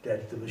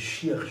that the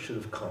Mashiach should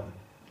have come.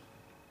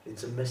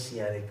 It's a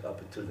messianic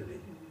opportunity.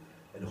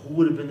 And who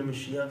would have been the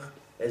Mashiach?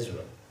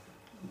 Ezra.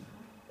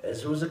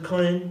 Ezra was a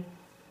Kohen, and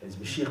it's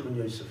Mashiach ben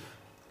Yosef.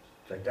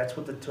 In fact, that's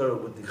what the Torah,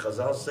 what the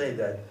Chazal say,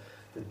 that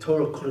the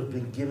Torah could have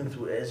been given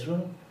through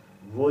Ezra.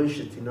 Roy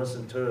Shetinos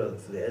and Torah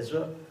through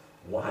Ezra.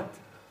 What?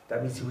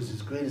 That means he was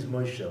as great as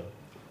Moshe.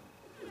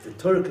 If the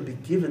Torah could be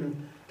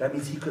given, that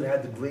means he could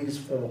have had the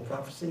greatest form of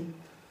prophecy,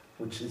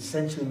 which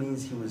essentially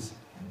means he was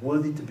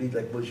worthy to be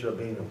like Moshe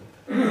Rabbeinu,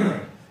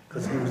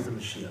 because he was the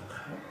Mashiach.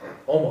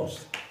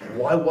 Almost.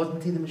 Why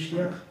wasn't he the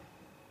Mashiach?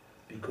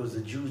 Because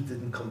the Jews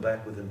didn't come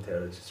back with him to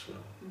Eretz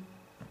Yisrael.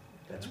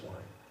 That's why.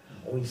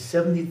 Only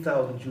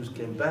 70,000 Jews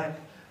came back.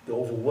 The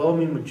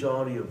overwhelming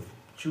majority of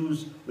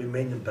Jews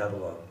remained in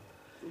Babylon.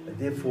 And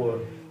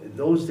therefore, in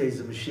those days,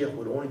 the Mashiach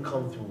would only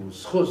come through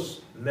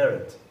schus,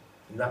 merit,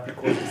 not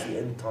because it's the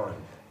end time.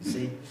 You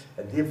see?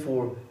 And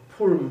therefore,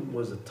 Purim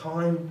was a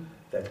time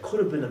that could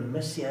have been a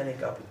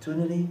messianic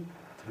opportunity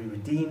to be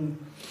redeemed,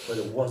 but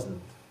it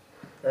wasn't.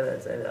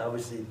 And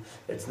obviously,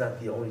 it's not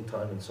the only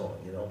time and so on,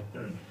 you know.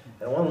 And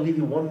I want to leave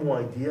you one more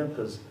idea,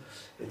 because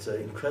it's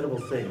an incredible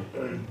thing.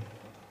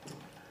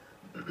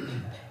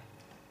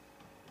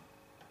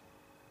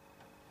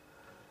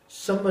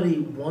 Somebody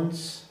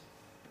once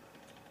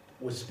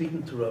was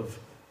speaking to Rav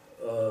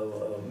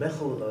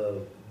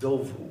Mechel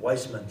Dov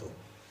Weissmantel,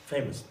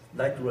 famous,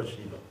 Night Rosh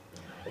Yeshiva.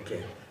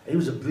 Okay, and he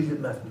was a brilliant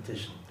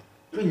mathematician,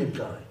 brilliant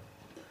guy.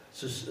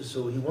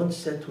 So he once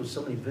said to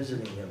somebody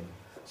visiting him,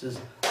 says,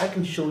 I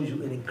can show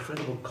you an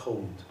incredible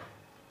code.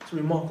 It's a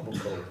remarkable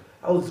code.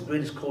 Oh, it's the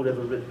greatest code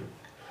ever written.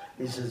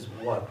 He says,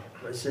 what?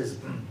 He says,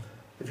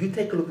 if you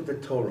take a look at the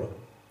Torah,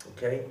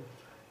 okay,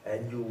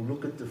 and you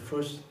look at the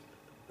first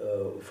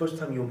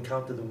time you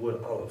encounter the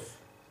word Aleph,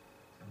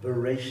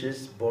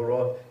 Bereshis,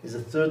 Bara, is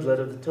the third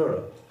letter of the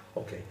Torah.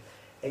 Okay,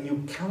 and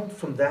you count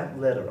from that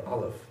letter,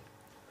 Aleph,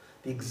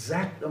 the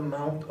exact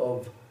amount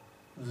of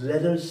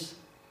letters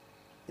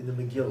in the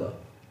Megillah.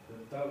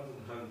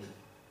 1,100.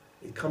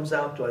 It comes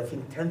out to, I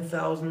think,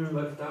 10,000.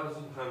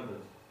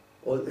 12,100.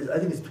 Or I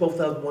think it's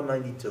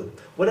 12,192.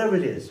 Whatever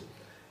it is,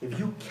 if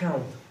you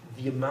count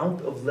the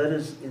amount of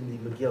letters in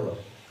the Megillah,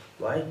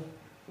 right?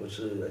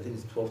 Which I think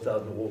is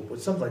 12,000 or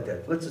something like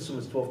that. Let's assume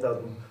it's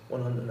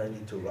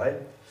 12,192,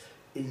 right?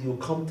 You'll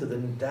come to the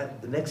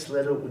next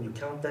letter when you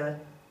count that,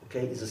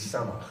 okay, is a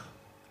samach.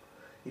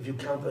 If you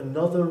count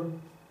another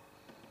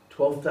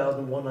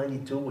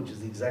 12,192, which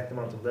is the exact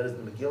amount of letters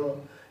in the Megillah,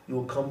 you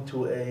will come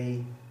to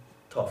a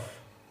tuf.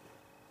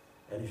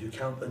 And if you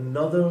count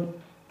another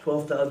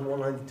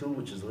 12,192,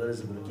 which is the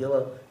letters of the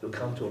Megillah, you'll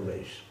come to a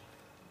reish.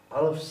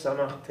 Aleph,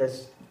 samach,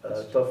 tes,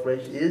 tuf,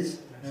 reish is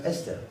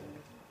Esther,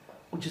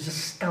 which is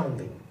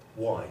astounding.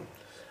 Why?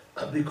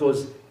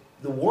 Because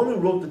the one who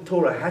wrote the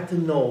Torah had to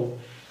know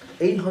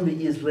 800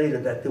 years later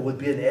that there would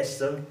be an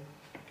Esther,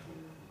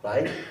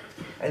 right?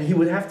 And he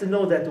would have to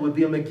know that there would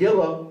be a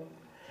Megillah,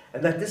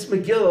 and that this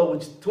Megillah,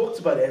 which talks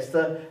about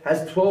Esther,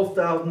 has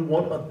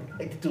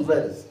 12,192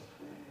 letters.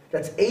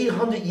 That's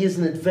 800 years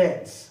in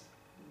advance.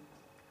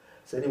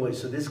 So anyway,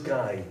 so this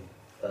guy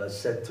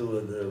said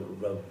to the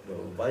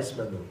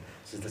Weissman,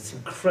 says, that's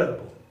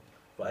incredible,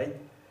 right?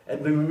 And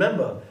we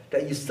remember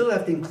that you still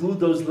have to include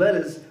those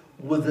letters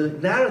with the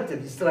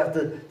narrative. You still have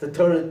to, the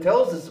Torah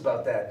tells us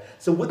about that.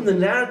 So within the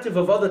narrative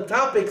of other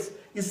topics,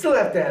 you still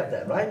have to have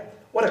that, right?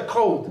 What a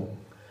code.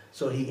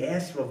 So he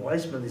asked Rav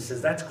Weissman, he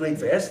says, that's great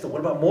for Esther. What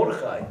about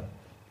Mordechai?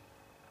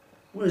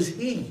 Where is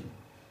he?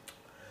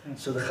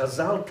 So the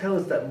Chazal tell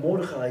us that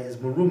Mordechai is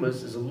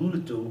Merumas, is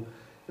alluded to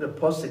in a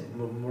pasuk,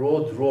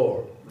 Merod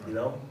Dror, you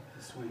know?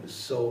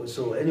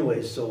 So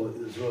anyway, so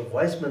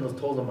Weissman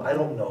told him, I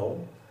don't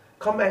know.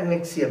 Come back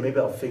next year, maybe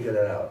I'll figure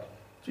that out.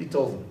 So he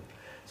told him.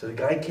 So the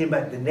guy came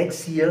back the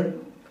next year,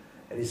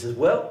 and he says,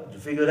 well, did you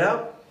figure it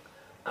out?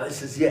 I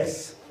says,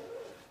 yes.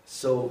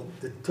 So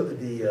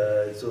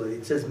so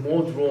it says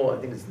more draw, I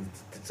think it's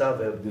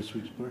Tetzav. This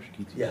week's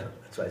Bershki. Yeah,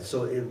 that's right.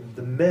 So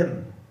the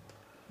mem,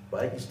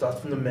 right? You start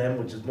from the mem,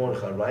 which is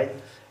Mordechai, right?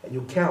 And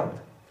you count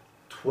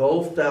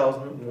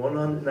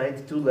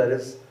 12,192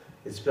 letters.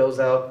 It spells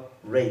out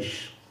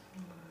Reish.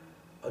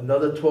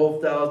 Another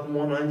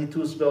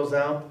 12,192 spells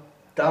out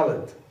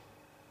Dalet.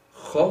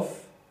 Chof,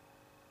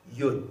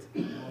 Yud,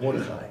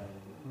 Mordechai.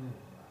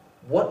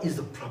 What is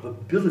the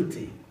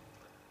probability?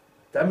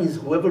 That means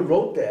whoever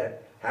wrote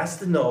that has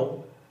to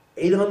know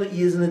 800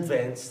 years in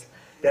advance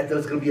that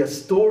there's going to be a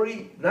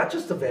story, not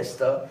just of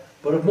Esther,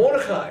 but of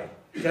Mordechai.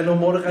 You got to know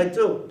Mordechai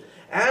too.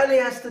 And he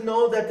has to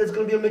know that there's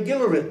going to be a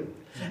Megillah written.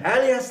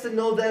 And he has to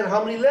know that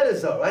how many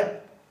letters are, right?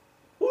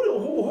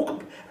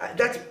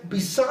 That's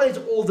besides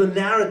all the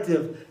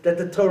narrative that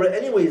the Torah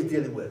anyway is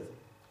dealing with.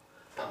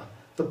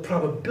 The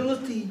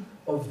probability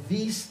of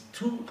these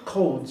two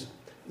codes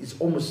is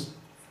almost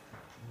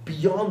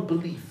beyond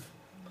belief.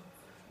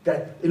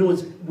 That, in other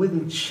words,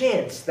 within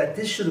chance that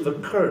this should have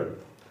occurred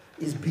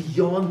is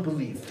beyond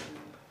belief.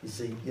 You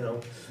see,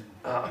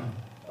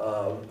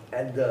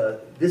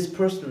 this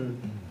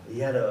person, he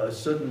had a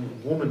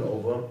certain woman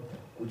over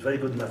who was very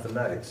good in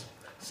mathematics.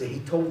 So he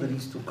told her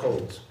these two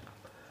codes.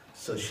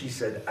 So she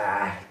said,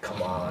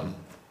 come on.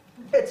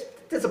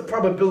 There's a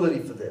probability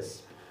for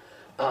this.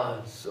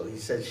 So he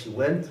said she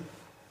went.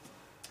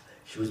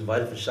 She was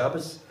invited for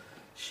Shabbos.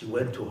 She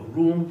went to her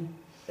room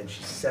and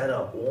she sat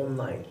up all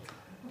night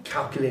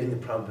calculating the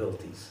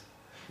probabilities.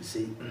 You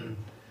see?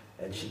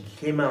 And she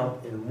came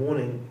out in the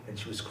morning and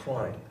she was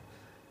crying.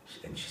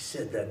 And she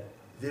said that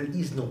there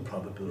is no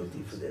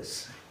probability for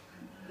this.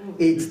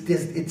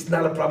 It's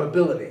not a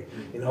probability,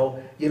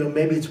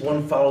 maybe it's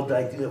one followed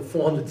by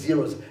 400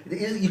 zeros.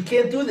 You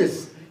can't do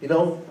this,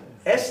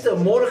 Esther,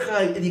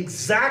 Mordechai, the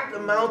exact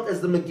amount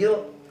as the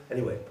Megillah.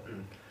 Anyway,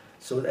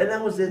 so, and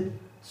that was it.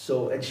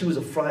 So, and she was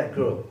a friar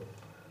girl.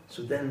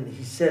 So then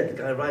he said,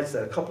 the guy writes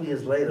that a couple of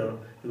years later,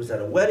 he was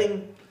at a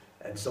wedding,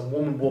 and some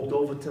woman walked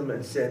over to him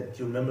and said,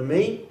 do you remember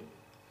me?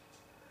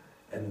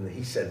 And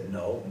he said,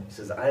 no. He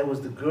says, I was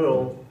the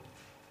girl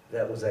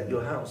that was at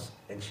your house,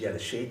 and she had a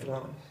shade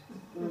on.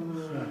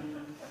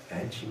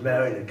 And she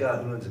married a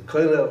guy who runs a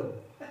kollel.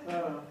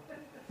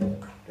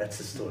 That's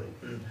the story.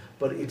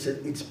 But it's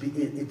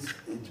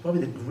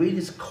probably the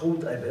greatest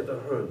code I've ever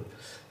heard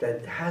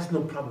that has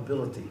no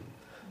probability.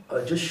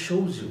 It just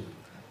shows you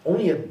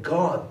only a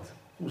God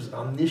who's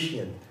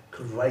omniscient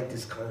could write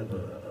this kind of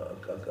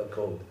a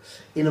code.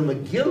 In a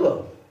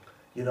Megillah,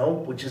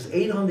 which is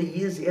 800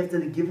 years after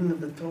the giving of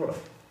the Torah,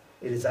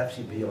 it is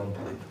actually beyond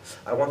belief.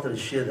 I wanted to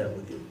share that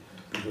with you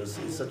because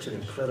it's such an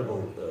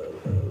incredible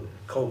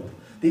code.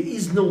 There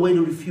is no way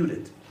to refute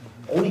it.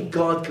 Only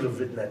God could have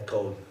written that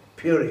code,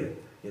 period.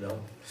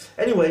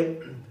 Anyway,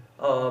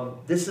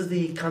 this is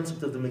the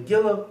concept of the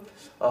Megillah,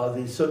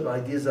 the certain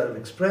ideas that I've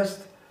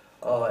expressed,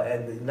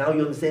 and now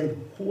you understand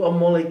who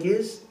Amalek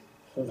is,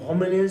 who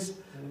Haman is,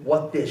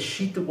 what their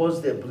shita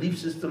was, their belief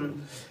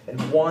system, and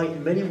why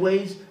in many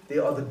ways they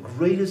are the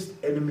greatest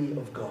enemy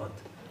of God.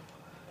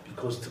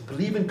 Because to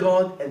believe in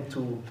God and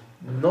to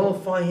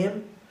nullify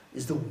Him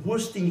is the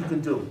worst thing you can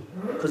do.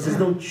 Because there's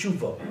no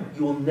tshuva.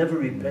 You will never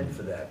repent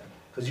for that.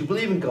 Because you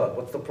believe in God.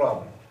 What's the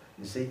problem?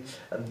 You see?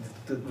 And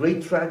the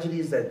great tragedy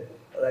is that,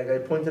 like I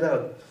pointed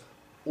out,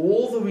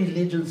 all the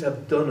religions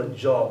have done a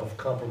job of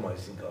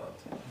compromising God.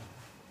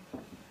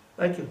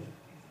 Thank you.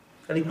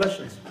 Any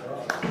questions?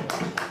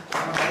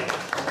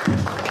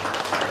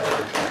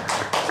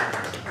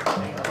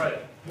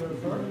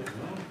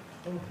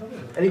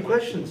 Any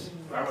questions?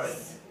 Rabbi, I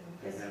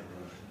have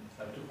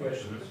two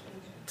questions.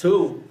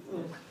 Two.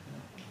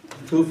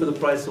 Two for the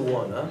price of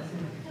one, huh?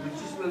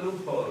 Which is the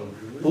loophole?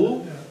 Who?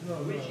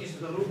 Which is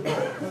the loophole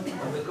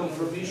of the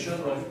confirmation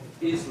of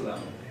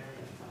Islam?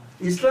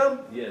 Islam?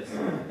 Yes.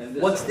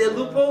 And What's their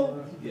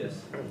loophole?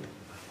 Yes.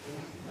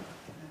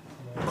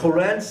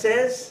 Quran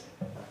says,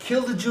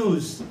 kill the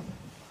Jews.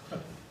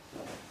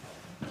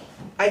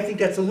 I think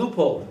that's a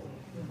loophole.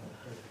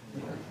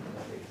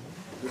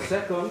 The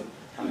second,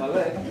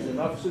 Amalek is an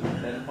offspring.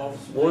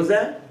 What was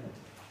that?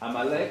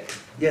 Amalek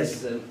Yes.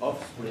 is an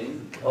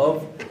offspring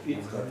Of?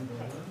 Yitzchak.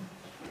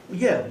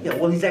 Yeah.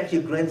 Well, he's actually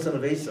a grandson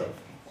of Esau.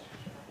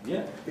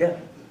 Yeah. Yeah.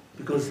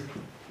 Because,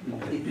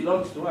 It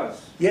belongs to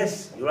us.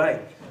 yes, you're right.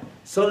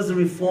 So does the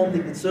Reformed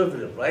and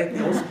Conservative, right?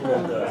 They also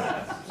belong to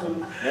us.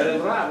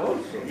 Eren Rav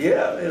also.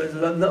 Yeah,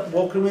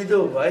 what can we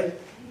do, right?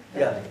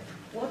 Yeah.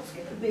 What's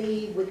going to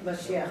be with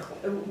Mashiach,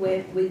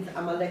 with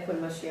Amalek when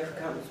Mashiach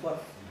comes?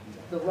 What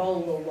the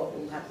role or what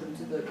will happen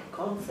to the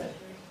concept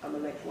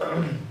Amalek?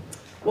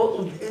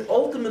 Well,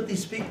 ultimately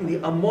speaking, the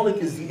Amalek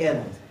is the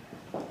end.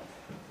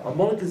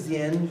 Amalek is the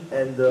end,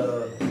 and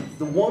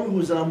the one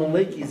who is an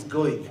Amaleki is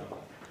Goig.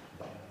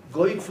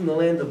 Goig from the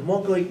land of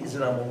Mogog is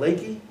an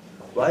Amaleki,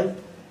 right?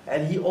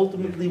 and he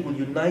ultimately will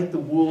unite the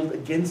world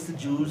against the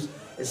Jews,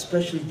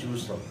 especially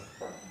Jerusalem.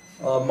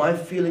 My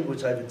feeling,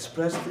 which I've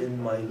expressed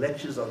in my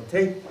lectures on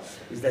tape,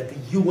 is that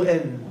the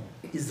UN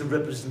is the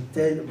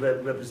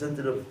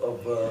representative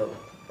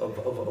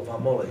of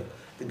Amalek.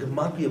 The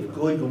Gematria of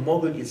Gog and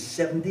Magog is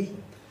 70,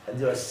 and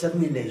there are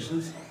 70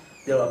 nations.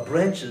 There are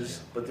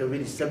branches, but there are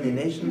really 70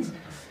 nations,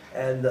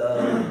 and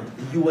the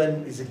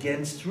UN is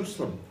against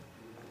Jerusalem.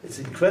 It's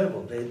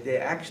incredible. They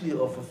actually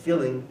are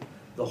fulfilling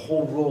the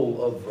whole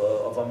role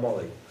of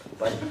Amalek.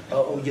 But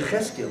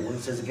Yechezkel, when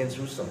it says against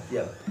Jerusalem,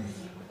 yeah.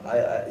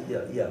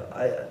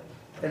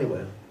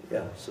 Anyway,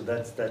 yeah, so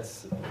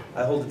that's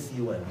I hold it to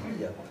the UN,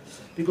 yeah.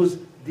 Because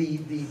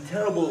the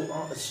terrible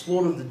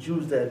slaughter of the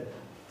Jews that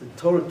the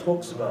Torah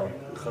talks about,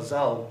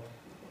 Chazal,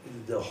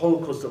 the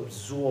Holocaust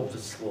absorbed the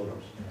slaughter.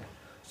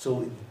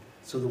 So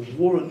the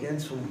war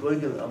against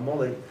Gog and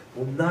Amalek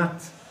will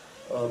not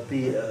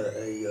be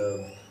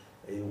a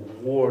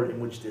war in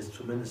which there's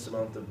tremendous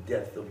amount of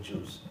death of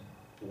Jews.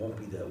 It won't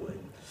be that way.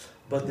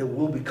 But there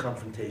will be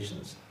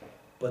confrontations.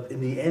 But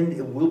in the end,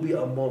 it will be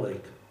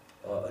Amalek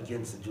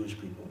against the Jewish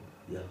people.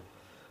 Yeah,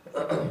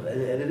 and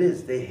it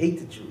is. They hate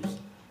the Jews.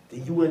 The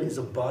UN is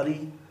a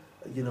body,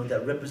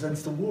 that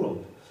represents the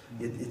world.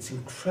 It's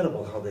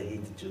incredible how they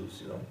hate the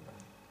Jews.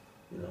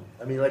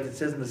 I mean, like it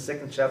says in the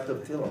 2nd chapter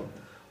of Tehillim,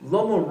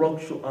 Lama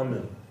Rokshu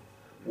Amim.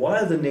 Why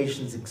are the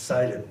nations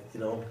excited,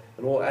 and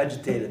all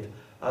agitated?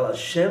 Al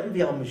Hashem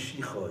v'al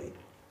Mashiachoi.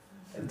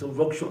 And to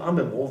Rokshu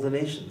Amim, all the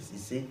nations, you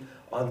see,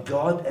 on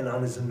God and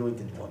on His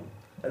anointed one.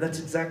 And that's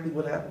exactly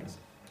what happens,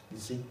 you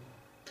see.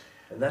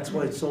 And that's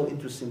why it's so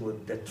interesting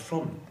that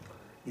Trump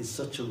is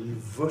such a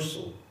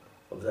reversal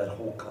of that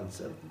whole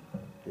concept,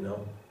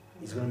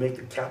 He's going to make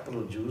the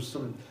capital of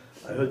Jerusalem.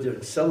 I heard they're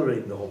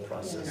accelerating the whole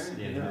process.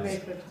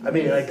 I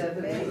mean,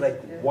 like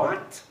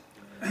what?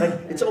 Like,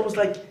 it's almost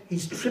like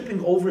he's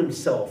tripping over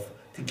himself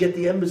to get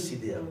the embassy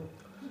there.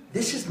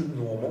 This isn't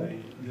normal.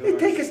 It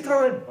takes his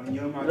time.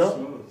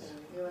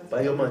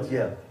 By Yom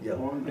yeah,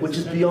 which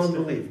is beyond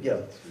belief, yeah.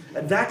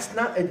 And that's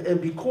not,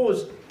 and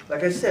because,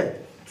 like I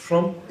said,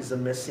 Trump is a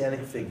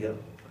messianic figure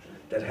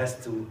that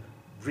has to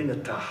bring a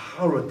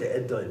tahara to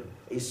Edom,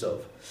 Esau.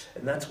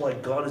 And that's why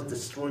God is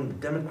destroying the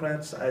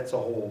Democrats. It's a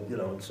whole,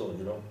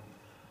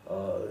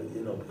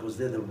 because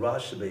they're the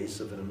Rosh of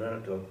Esau in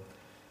America.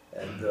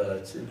 And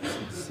it's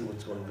interesting to see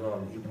what's going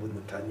on, even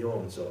with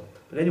Netanyahu and so on.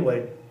 But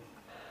anyway,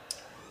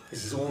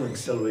 this is all an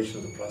acceleration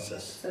of the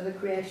process. So the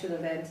creation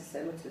of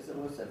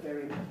anti-Semitism was a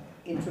very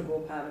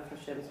integral part of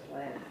Hashem's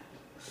plan.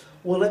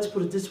 Well, let's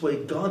put it this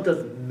way. God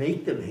doesn't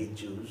make them hate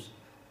Jews.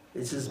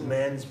 It's his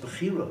man's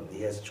bechira.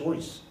 He has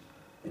choice,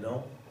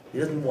 He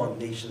doesn't want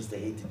nations to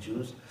hate the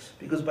Jews,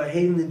 because by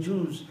hating the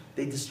Jews,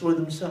 they destroy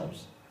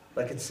themselves.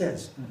 Like it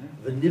says,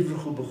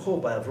 V'nivruchu b'cho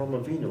by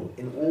Avram Avinu.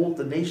 In all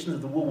the nations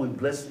of the world, we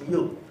bless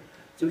you.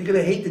 So if you're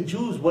going to hate the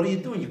Jews, what are you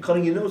doing? You're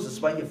cutting your nose to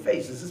spite your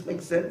face. Does this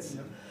make sense?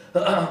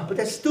 But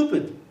that's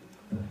stupid.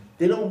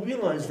 They don't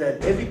realize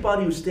that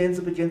everybody who stands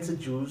up against the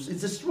Jews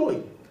is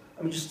destroyed.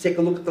 I mean, just take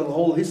a look at the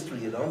whole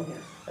history,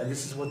 And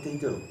this is what they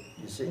do,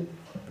 you see?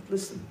 But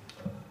listen,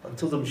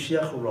 until the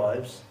Mashiach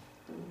arrives,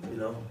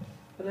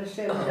 But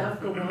Hashem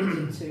Dafka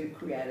wanted to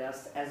create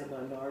us as a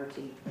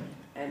minority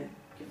and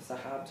give us a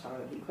hard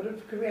time. He could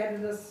have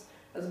created us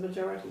as a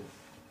majority.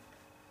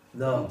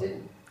 No. He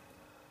didn't.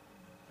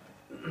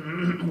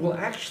 Well,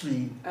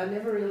 actually, I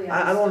never really understood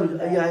I don't want to,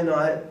 that. yeah, I know,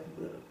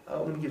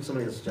 let me give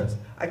somebody else a chance.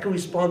 I can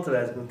respond to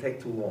that, it's going to take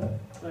too long.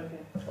 Okay.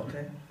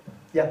 Okay?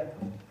 Yeah.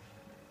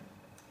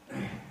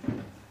 I'm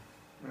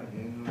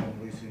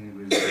listening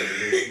with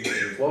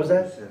What was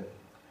that?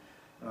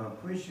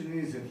 Question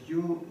is that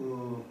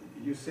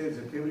you said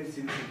that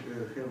everything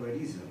should have a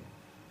reason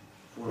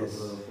for Yes.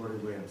 For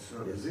events.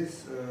 So Yes.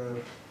 this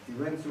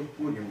events of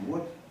Purim,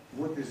 what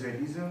is the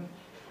reason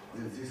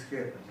that this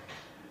happened?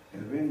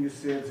 And when you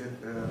said that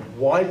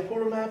Why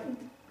Purim happened?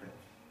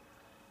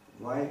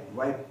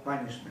 why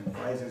punishment?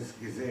 Why this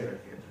gezerah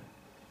happened?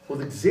 Well,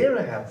 the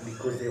Gzera happened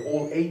because they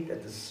all ate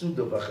at the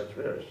Suda of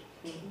Achashverosh.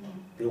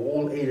 They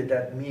all ate at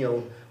that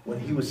meal when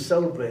he was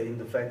celebrating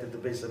the fact that the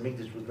Beis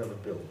Hamikdash was never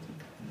built.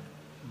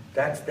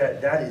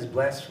 That is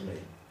blasphemy.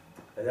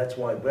 And that's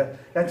why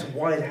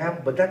it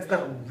happened, but that's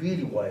not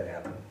really why it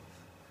happened.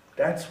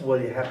 That's why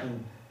it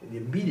happened in the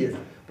immediate,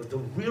 but the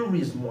real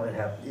reason why it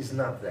happened is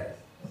not that.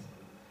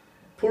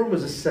 Purim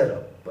was a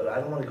setup, but I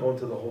don't want to go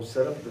into the whole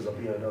setup because I'll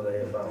be here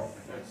another half hour.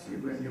 See,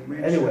 when you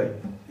mentioned, Anyway.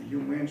 you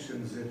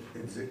mentioned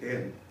that at the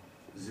end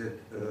that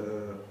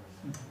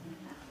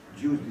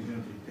Jews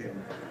didn't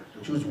return.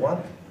 Choose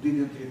what?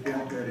 Didn't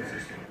return to Eretz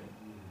Yisrael.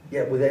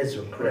 Yeah, with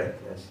Ezra,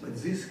 correct, yes. But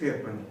this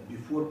happened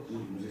before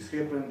Purim. This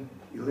happened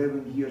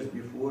 11 years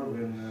before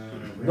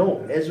when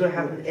No, Ezra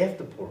happened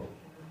after Purim.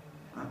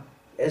 Huh?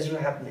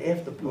 Ezra happened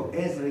after No, Purim.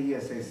 Ezra,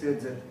 yes, I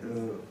said that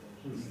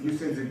you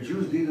said the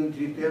Jews didn't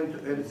return to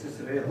Eretz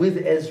Yisrael. With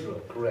Ezra,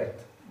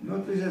 correct.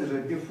 Not with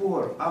Ezra,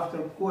 before, after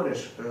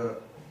Koresh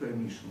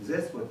permission.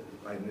 That's what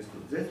I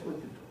understood. That's what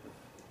you told.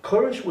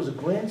 Koresh was a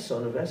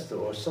grandson of Esther,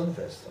 or son of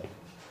Esther.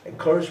 And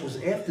Koresh was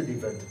after the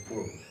event of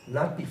Purim,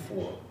 not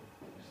before.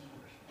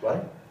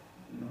 right?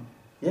 No.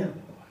 Yeah,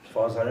 as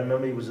far as I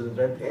remember, he was an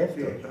event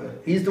after. Yeah,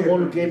 He's the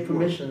one who gave before.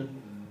 permission.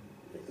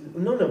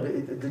 No, no,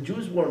 the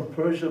Jews were in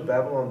Persia,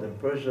 Babylon, then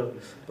Persia,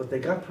 but they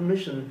got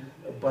permission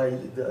by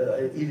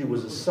either it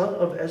was the son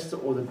of Esther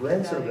or the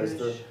grandson of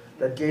Esther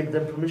that gave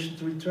them permission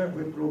to return.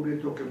 We probably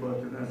talk about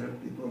another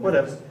people.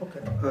 Whatever,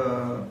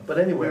 okay. But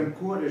anyway, When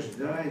Koresh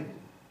died,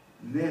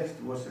 next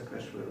was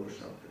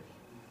Akashverosh after.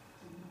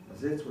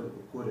 That's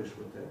what Koresh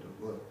was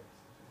that was.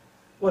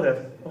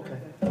 whatever, okay.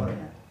 But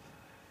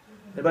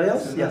Anybody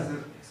else? it's Yeah.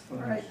 another All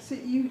right,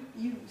 explanation. so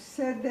you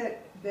said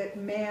that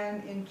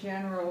man in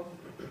general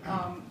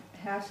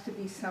has to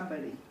be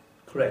somebody.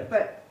 Correct.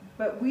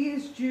 But we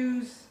as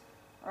Jews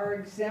are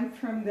exempt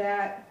from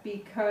that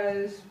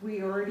because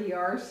we already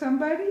are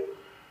somebody?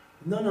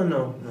 No, no,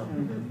 no, no.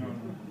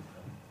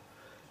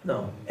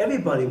 No,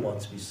 everybody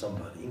wants to be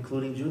somebody,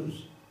 including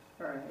Jews.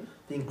 All right.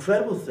 The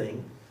incredible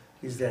thing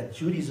is that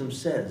Judaism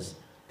says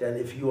that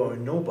if you are a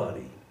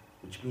nobody,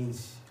 which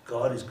means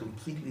God is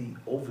completely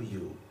over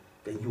you,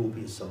 then you will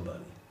be a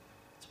somebody.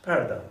 It's a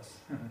paradox,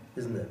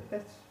 isn't it?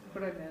 That's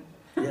what I meant.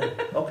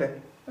 Yeah, okay.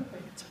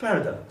 It's a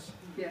paradox.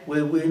 Yeah. Where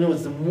you know,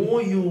 it's the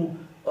more you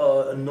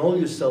annul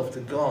yourself to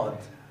God,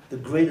 the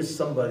greater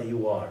somebody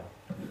you are.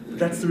 But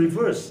that's the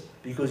reverse,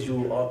 because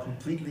you are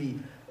completely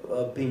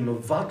being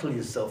mevatel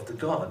yourself to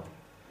God.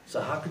 So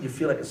how could you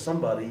feel like a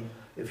somebody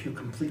if you're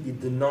completely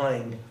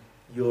denying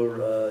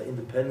your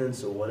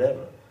independence or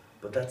whatever?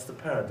 But that's the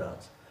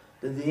paradox.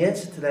 Then the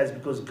answer to that is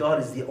because God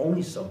is the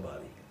only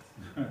somebody.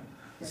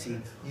 See,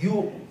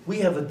 we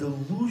have a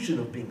delusion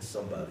of being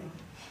somebody.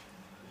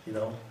 You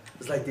know,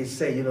 it's like they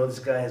say, you know, this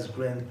guy has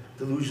grand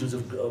delusions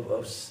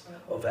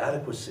of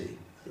adequacy.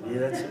 Yeah,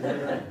 that's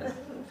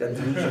got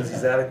delusions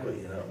he's adequate.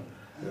 You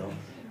know.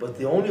 But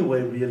the only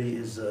way really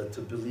is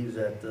to believe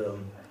that,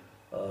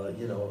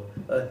 you know.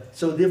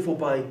 So therefore,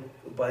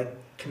 by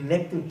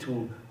connecting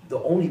to the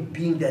only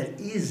being that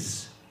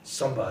is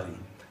somebody,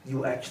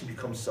 you actually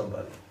become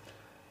somebody.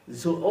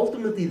 So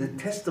ultimately, the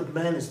test of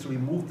man is to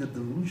remove the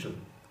delusion.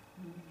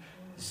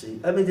 You see,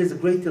 I mean, there's a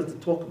great deal to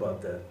talk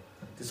about that.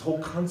 This whole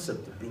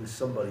concept of being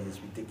somebody is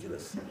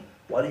ridiculous.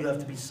 Why do you have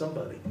to be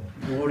somebody?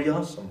 You already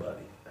are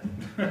somebody.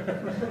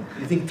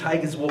 You think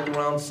tigers walk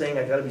around saying,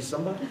 I gotta be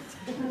somebody?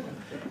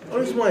 The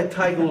only reason why a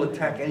tiger will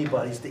attack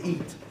anybody is to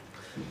eat.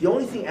 The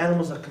only thing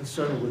animals are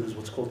concerned with is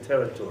what's called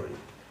territory.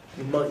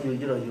 You know,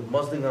 you're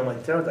muzzling on my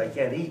territory, I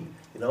can't eat,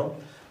 you know?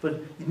 But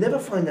you never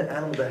find an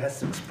animal that has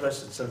to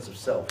express its sense of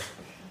self.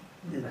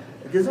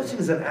 There's no such thing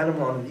as an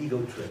animal on an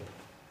ego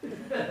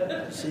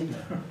trip. See?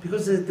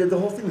 Because the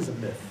whole thing is a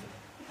myth.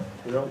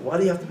 You know, why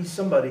do you have to be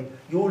somebody?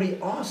 You already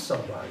are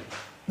somebody.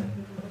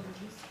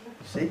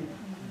 See?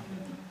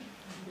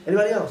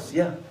 Anybody else?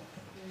 Yeah.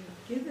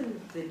 Given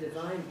the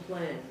divine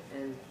plan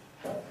and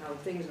how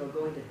things are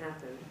going to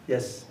happen,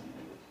 Yes.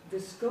 the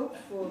scope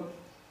for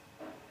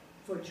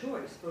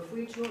choice, for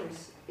free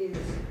choice, is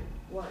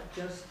what?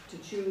 Just to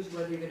choose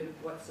whether you're going to,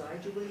 what side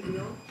you're going to be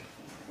on?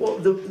 Well,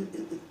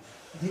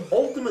 the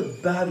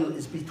ultimate battle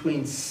is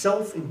between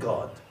self and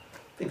God.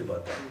 Think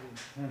about that.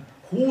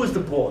 Who is the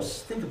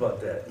boss? Think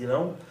about that, you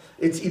know?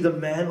 It's either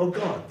man or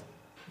God.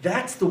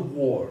 That's the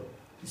war,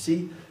 you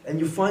see? And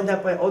you find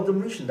that by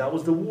Adam Rishon, that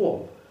was the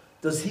war.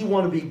 Does he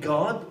want to be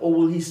God, or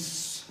will he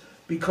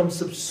become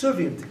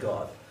subservient to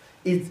God?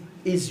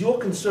 Is your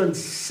concern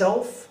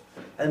self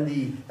and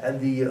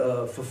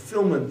the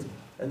fulfillment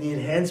and the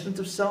enhancement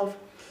of self,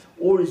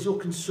 or is your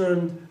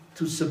concern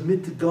to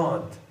submit to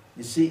God,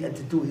 you see, and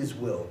to do his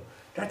will?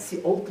 That's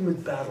the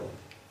ultimate battle.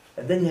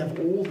 And then you have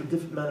all the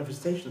different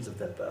manifestations of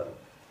that battle.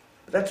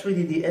 But that's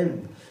really the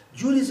end.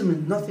 Judaism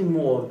is nothing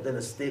more than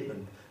a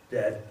statement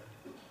that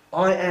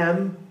I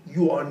am,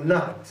 you are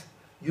not.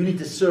 You need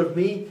to serve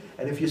me,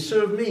 and if you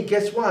serve me,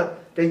 guess what?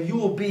 Then you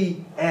will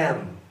be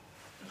am.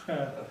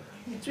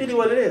 It's really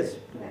what it is.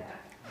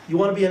 You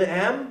want to be an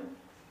am?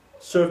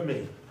 Serve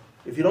me.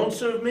 If you don't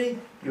serve me,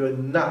 you're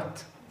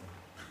not.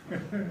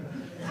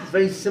 It's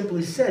very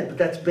simply said, but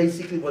that's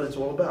basically what it's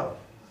all about.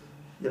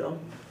 You know?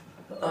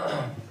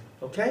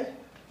 Okay?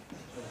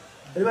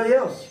 Anybody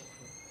else?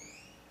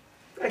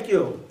 Thank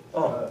you.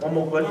 Oh, one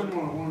more question?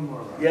 One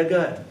more. Yeah, go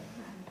ahead.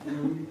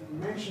 You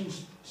mentioned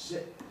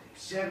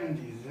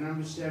 70s, the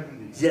number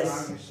 70s.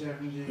 Yes. August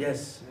 70.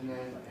 Yes. And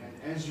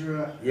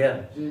Ezra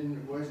Yeah.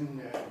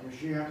 wasn't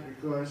Mashiach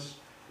because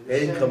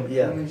They didn't come,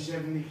 yeah. only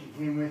 70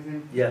 came with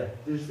him. Yeah.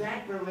 Does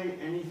that relate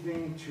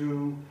anything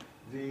to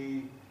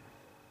the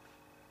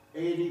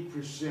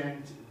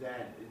 80%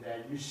 that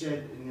you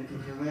said in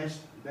your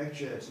last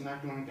lecture that's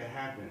not going to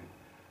happen?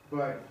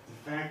 But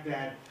the fact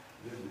that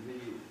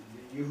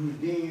the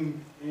Yehudim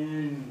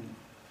in,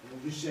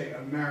 we'll just say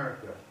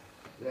America,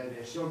 that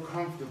they're so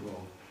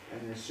comfortable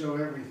and they're so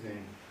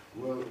everything,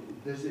 well,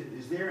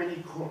 is there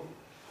any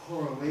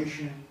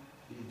correlation?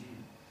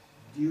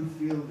 Do you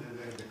feel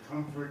the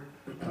comfort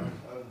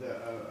of the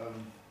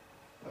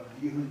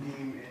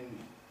Yehudim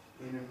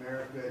in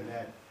America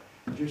that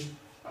just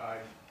are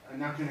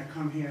not going to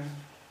come here?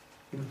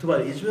 You talk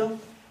about Israel?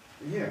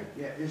 Yeah,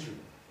 Israel.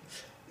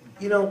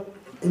 You know,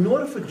 in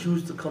order for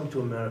Jews to come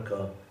to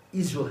America,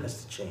 Israel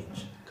has to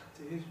change.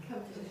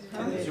 No,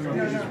 no.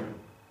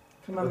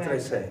 From What did I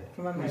say?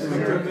 From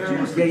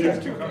Yeah,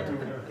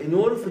 yeah. In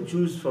order for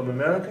Jews from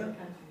America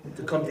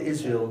to come to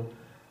Israel,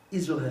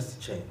 Israel has to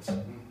change.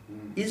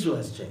 Israel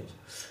has changed.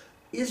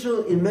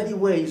 Israel, in many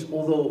ways,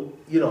 although,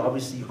 you know,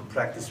 obviously you can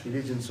practice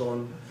religion and so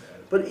on,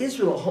 but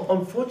Israel,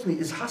 unfortunately,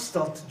 is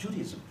hostile to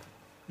Judaism.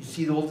 You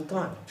see it all the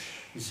time.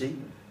 You see?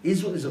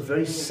 Israel is a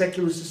very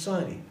secular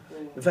society.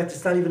 In fact,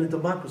 it's not even a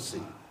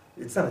democracy.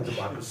 It's not a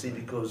democracy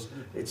because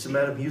it's a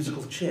matter of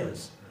musical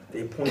chairs.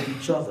 They appoint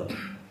each other.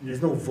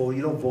 There's no vote.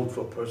 You don't vote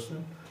for a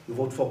person. You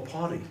vote for a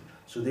party.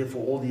 So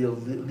therefore, all the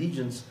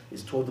allegiance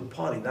is toward the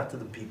party, not to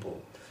the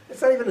people.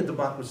 It's not even a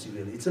democracy,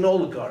 really. It's an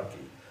oligarchy,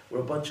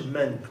 where a bunch of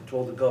men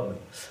control the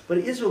government. But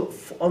Israel,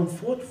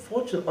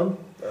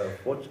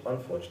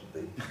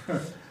 unfortunately,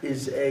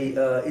 is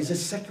a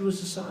secular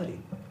society.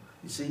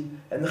 You see,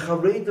 and the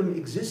Haredim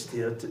exist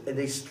here, and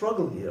they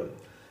struggle here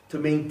to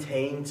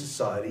maintain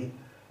society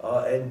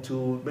and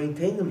to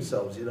maintain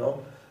themselves. You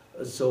know,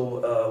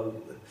 so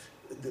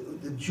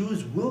the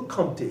Jews will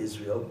come to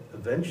Israel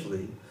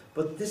eventually,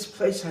 but this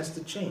place has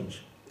to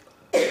change.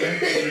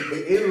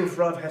 The Erev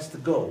Rav has to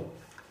go.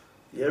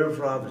 The Erev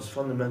Rav is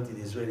fundamentally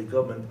the Israeli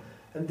government,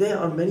 and they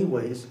are in many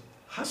ways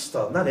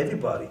hostile. Not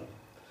everybody,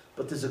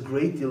 but there's a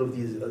great deal of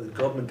the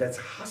government that's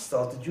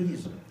hostile to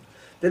Judaism.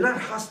 They're not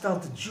hostile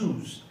to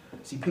Jews.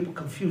 See, people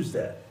confuse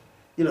that.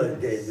 You know,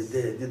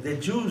 they're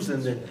Jews,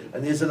 and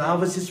there's an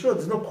Ahavas Yisrael,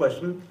 there's no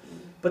question,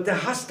 but they're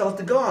hostile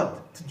to God,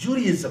 to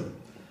Judaism.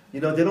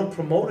 You know, they don't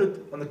promote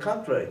it. On the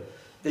contrary,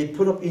 they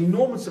put up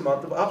enormous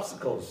amount of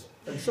obstacles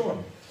and so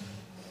on.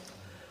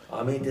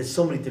 I mean, there's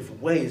so many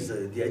different ways.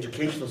 The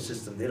educational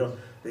system,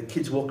 the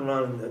kids walking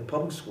around in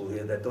public school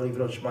here that don't even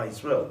know Shema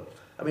Yisrael.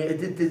 I mean,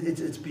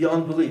 it's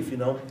beyond belief, you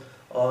know.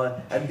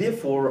 And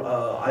therefore,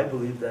 I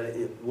believe that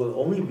it will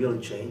only really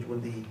change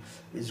when the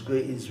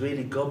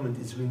Israeli government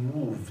is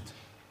removed.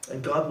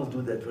 And God will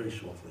do that very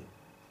shortly.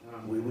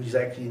 He's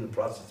actually in the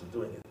process of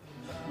doing it.